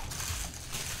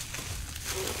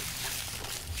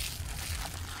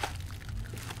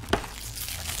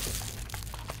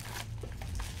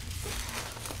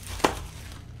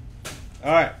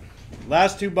 All right,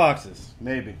 last 2 boxes,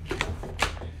 maybe,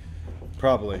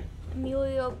 probably.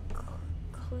 Emilio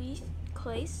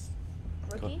Clace,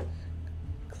 rookie.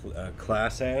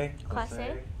 Class A. Class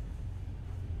A.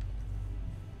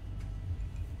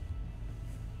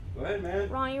 Go ahead, man.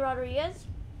 Ronnie Rodriguez.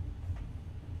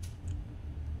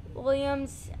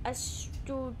 Williams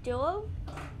Astudillo.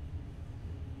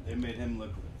 They made him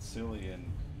look silly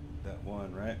in that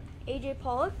one, right? AJ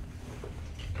Pollock.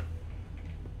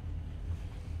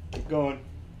 Keep going.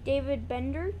 David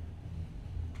Bendar.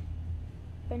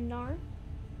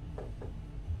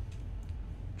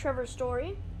 Trevor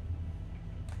Story.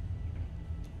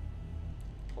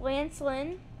 Lance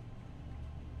Lynn.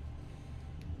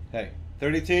 Hey,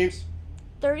 30 teams,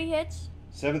 30 hits.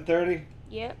 7:30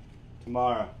 Yep.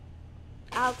 tomorrow.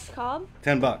 Alex Cobb.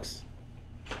 $10.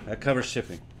 That covers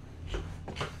shipping.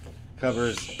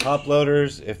 Covers top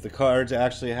loaders. If the cards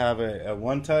actually have a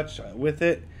one-touch with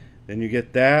it, then you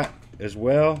get that as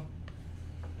well.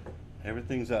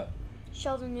 Everything's up.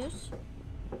 Sheldon Noose.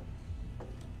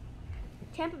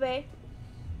 Tampa Bay.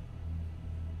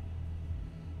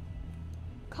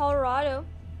 Colorado.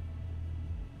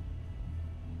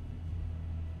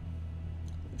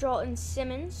 Dalton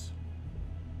Simmons.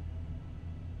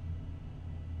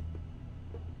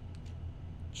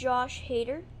 Josh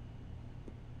Hader.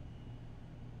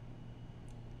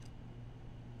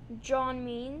 John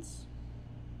Means.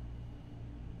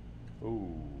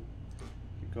 Ooh.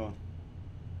 Keep going.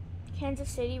 Kansas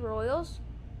City Royals.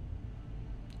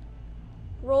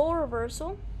 Role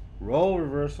reversal. Roll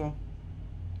reversal.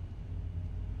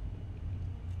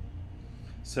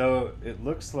 So it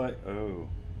looks like, oh.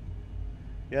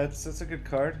 Yeah, it's a good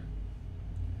card.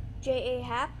 J.A.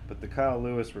 Happ. But the Kyle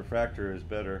Lewis refractor is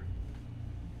better.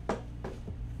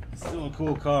 Still a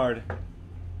cool card.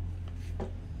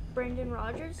 Brendan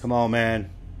Rodgers. Come on, man.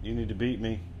 You need to beat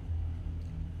me.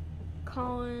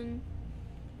 Colin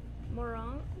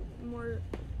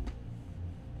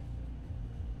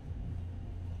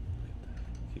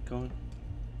Keep going.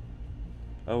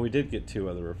 Oh, we did get 2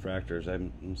 other refractors.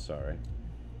 I'm sorry.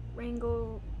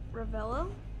 Rango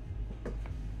Ravello.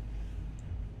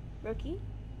 Rookie.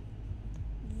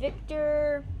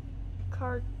 Victor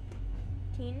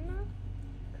Cartini.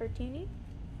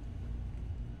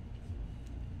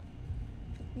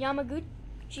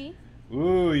 Yamaguchi.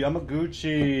 Ooh,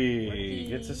 Yamaguchi Rookie.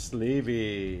 gets a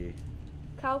sleevey.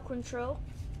 Kyle Quantrill.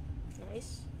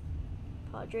 Nice.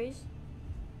 Padres.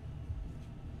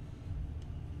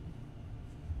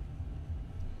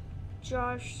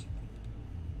 Josh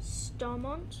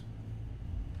Stamont.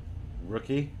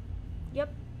 Rookie.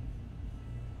 Yep.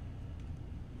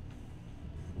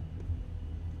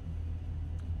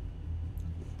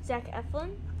 Zach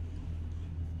Eflin.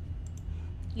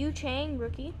 Yu Chang,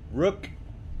 rookie. Rook.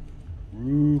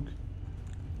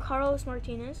 Carlos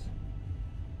Martinez.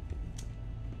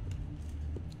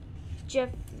 Jeff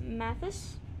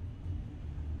Mathis.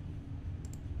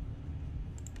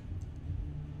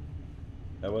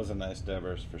 That was a nice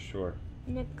Devers for sure.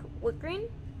 Nick Whitgreen.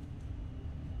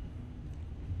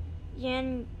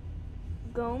 Yan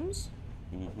Gomes.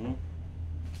 Mm-hmm.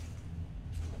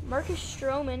 Marcus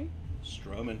Stroman.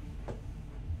 Stroman.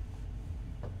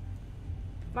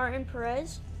 Martin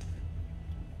Perez.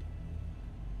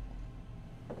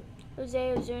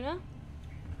 Jose Ozuna.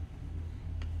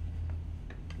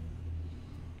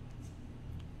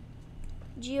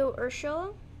 Gio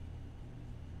Urshela.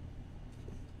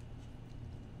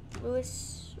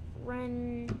 Luis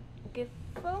Rengifo.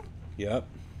 Yep.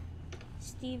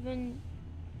 Steven.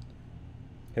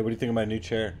 Hey, what do you think of my new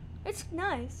chair? It's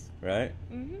nice. Right?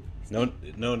 Mm-hmm.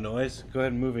 No noise? Go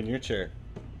ahead and move in your chair.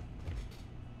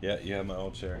 Yeah, you have my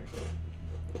old chair.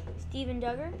 Steven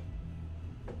Duggar.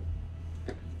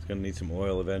 It's gonna need some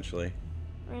oil eventually.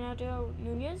 Renato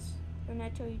Nunez.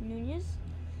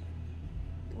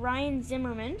 Ryan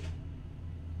Zimmerman.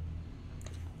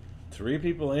 3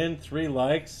 people in, 3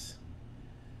 likes.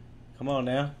 Come on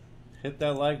now. Hit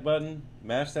that like button.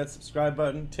 Mash that subscribe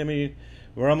button. Timmy,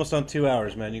 we're almost on 2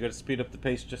 hours, man. You got to speed up the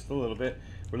pace just a little bit.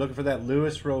 We're looking for that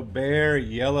Luis Robert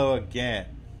yellow again.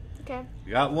 Okay.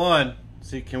 We got 1.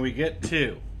 See, can we get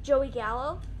 2? Joey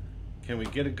Gallo. Can we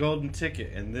get a golden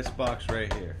ticket in this box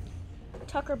right here?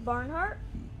 Tucker Barnhart.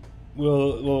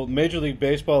 Will Major League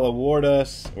Baseball award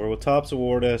us, or will Topps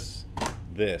award us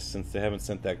this, since they haven't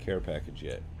sent that care package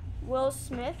yet? Will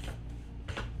Smith.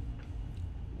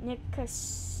 Nick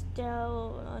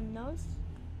Castellanos.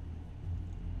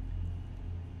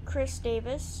 Chris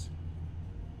Davis.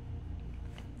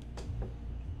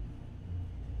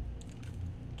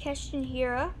 Keston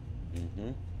Hira.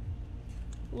 Mm-hmm.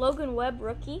 Logan Webb,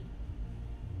 rookie.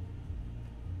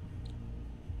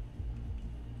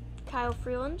 Kyle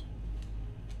Freeland.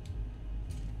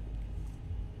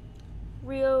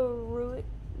 Rio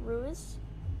Ruiz.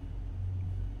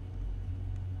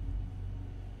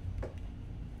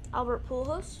 Albert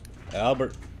Pujols.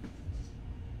 Albert.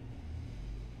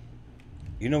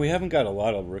 You know, we haven't got a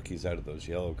lot of rookies out of those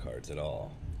yellow cards at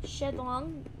all. Shed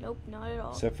Long. Nope, not at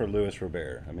all. Except for Luis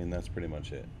Robert. I mean, that's pretty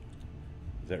much it.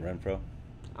 Is that Renfro?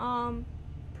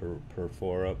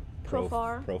 Profar.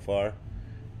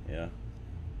 Yeah.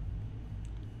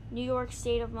 New York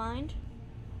State of Mind.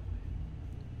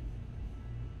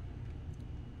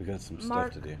 We got some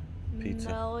Mark stuff to do. Pizza.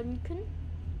 Melanson.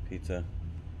 Pizza.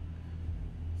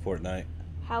 Fortnite.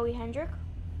 Howie Hendrick.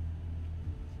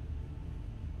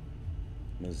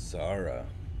 Mazzara.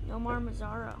 Nomar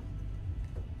Mazzara.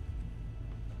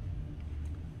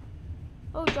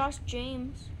 Oh, Josh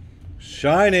James.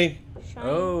 Shiny. Shiny.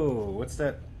 Oh, what's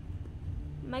that?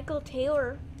 Michael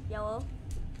Taylor, yellow.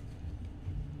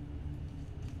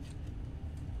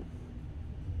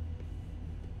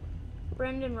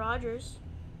 Brendan Rodgers.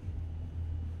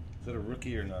 Is that a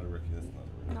rookie or not a rookie? That's not a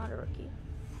rookie. Not a rookie.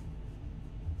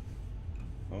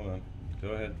 Hold on. Go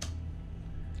ahead.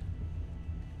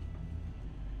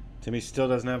 Timmy still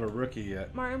doesn't have a rookie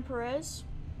yet. Martin Perez.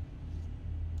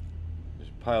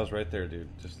 There's piles right there, dude.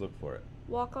 Just look for it.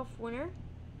 Walk-off winner.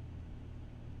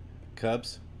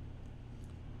 Cubs.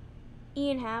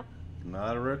 Ian Happ.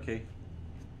 Not a rookie.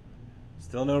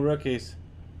 Still no rookies.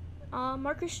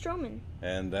 Marcus Stroman.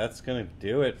 And that's going to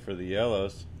do it for the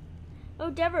yellows. Oh,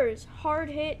 Devers. Hard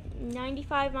hit,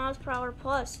 95 miles per hour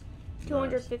plus.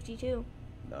 252.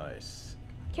 Nice.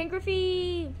 Ken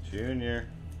Griffey. Junior.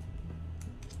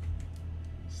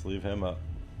 Sleeve him up.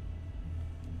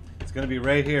 It's going to be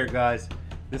right here, guys.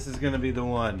 This is going to be the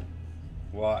one.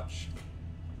 Watch.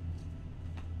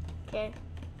 Okay.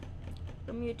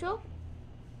 Bermuto.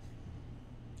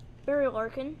 Barry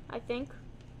Larkin, I think.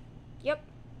 Yep.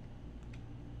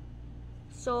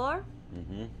 Solar.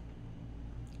 Mm-hmm.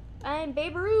 And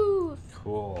Babe Ruth.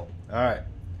 Cool. All right.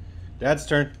 Dad's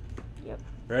turn. Yep.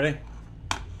 Ready?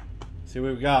 See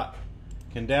what we got.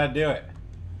 Can Dad do it?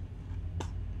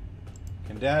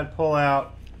 Can Dad pull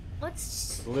out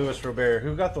Let's. Luis Robert?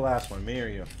 Who got the last one, me or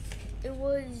you? It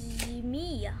was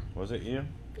me. Was it you?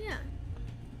 Yeah.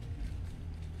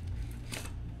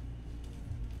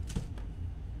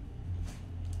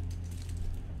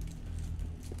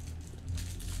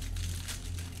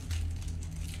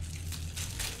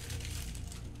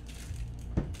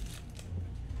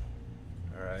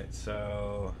 All right,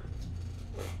 so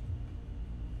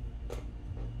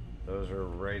those are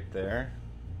right there.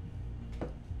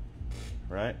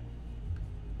 Right?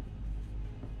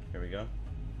 Here we go.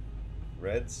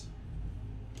 Reds.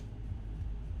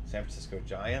 San Francisco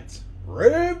Giants.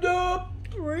 Revved up!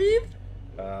 Reeve.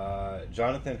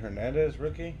 Jonathan Hernandez,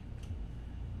 rookie.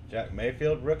 Jack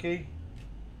Mayfield, rookie.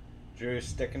 Drew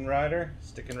Stickenrider.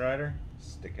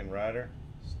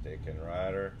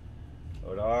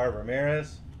 Odar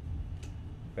Ramirez.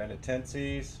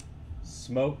 Benetenses.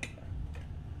 Smoke.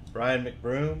 Brian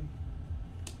McBroom.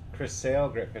 Chris Sale,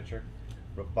 great pitcher.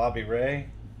 Bobby Ray.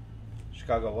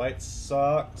 Chicago White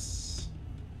Sox.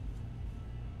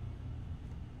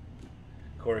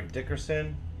 Corey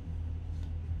Dickerson.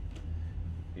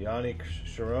 Yanni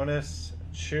Sharonis.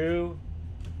 Chu.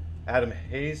 Adam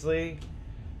Hazley.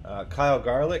 Kyle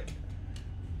Garlick.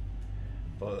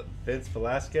 Vince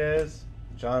Velasquez.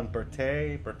 John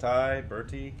Bertie.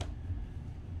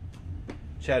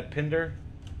 Chad Pinder.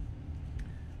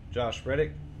 Josh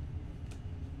Reddick.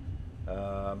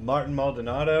 Martin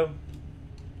Maldonado.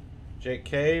 Jake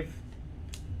Cave.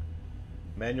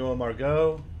 Manuel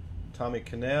Margot. Tommy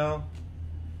Cannell.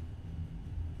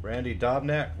 Randy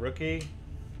Dobnak, rookie.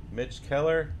 Mitch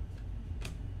Keller.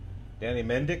 Danny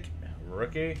Mendick,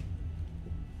 rookie.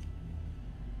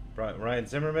 Ryan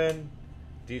Zimmerman.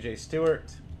 DJ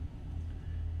Stewart.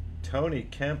 Tony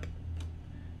Kemp.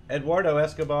 Eduardo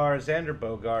Escobar. Xander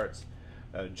Bogaerts.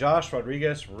 Josh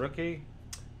Rodriguez, rookie.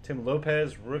 Tim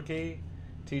Lopez, rookie.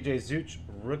 TJ Zuch,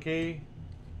 rookie.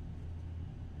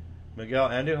 Miguel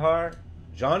Andujar.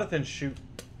 Jonathan Shute.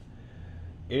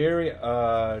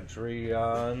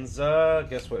 Extravaganza.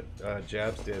 Guess what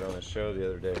Jabs did on a show the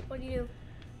other day? What do you?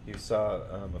 He saw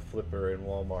a flipper in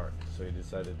Walmart, so he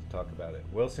decided to talk about it.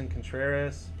 Wilson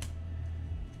Contreras.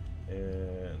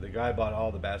 The guy bought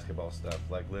all the basketball stuff,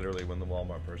 like literally when the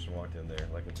Walmart person walked in there,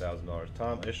 like $1,000.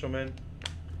 Tom Ishelman.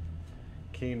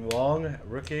 Keen Wong,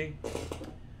 rookie.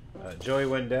 Joey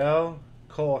Wendell.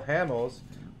 Cole Hamels.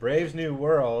 Braves New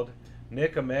World.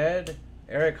 Nick Ahmed.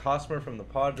 Eric Hosmer from the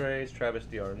Padres. Travis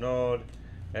d'Arnaud.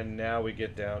 And now we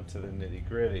get down to the nitty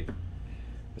gritty.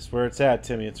 This is where it's at,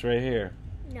 Timmy. It's right here.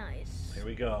 Nice. Here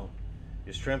we go.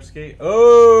 Yastrzemski.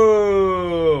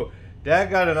 Oh! Dad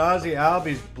got an Ozzy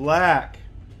Albies black.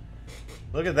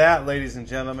 Look at that, ladies and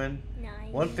gentlemen.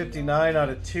 159 out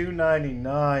of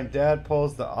 299. Dad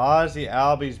pulls the Ozzy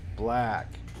Albies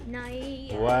black.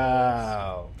 Nice.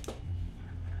 Wow.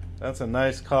 That's a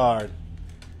nice card.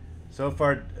 So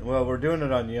far, well, we're doing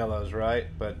it on yellows, right?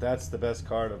 But that's the best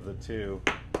card of the two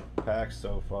packs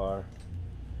so far.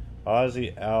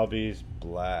 Ozzy Albies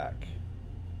black.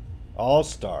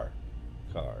 All-star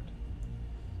card.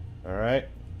 All right.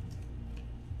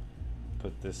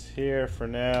 Put this here for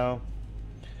now.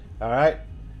 All right.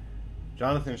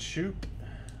 Jonathan Shoup,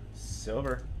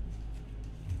 silver.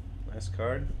 Nice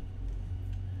card.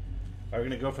 Are we going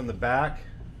to go from the back?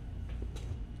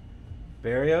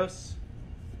 Barrios.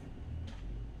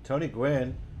 Tony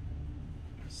Gwynn.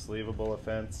 Sleevable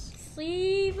offense.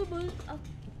 Sleevable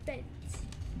offense.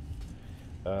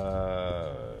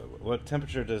 What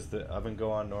temperature does the oven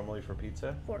go on normally for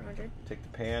pizza? 400. Take the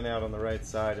pan out on the right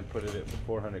side and put it at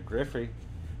 400. Griffey.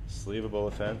 Sleevable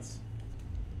offense.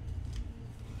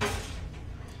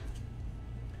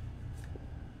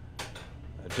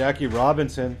 Jackie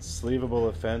Robinson, sleevable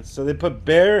offense. So they put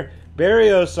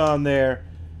Barrios on there,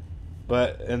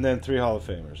 and then 3 Hall of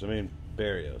Famers. I mean,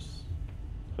 Barrios.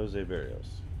 Jose Barrios.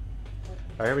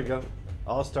 All right, here we go.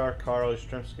 All-Star Carl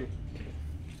Yastrzemski.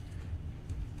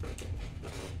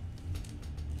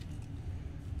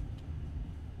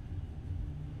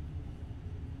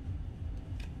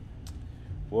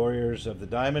 Warriors of the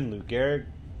Diamond, Lou Gehrig.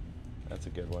 That's a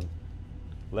good one.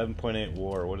 11.8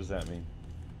 WAR. What does that mean?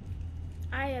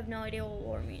 I have no idea what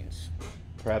war means.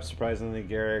 Perhaps surprisingly,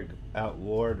 Gehrig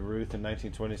outwarred Ruth in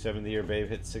 1927, the year Babe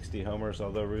hit 60 homers,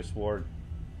 although Ruth's WAR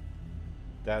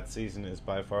that season is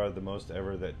by far the most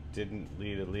ever that didn't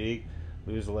lead a league.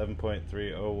 Lou's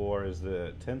 11.30 WAR is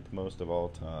the 10th most of all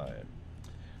time.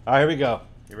 All right, here we go.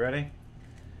 You ready?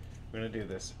 We're going to do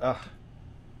this. All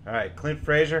right, Clint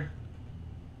Frazier.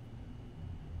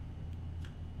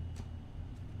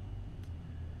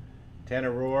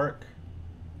 Tanner Roark.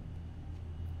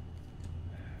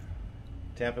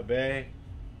 Tampa Bay.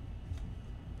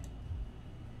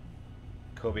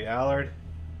 Kobe Allard.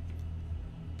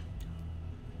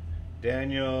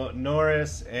 Daniel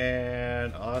Norris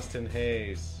and Austin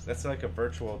Hayes. That's like a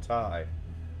virtual tie,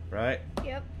 right?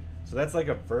 Yep. So that's like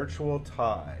a virtual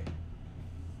tie.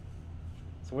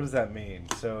 So what does that mean?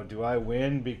 So do I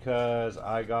win because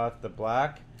I got the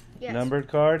black numbered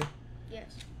card?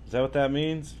 Yes. Is that what that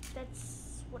means?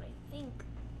 That's what I think.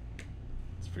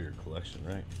 It's for your collection,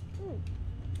 right? Ooh.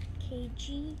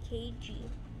 KG.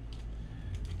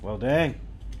 Well, dang.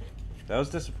 That was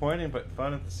disappointing, but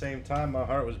fun at the same time. My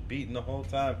heart was beating the whole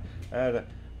time. I had a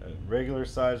regular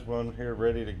sized one here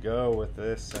ready to go with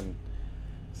this. And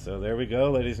so there we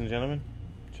go, ladies and gentlemen.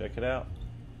 Check it out.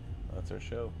 That's our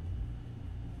show.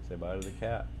 Say bye to the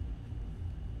cat.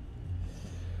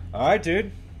 All right,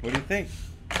 dude. What do you think?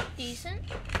 Decent.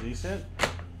 Decent.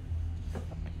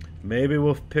 Maybe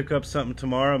we'll pick up something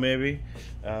tomorrow. Maybe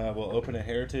we'll open a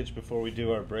Heritage before we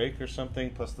do our break or something.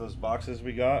 Plus those boxes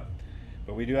we got.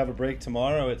 But we do have a break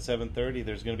tomorrow at 7:30.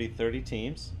 There's going to be 30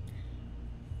 teams.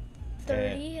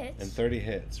 30 hits. And 30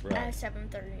 hits, right? At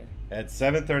 7:30. At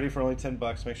 7:30 for only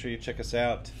 $10. Make sure you check us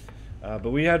out.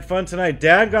 But we had fun tonight.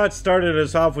 Dad got started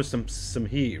us off with some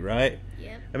heat, right?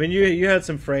 Yep. I mean, you had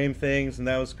some frame things, and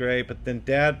that was great. But then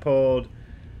Dad pulled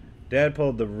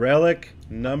the Relic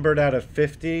numbered out of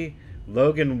 50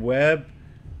 Logan Webb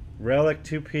Relic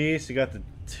 2-piece. You got the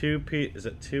 2-piece. Is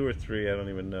it 2 or 3? I don't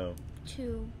even know.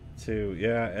 2. 2,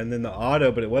 yeah. And then the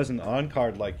auto, but it wasn't on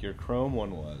card like your Chrome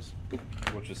one was,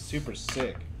 which was super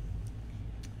sick.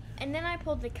 And then I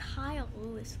pulled the Kyle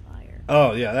Lewis Fire.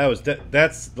 Oh yeah,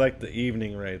 that's like the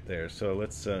evening right there. So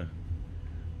let's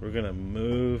we're gonna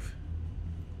move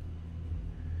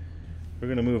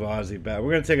Ozzy back.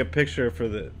 We're gonna take a picture for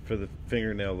the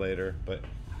fingernail later. But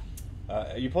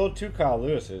you pulled 2 Kyle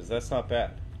Lewises. That's not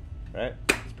bad, right?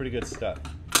 It's pretty good stuff.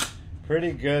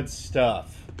 Pretty good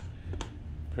stuff.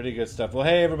 Pretty good stuff. Well,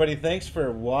 hey, everybody, thanks for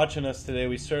watching us today.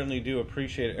 We certainly do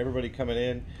appreciate everybody coming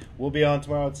in. We'll be on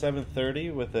tomorrow at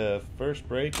 7:30 with a first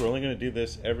break. We're only going to do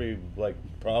this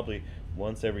probably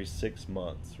once every 6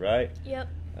 months, right? Yep.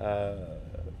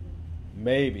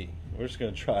 Maybe. We're just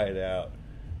going to try it out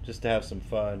just to have some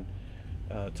fun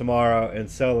tomorrow and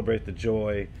celebrate the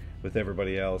joy with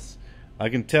everybody else. I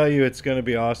can tell you it's going to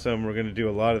be awesome. We're going to do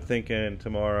a lot of thinking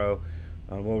tomorrow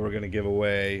on what we're going to give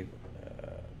away.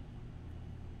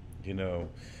 You know,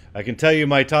 I can tell you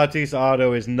my Tatis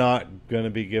auto is not going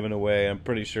to be given away. I'm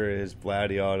pretty sure his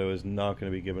Vladdy auto is not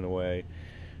going to be given away.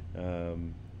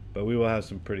 But we will have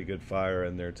some pretty good fire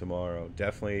in there tomorrow.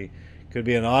 Definitely could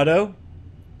be an auto.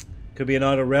 Could be an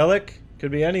auto relic.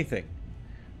 Could be anything.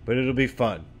 But it'll be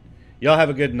fun. Y'all have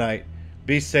a good night.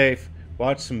 Be safe.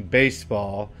 Watch some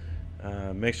baseball.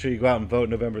 Make sure you go out and vote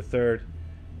November 3rd.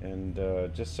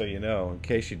 And just so you know, in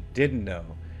case you didn't know,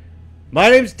 my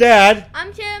name's Dad.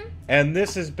 I'm Tim. And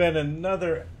this has been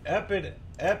another epic.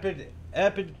 I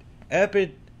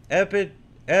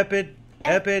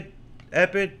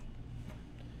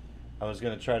was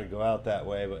going to try to go out that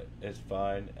way, but it's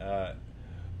fine.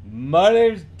 My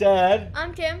name's Dad.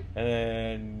 I'm Tim.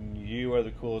 And you are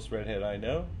the coolest redhead I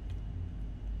know.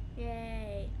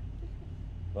 Yay.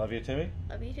 Love you, Timmy.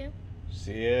 Love you too.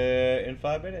 See you in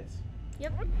 5 minutes.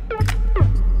 Yep.